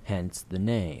 hence the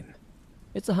name.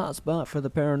 It's a hot spot for the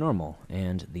paranormal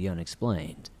and the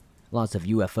unexplained. Lots of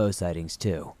UFO sightings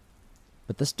too.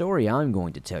 But the story I'm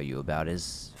going to tell you about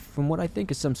is from what I think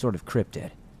is some sort of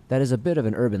cryptid that is a bit of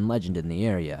an urban legend in the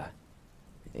area.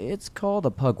 It's called a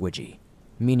Pugwudgie,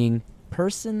 meaning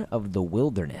person of the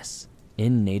wilderness.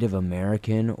 In Native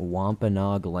American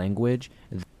Wampanoag language,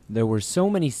 there were so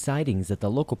many sightings that the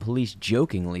local police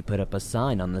jokingly put up a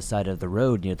sign on the side of the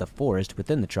road near the forest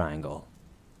within the triangle.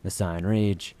 The sign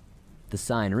reads,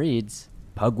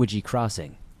 Pugwudgie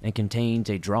Crossing, and contains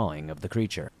a drawing of the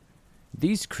creature.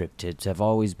 These cryptids have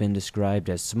always been described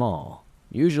as small,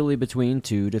 usually between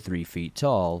 2 to 3 feet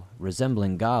tall,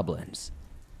 resembling goblins.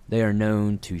 They are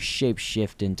known to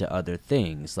shape-shift into other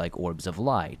things like orbs of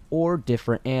light or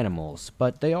different animals,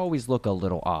 but they always look a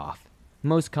little off.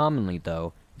 Most commonly,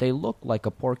 though, they look like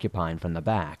a porcupine from the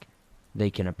back. They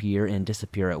can appear and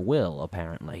disappear at will,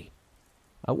 apparently.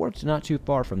 I worked not too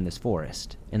far from this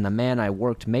forest, and the man I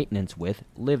worked maintenance with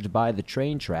lived by the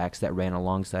train tracks that ran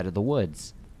alongside of the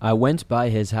woods. I went by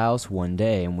his house one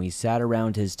day and we sat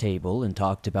around his table and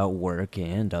talked about work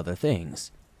and other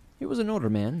things. He was an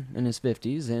older man, in his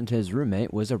 50s, and his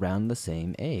roommate was around the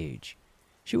same age.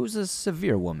 She was a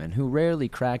severe woman who rarely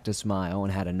cracked a smile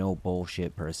and had a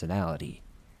no-bullshit personality.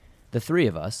 The three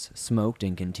of us smoked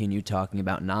and continued talking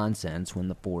about nonsense when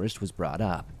the forest was brought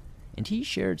up, and he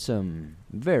shared some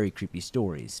very creepy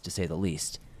stories, to say the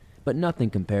least, but nothing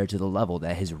compared to the level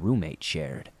that his roommate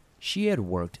shared. She had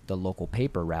worked the local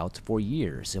paper routes for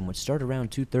years and would start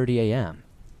around 2:30 a.m.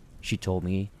 She told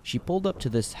me she pulled up to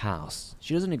this house.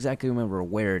 She doesn't exactly remember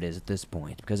where it is at this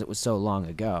point because it was so long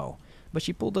ago, but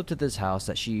she pulled up to this house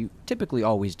that she typically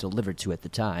always delivered to at the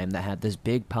time that had this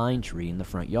big pine tree in the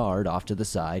front yard off to the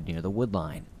side near the wood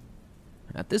line.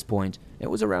 At this point, it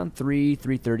was around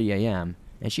 3:30 a.m.,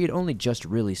 and she had only just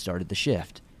really started the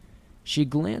shift. She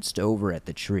glanced over at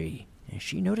the tree, and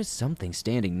she noticed something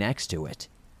standing next to it.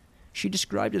 She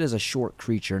described it as a short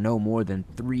creature no more than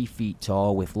 3 feet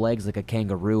tall with legs like a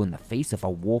kangaroo and the face of a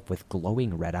wolf with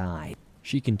glowing red eyes.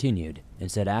 She continued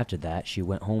and said after that she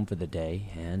went home for the day,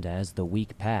 and as the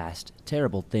week passed,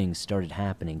 terrible things started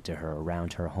happening to her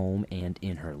around her home and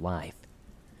in her life.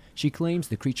 She claims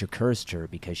the creature cursed her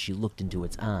because she looked into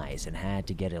its eyes and had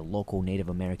to get a local Native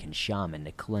American shaman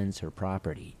to cleanse her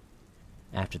property.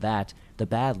 After that, the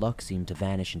bad luck seemed to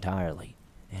vanish entirely,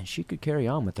 and she could carry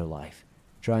on with her life,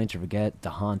 trying to forget the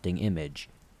haunting image.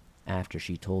 After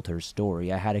she told her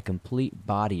story, I had a complete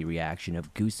body reaction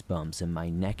of goosebumps and my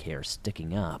neck hair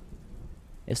sticking up.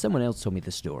 If someone else told me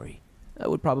the story, I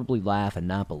would probably laugh and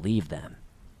not believe them.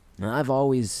 I've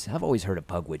always heard of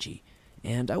Pugwudgie,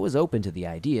 and I was open to the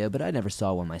idea, but I never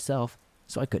saw one myself,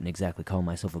 so I couldn't exactly call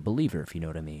myself a believer, if you know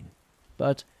what I mean.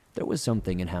 But there was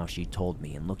something in how she told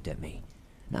me and looked at me,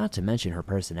 not to mention her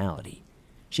personality.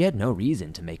 She had no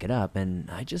reason to make it up, and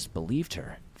I just believed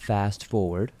her. Fast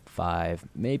forward 5,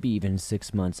 maybe even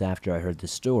 6 months after I heard the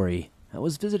story, I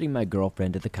was visiting my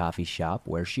girlfriend at the coffee shop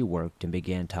where she worked and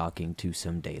began talking to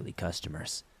some daily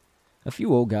customers. A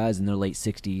few old guys in their late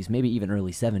 60s, maybe even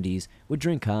early 70s, would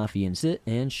drink coffee and sit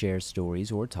and share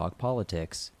stories or talk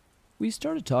politics. We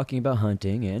started talking about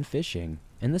hunting and fishing,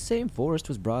 and the same forest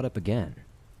was brought up again.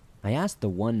 I asked the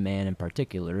one man in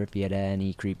particular if he had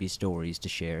any creepy stories to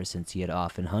share, since he had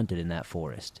often hunted in that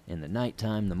forest, in the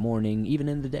nighttime, the morning, even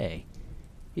in the day.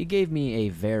 He gave me a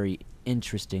very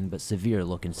interesting but severe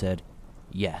look and said,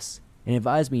 yes, and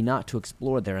advised me not to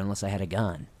explore there unless I had a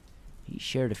gun. He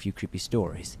shared a few creepy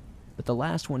stories, but the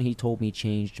last one he told me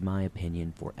changed my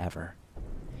opinion forever.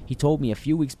 He told me a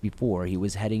few weeks before he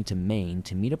was heading to Maine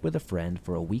to meet up with a friend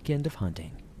for a weekend of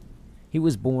hunting. He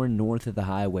was born north of the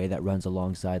highway that runs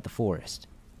alongside the forest.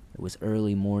 It was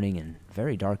early morning and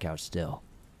very dark out still.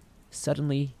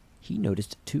 Suddenly, he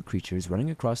noticed two creatures running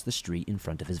across the street in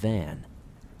front of his van.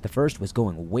 The first was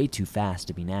going way too fast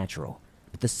to be natural,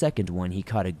 but the second one he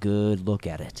caught a good look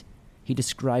at it. He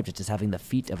described it as having the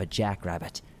feet of a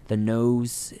jackrabbit, the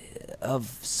nose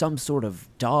of some sort of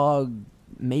dog,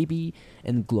 maybe,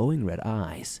 and glowing red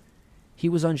eyes. He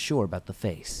was unsure about the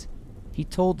face. He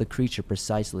told the creature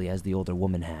precisely as the older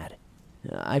woman had.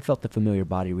 I felt the familiar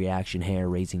body reaction,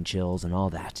 hair-raising chills, and all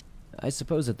that. I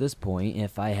suppose at this point,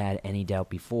 if I had any doubt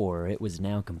before, it was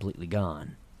now completely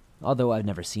gone. Although I've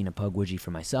never seen a pugwidgie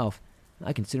for myself,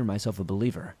 I consider myself a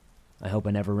believer. I hope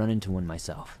I never run into one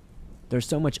myself. There's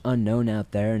so much unknown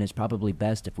out there, and it's probably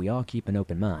best if we all keep an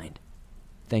open mind.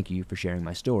 Thank you for sharing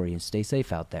my story, and stay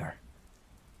safe out there.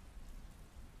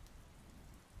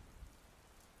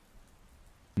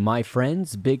 My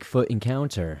Friend's Bigfoot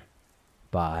Encounter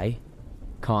by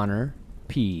Connor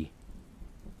P.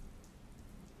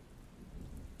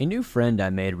 A new friend I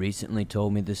made recently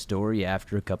told me the story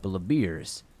after a couple of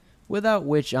beers, without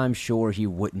which I'm sure he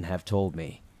wouldn't have told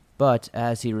me. But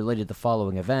as he related the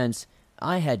following events,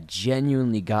 I had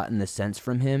genuinely gotten the sense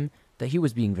from him that he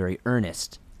was being very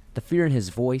earnest. The fear in his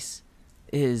voice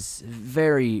is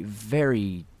very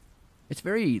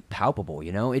palpable,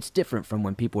 you know? It's different from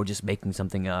when people are just making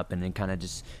something up and then kind of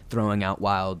just throwing out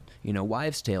wild,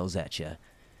 wives' tales at you.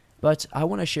 But I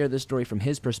want to share this story from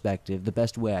his perspective the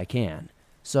best way I can.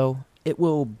 So it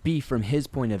will be from his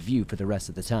point of view for the rest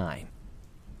of the time.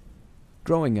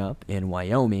 Growing up in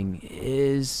Wyoming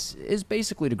is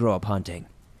basically to grow up hunting,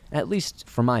 at least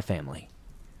for my family.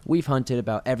 We've hunted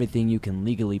about everything you can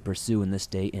legally pursue in the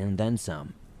state and then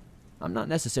some. I'm not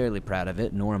necessarily proud of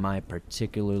it, nor am I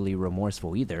particularly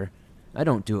remorseful either. I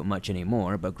don't do it much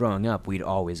anymore, but growing up we'd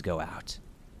always go out.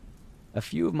 A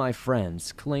few of my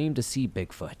friends claimed to see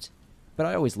Bigfoot, but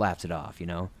I always laughed it off,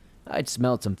 I'd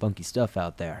smelled some funky stuff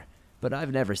out there, but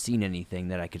I've never seen anything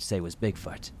that I could say was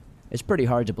Bigfoot. It's pretty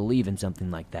hard to believe in something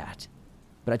like that.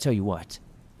 But I tell you what,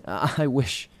 I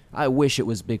wish it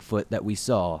was Bigfoot that we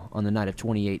saw on the night of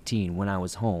 2018 when I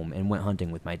was home and went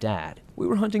hunting with my dad. We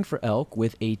were hunting for elk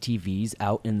with ATVs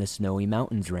out in the Snowy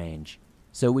Mountains range.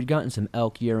 So we'd gotten some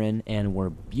elk urine and were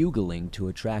bugling to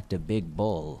attract a big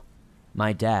bull.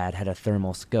 My dad had a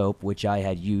thermal scope which I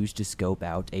had used to scope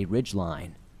out a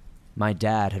ridgeline. My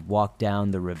dad had walked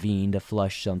down the ravine to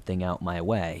flush something out my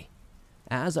way.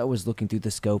 As I was looking through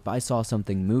the scope, I saw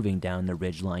something moving down the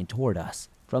ridgeline toward us,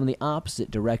 from the opposite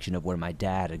direction of where my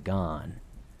dad had gone.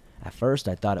 At first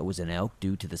I thought it was an elk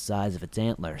due to the size of its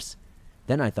antlers.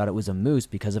 Then I thought it was a moose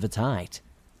because of its height,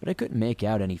 but I couldn't make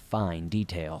out any fine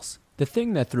details. The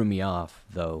thing that threw me off,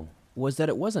 though, was that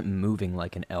it wasn't moving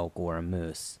like an elk or a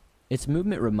moose. Its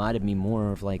movement reminded me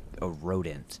more of like a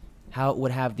rodent, how it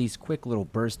would have these quick little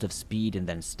bursts of speed and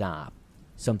then stop.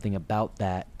 Something about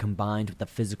that, combined with the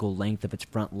physical length of its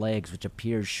front legs, which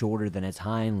appeared shorter than its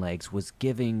hind legs, was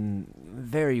giving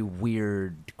very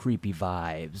weird, creepy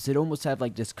vibes. It almost had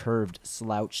like this curved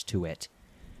slouch to it.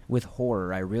 With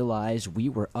horror, I realized we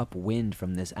were upwind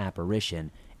from this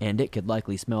apparition, and it could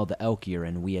likely smell the elk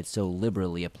urine we had so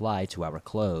liberally applied to our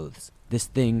clothes. This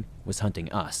thing was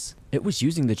hunting us. It was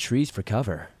using the trees for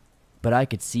cover, but I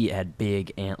could see it had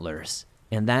big antlers,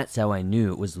 and that's how I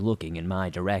knew it was looking in my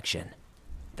direction.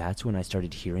 That's when I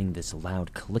started hearing this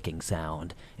loud clicking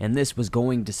sound, and this was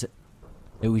going to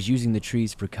It was using the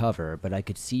trees for cover, but I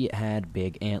could see it had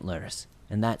big antlers,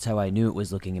 and that's how I knew it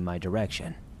was looking in my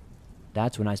direction.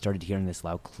 That's when I started hearing this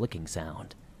loud clicking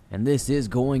sound, and this is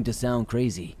going to sound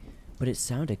crazy, but it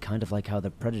sounded kind of like how the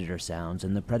Predator sounds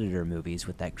in the Predator movies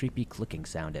with that creepy clicking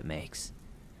sound it makes.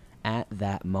 At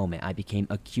that moment, I became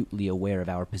acutely aware of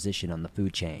our position on the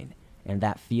food chain, and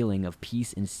that feeling of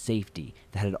peace and safety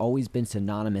that had always been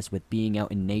synonymous with being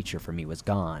out in nature for me was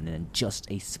gone in just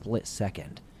a split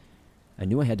second. I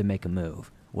knew I had to make a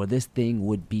move, or this thing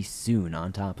would be soon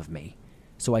on top of me.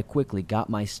 So I quickly got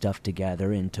my stuff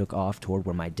together and took off toward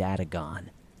where my dad had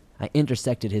gone. I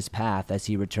intersected his path as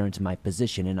he returned to my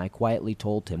position, and I quietly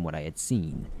told him what I had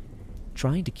seen,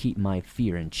 trying to keep my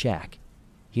fear in check.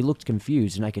 He looked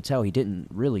confused, and I could tell he didn't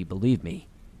really believe me.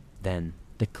 Then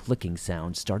the clicking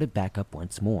sound started back up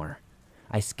once more.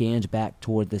 I scanned back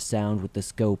toward the sound with the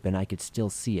scope and I could still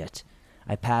see it.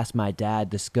 I passed my dad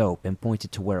the scope and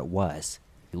pointed to where it was.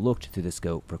 He looked through the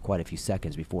scope for quite a few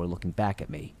seconds before looking back at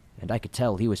me, and I could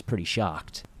tell he was pretty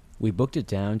shocked. We booked it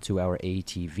down to our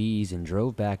ATVs and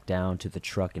drove back down to the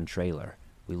truck and trailer.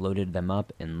 We loaded them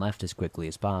up and left as quickly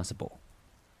as possible.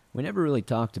 We never really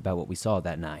talked about what we saw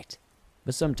that night,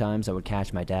 but sometimes I would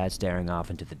catch my dad staring off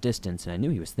into the distance and I knew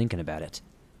he was thinking about it.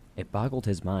 It boggled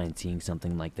his mind seeing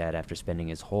something like that after spending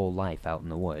his whole life out in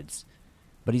the woods.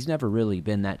 But he's never really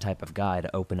been that type of guy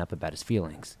to open up about his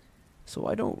feelings, so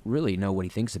I don't really know what he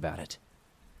thinks about it.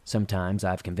 Sometimes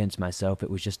I've convinced myself it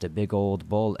was just a big old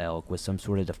bull elk with some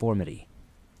sort of deformity.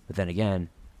 But then again,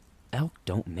 elk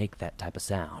don't make that type of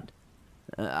sound.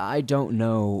 I don't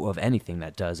know of anything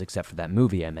that does except for that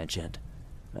movie I mentioned.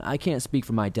 I can't speak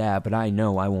for my dad, but I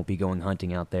know I won't be going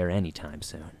hunting out there anytime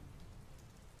soon.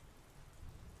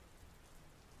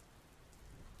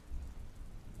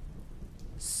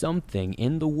 Something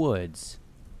in the Woods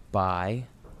by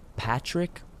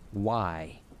Patrick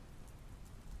Y.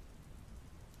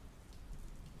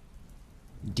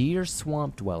 Dear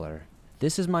Swamp Dweller,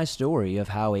 this is my story of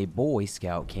how a Boy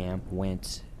Scout camp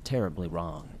went terribly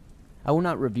wrong. I will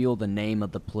not reveal the name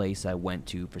of the place I went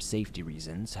to for safety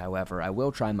reasons, however, I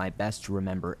will try my best to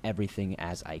remember everything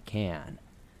as I can.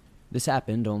 This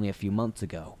happened only a few months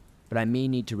ago, but I may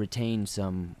need to retain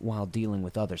some while dealing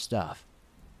with other stuff.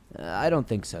 I don't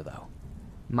think so, though.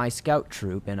 My scout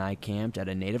troop and I camped at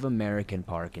a Native American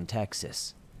park in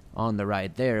Texas. On the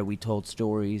ride there, we told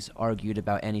stories, argued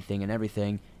about anything and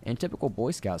everything, and typical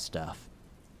Boy Scout stuff.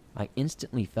 I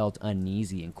instantly felt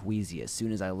uneasy and queasy as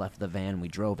soon as I left the van we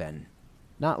drove in.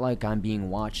 Not like I'm being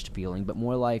watched feeling, but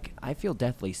more like I feel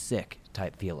deathly sick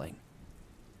type feeling.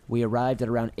 We arrived at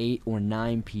around 8 or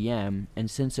 9 p.m., and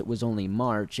since it was only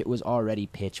March, it was already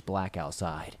pitch black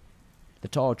outside. The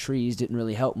tall trees didn't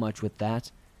really help much with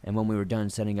that, and when we were done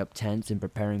setting up tents and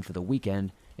preparing for the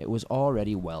weekend, it was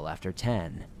already well after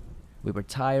 10. We were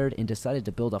tired and decided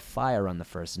to build a fire on the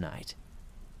first night.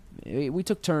 We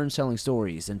took turns telling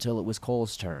stories until it was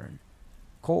Cole's turn.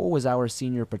 Cole was our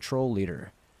senior patrol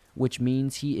leader, which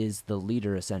means he is the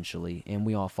leader essentially, and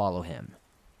we all follow him.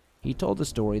 He told a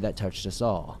story that touched us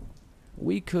all.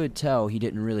 We could tell he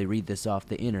didn't really read this off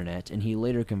the internet, and he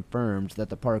later confirmed that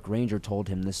the park ranger told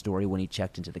him this story when he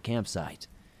checked into the campsite.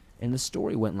 And the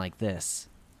story went like this.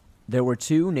 There were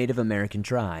two Native American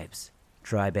tribes,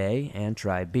 Tribe A and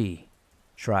Tribe B.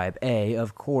 Tribe A,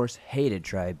 of course, hated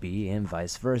Tribe B and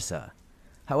vice versa.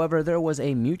 However, there was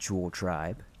a mutual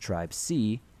tribe, Tribe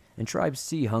C, and Tribe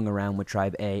C hung around with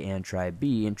Tribe A and Tribe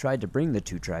B and tried to bring the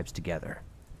two tribes together.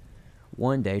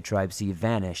 One day, Tribe C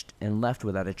vanished and left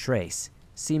without a trace,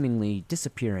 seemingly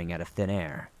disappearing out of thin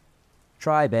air.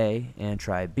 Tribe A and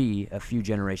Tribe B, a few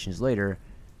generations later,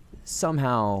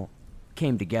 somehow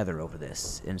came together over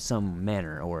this in some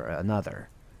manner or another.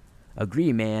 A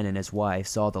Cree man and his wife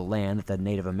saw the land that the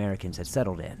Native Americans had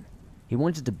settled in. He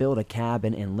wanted to build a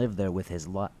cabin and live there with his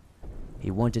wife.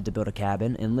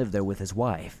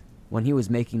 When he was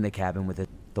making the cabin with it,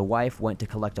 the wife went to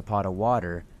collect a pot of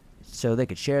water so they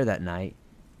could share that night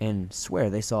and swear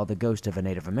they saw the ghost of a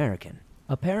Native American.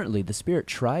 Apparently, the spirit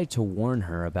tried to warn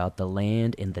her about the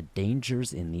land and the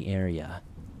dangers in the area.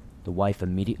 The wife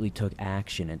immediately took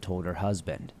action and told her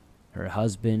husband. Her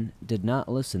husband did not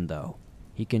listen, though.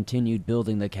 He continued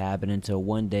building the cabin until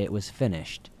one day it was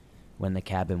finished. When the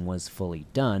cabin was fully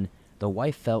done, the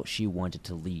wife felt she wanted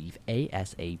to leave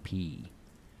ASAP.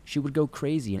 She would go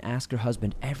crazy and ask her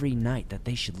husband every night that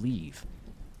they should leave.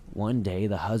 One day,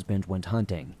 the husband went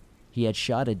hunting. He had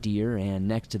shot a deer and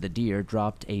next to the deer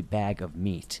dropped a bag of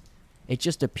meat. It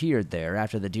just appeared there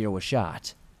after the deer was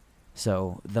shot.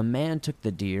 So, the man took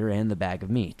the deer and the bag of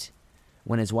meat.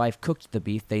 When his wife cooked the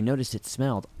beef, they noticed it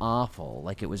smelled awful,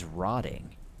 like it was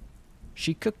rotting.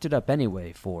 She cooked it up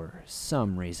anyway for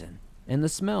some reason, and the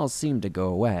smell seemed to go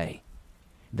away.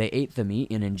 They ate the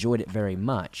meat and enjoyed it very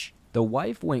much. The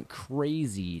wife went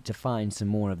crazy to find some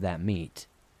more of that meat.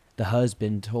 The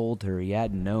husband told her he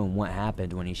hadn't known what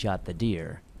happened when he shot the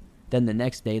deer. Then the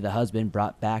next day, the husband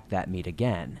brought back that meat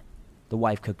again. The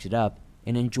wife cooked it up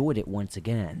and enjoyed it once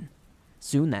again.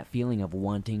 Soon that feeling of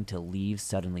wanting to leave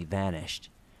suddenly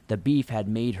vanished. The beef had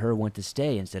made her want to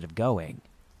stay instead of going.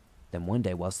 Then one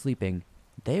day while sleeping,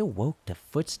 they awoke to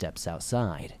footsteps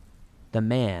outside. The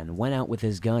man went out with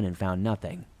his gun and found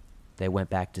nothing. They went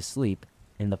back to sleep,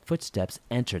 and the footsteps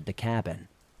entered the cabin,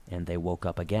 and they woke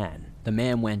up again. The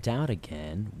man went out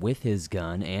again with his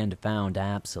gun and found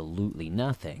absolutely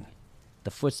nothing. The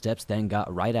footsteps then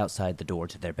got right outside the door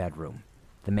to their bedroom.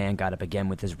 The man got up again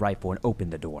with his rifle and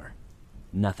opened the door.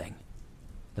 Nothing.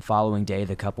 The following day,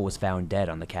 the couple was found dead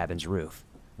on the cabin's roof,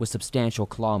 with substantial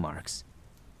claw marks.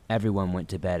 Everyone went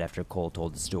to bed after Cole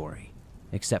told the story,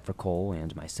 except for Cole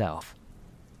and myself.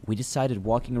 We decided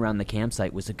walking around the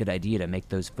campsite was a good idea to make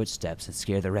those footsteps and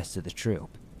scare the rest of the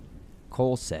troop.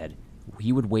 Cole said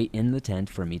he would wait in the tent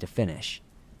for me to finish.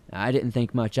 I didn't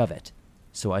think much of it,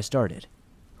 so I started.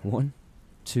 1,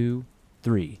 2,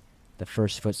 3. The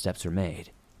first footsteps were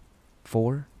made.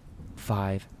 4,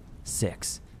 5,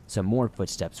 6. Some more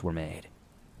footsteps were made.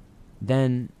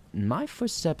 Then, my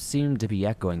footsteps seemed to be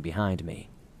echoing behind me.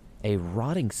 A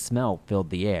rotting smell filled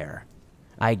the air.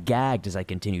 I gagged as I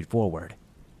continued forward.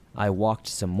 I walked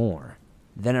some more.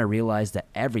 Then I realized that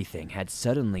everything had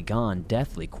suddenly gone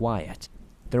deathly quiet.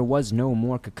 There was no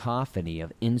more cacophony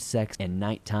of insects and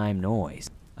nighttime noise.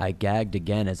 I gagged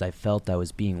again as I felt I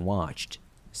was being watched.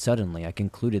 Suddenly, I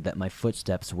concluded that my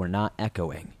footsteps were not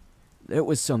echoing. There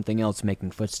was something else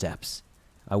making footsteps.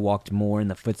 I walked more and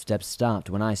the footsteps stopped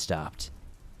when I stopped.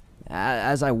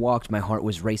 As I walked, my heart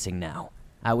was racing now.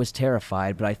 I was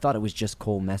terrified, but I thought it was just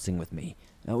Cole messing with me.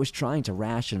 I was trying to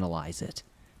rationalize it.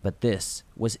 But this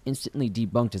was instantly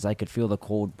debunked as I could feel the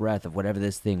cold breath of whatever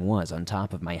this thing was on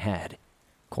top of my head.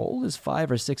 Cole is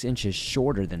 5 or 6 inches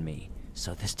shorter than me,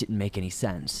 so this didn't make any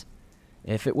sense.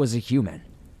 If it was a human,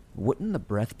 wouldn't the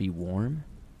breath be warm?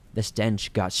 The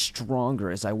stench got stronger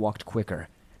as I walked quicker.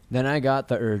 Then I got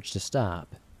the urge to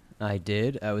stop. I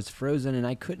did. I was frozen and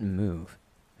I couldn't move.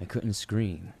 I couldn't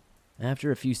scream. After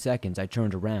a few seconds, I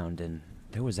turned around and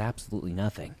there was absolutely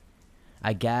nothing.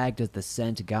 I gagged as the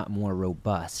scent got more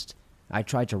robust. I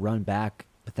tried to run back,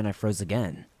 but then I froze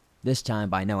again. This time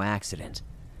by no accident.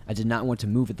 I did not want to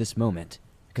move at this moment,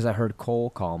 because I heard Cole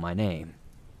call my name.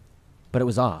 But it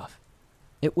was off.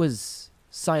 It was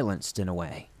silenced in a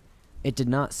way. It did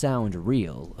not sound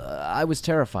real. I was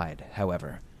terrified,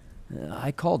 however.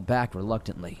 I called back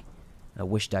reluctantly. I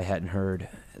wished I hadn't heard.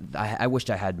 I wished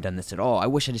I hadn't done this at all. I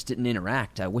wish I just didn't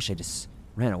interact. I wish I just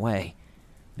ran away.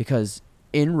 Because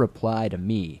in reply to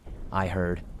me, I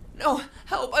heard, "No,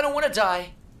 help, I don't want to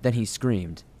die." Then he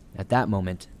screamed. At that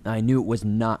moment, I knew it was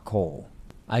not Cole.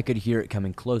 I could hear it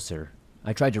coming closer.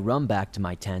 I tried to run back to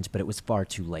my tent, but it was far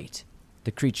too late.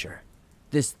 The creature.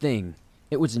 This thing.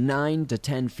 It was 9 to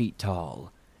 10 feet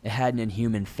tall. It had an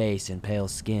inhuman face and pale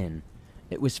skin.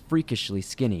 It was freakishly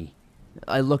skinny.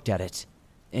 I looked at it,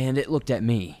 and it looked at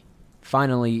me.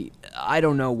 Finally, I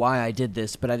don't know why I did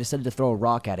this, but I decided to throw a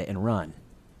rock at it and run.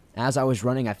 As I was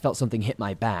running, I felt something hit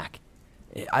my back.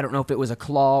 I don't know if it was a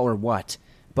claw or what,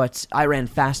 but I ran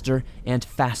faster and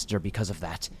faster because of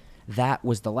that. That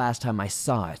was the last time I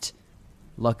saw it.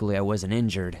 Luckily, I wasn't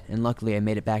injured, and luckily I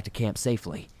made it back to camp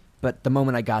safely. But the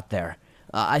moment I got there,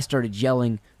 I started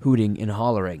yelling, hooting, and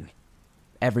hollering.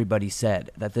 Everybody said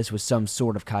that this was some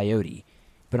sort of coyote,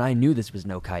 but I knew this was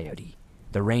no coyote.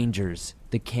 The rangers,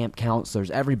 the camp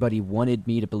counselors, everybody wanted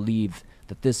me to believe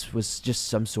that this was just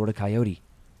some sort of coyote,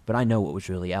 but I know what was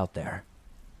really out there.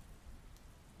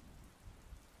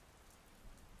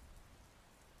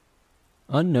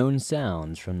 Unknown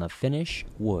Sounds from the Finnish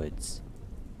Woods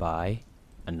by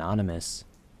Anonymous.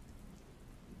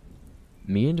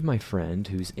 Me and my friend,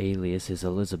 whose alias is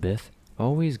Elizabeth,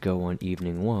 always go on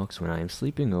evening walks when I am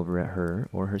sleeping over at her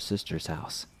or her sister's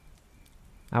house.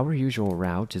 Our usual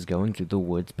route is going through the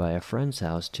woods by a friend's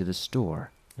house to the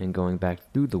store, and going back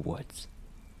through the woods,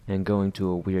 and going to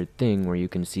a weird thing where you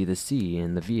can see the sea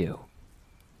and the view.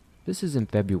 This is in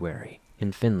February,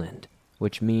 in Finland,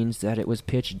 which means that it was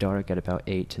pitch dark at about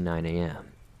 8 to 9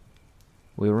 a.m.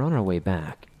 We were on our way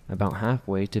back, about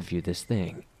halfway to view this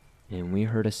thing, and we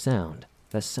heard a sound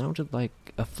that sounded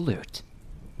like a flute,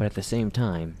 but at the same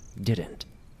time didn't.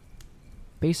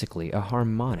 Basically a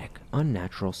harmonic,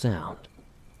 unnatural sound.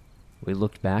 We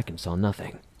looked back and saw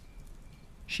nothing.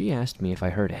 She asked me if I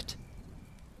heard it.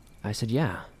 I said,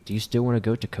 "Yeah, do you still want to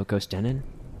go to Kokostenen?"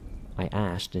 I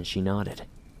asked and she nodded.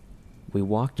 We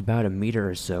walked about a meter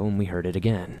or so and we heard it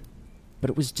again, but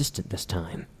it was distant this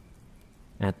time.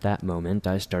 At that moment,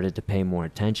 I started to pay more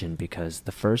attention because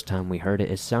the first time we heard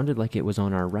it, it sounded like it was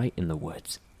on our right in the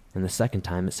woods, and the second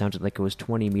time it sounded like it was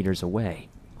 20 meters away,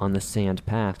 on the sand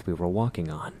path we were walking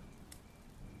on.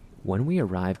 When we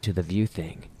arrived to the view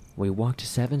thing, we walked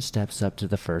 7 steps up to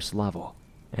the first level,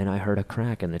 and I heard a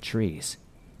crack in the trees.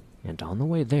 And on the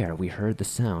way there, we heard the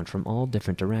sound from all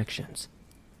different directions,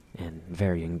 and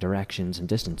varying directions and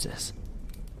distances.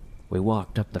 We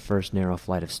walked up the first narrow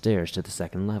flight of stairs to the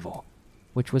second level,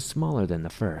 which was smaller than the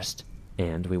first,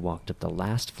 and we walked up the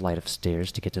last flight of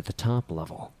stairs to get to the top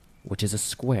level, which is a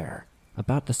square,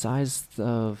 about the size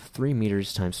of 3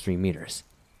 meters times 3 meters.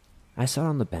 I sat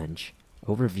on the bench,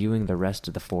 overviewing the rest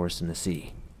of the forest and the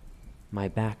sea. My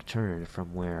back turned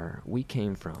from where we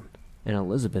came from, and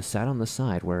Elizabeth sat on the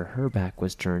side where her back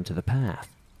was turned to the path.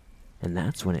 And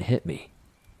that's when it hit me.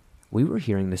 We were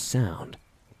hearing the sound,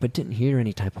 but didn't hear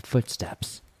any type of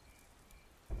footsteps.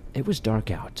 It was dark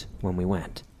out when we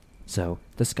went, so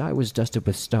the sky was dusted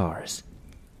with stars.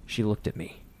 She looked at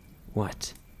me.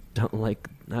 What? I don't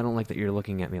like that you're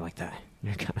looking at me like that.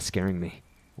 You're kind of scaring me.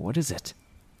 What is it?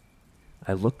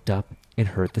 I looked up and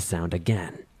heard the sound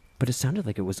again, but it sounded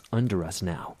like it was under us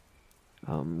now.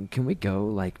 Can we go,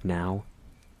 like, now?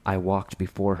 I walked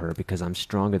before her because I'm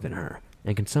stronger than her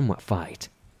and can somewhat fight.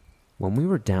 When we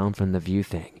were down from the view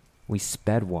thing, we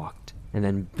sped walked, and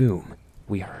then boom,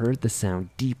 we heard the sound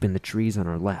deep in the trees on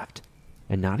our left.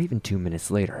 And not even 2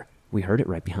 minutes later, we heard it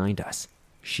right behind us.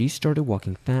 She started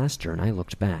walking faster and I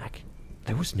looked back.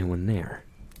 There was no one there.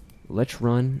 Let's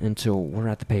run until we're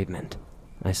at the pavement,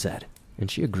 I said, and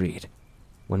she agreed.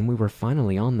 When we were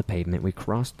finally on the pavement, we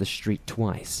crossed the street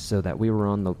twice so that we were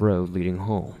on the road leading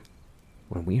home.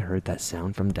 When we heard that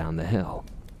sound from down the hill,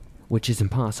 which is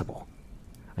impossible,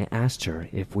 I asked her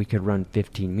if we could run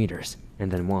 15 meters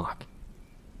and then walk.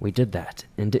 We did that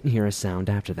and didn't hear a sound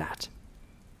after that.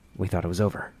 We thought it was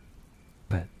over,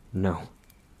 but no.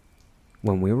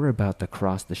 When we were about to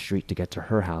cross the street to get to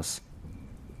her house,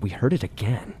 we heard it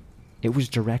again. It was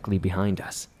directly behind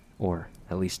us, or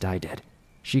at least I did.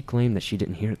 She claimed that she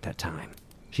didn't hear it that time.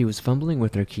 She was fumbling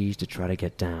with her keys to try to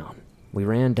get down. We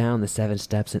ran down the 7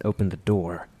 steps and opened the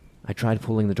door. I tried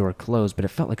pulling the door closed, but it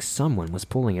felt like someone was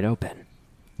pulling it open.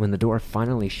 When the door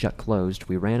finally shut closed,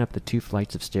 we ran up the 2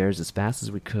 flights of stairs as fast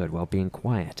as we could while being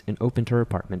quiet and opened her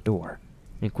apartment door,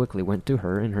 and quickly went to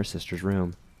her and her sister's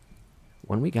room.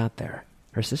 When we got there,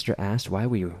 her sister asked why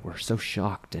we were so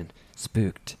shocked and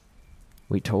spooked.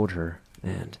 We told her,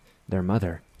 and their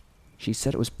mother. She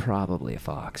said it was probably a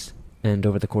fox, and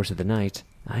over the course of the night,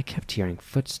 I kept hearing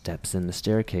footsteps in the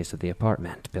staircase of the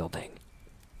apartment building.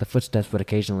 The footsteps would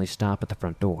occasionally stop at the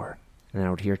front door, and I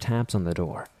would hear taps on the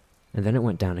door, and then it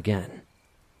went down again.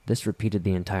 This repeated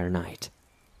the entire night.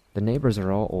 The neighbors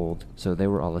are all old, so they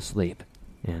were all asleep,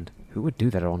 and who would do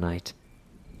that all night?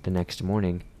 The next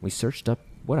morning, we searched up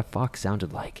what a fox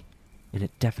sounded like, and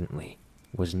it definitely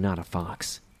was not a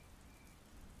fox.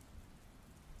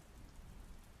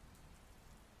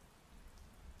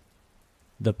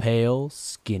 The Pale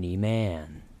Skinny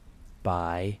Man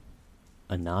by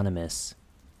Anonymous.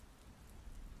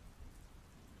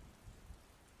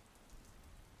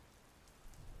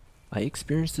 I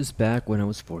experienced this back when I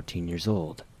was 14 years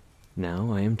old.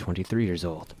 Now I am 23 years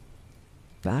old.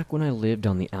 Back when I lived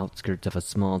on the outskirts of a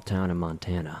small town in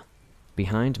Montana.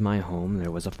 Behind my home there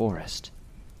was a forest.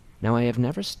 Now I have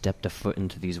never stepped a foot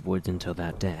into these woods until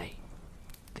that day.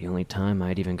 The only time I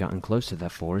had even gotten close to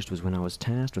that forest was when I was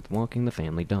tasked with walking the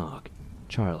family dog,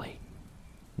 Charlie.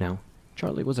 Now,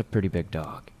 Charlie was a pretty big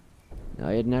dog.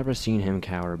 I had never seen him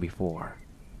cower before.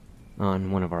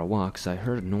 On one of our walks, I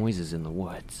heard noises in the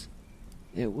woods.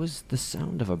 It was the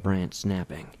sound of a branch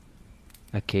snapping.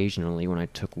 Occasionally, when I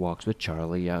took walks with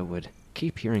Charlie, I would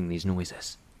keep hearing these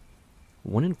noises.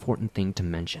 One important thing to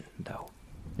mention, though,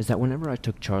 is that whenever I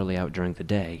took Charlie out during the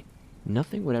day,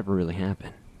 nothing would ever really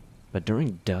happen. But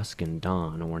during dusk and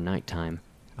dawn or nighttime,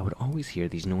 I would always hear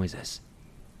these noises.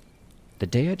 The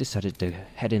day I decided to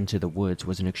head into the woods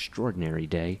was an extraordinary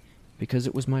day because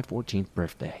it was my 14th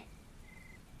birthday.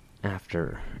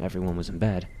 After everyone was in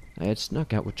bed, I had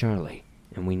snuck out with Charlie,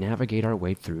 and we navigate our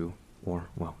way through, or,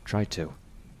 well, tried to.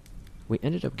 We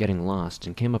ended up getting lost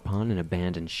and came upon an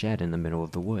abandoned shed in the middle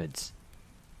of the woods.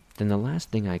 Then the last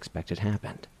thing I expected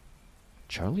happened.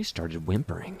 Charlie started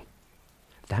whimpering.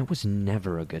 That was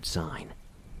never a good sign.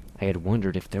 I had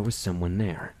wondered if there was someone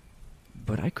there,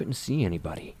 but I couldn't see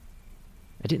anybody.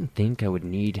 I didn't think I would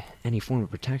need any form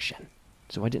of protection,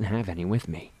 so I didn't have any with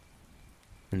me.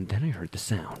 And then I heard the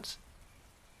sounds.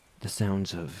 The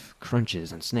sounds of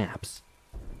crunches and snaps.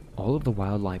 All of the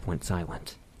wildlife went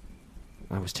silent.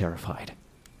 I was terrified,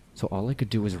 so all I could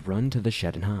do was run to the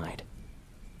shed and hide.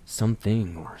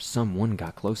 Something or someone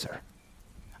got closer.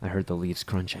 I heard the leaves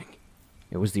crunching.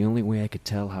 It was the only way I could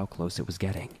tell how close it was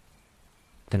getting.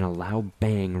 Then a loud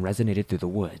bang resonated through the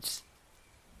woods.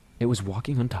 It was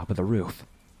walking on top of the roof.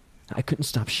 I couldn't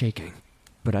stop shaking,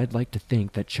 but I'd like to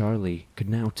think that Charlie could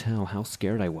now tell how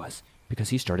scared I was because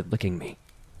he started licking me.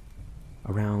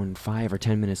 Around 5 or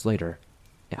 10 minutes later,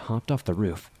 it hopped off the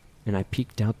roof, and I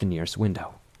peeked out the nearest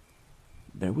window.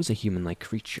 There was a human-like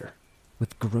creature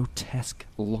with grotesque,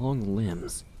 long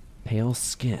limbs, pale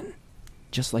skin,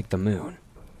 just like the moon,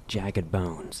 jagged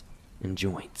bones, and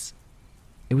joints.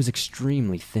 It was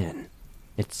extremely thin.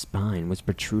 Its spine was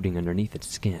protruding underneath its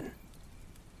skin.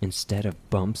 Instead of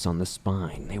bumps on the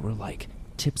spine, they were like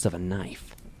tips of a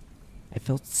knife. I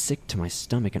felt sick to my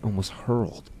stomach and almost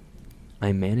hurled.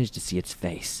 I managed to see its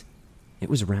face. It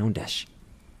was roundish.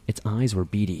 Its eyes were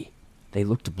beady. They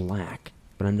looked black,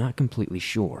 but I'm not completely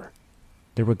sure.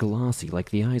 They were glossy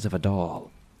like the eyes of a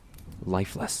doll.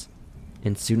 Lifeless.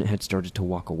 And soon it had started to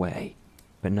walk away,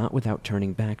 but not without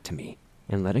turning back to me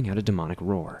and letting out a demonic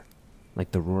roar,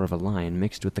 like the roar of a lion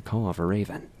mixed with the caw of a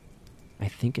raven. I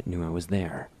think it knew I was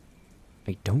there.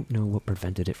 I don't know what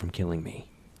prevented it from killing me,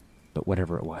 but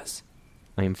whatever it was,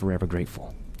 I am forever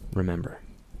grateful. Remember,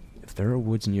 if there are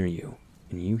woods near you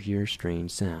and you hear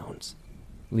strange sounds,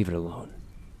 leave it alone.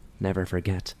 Never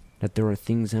forget that there are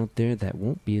things out there that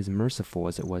won't be as merciful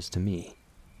as it was to me.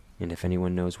 And if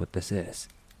anyone knows what this is,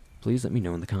 please let me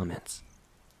know in the comments.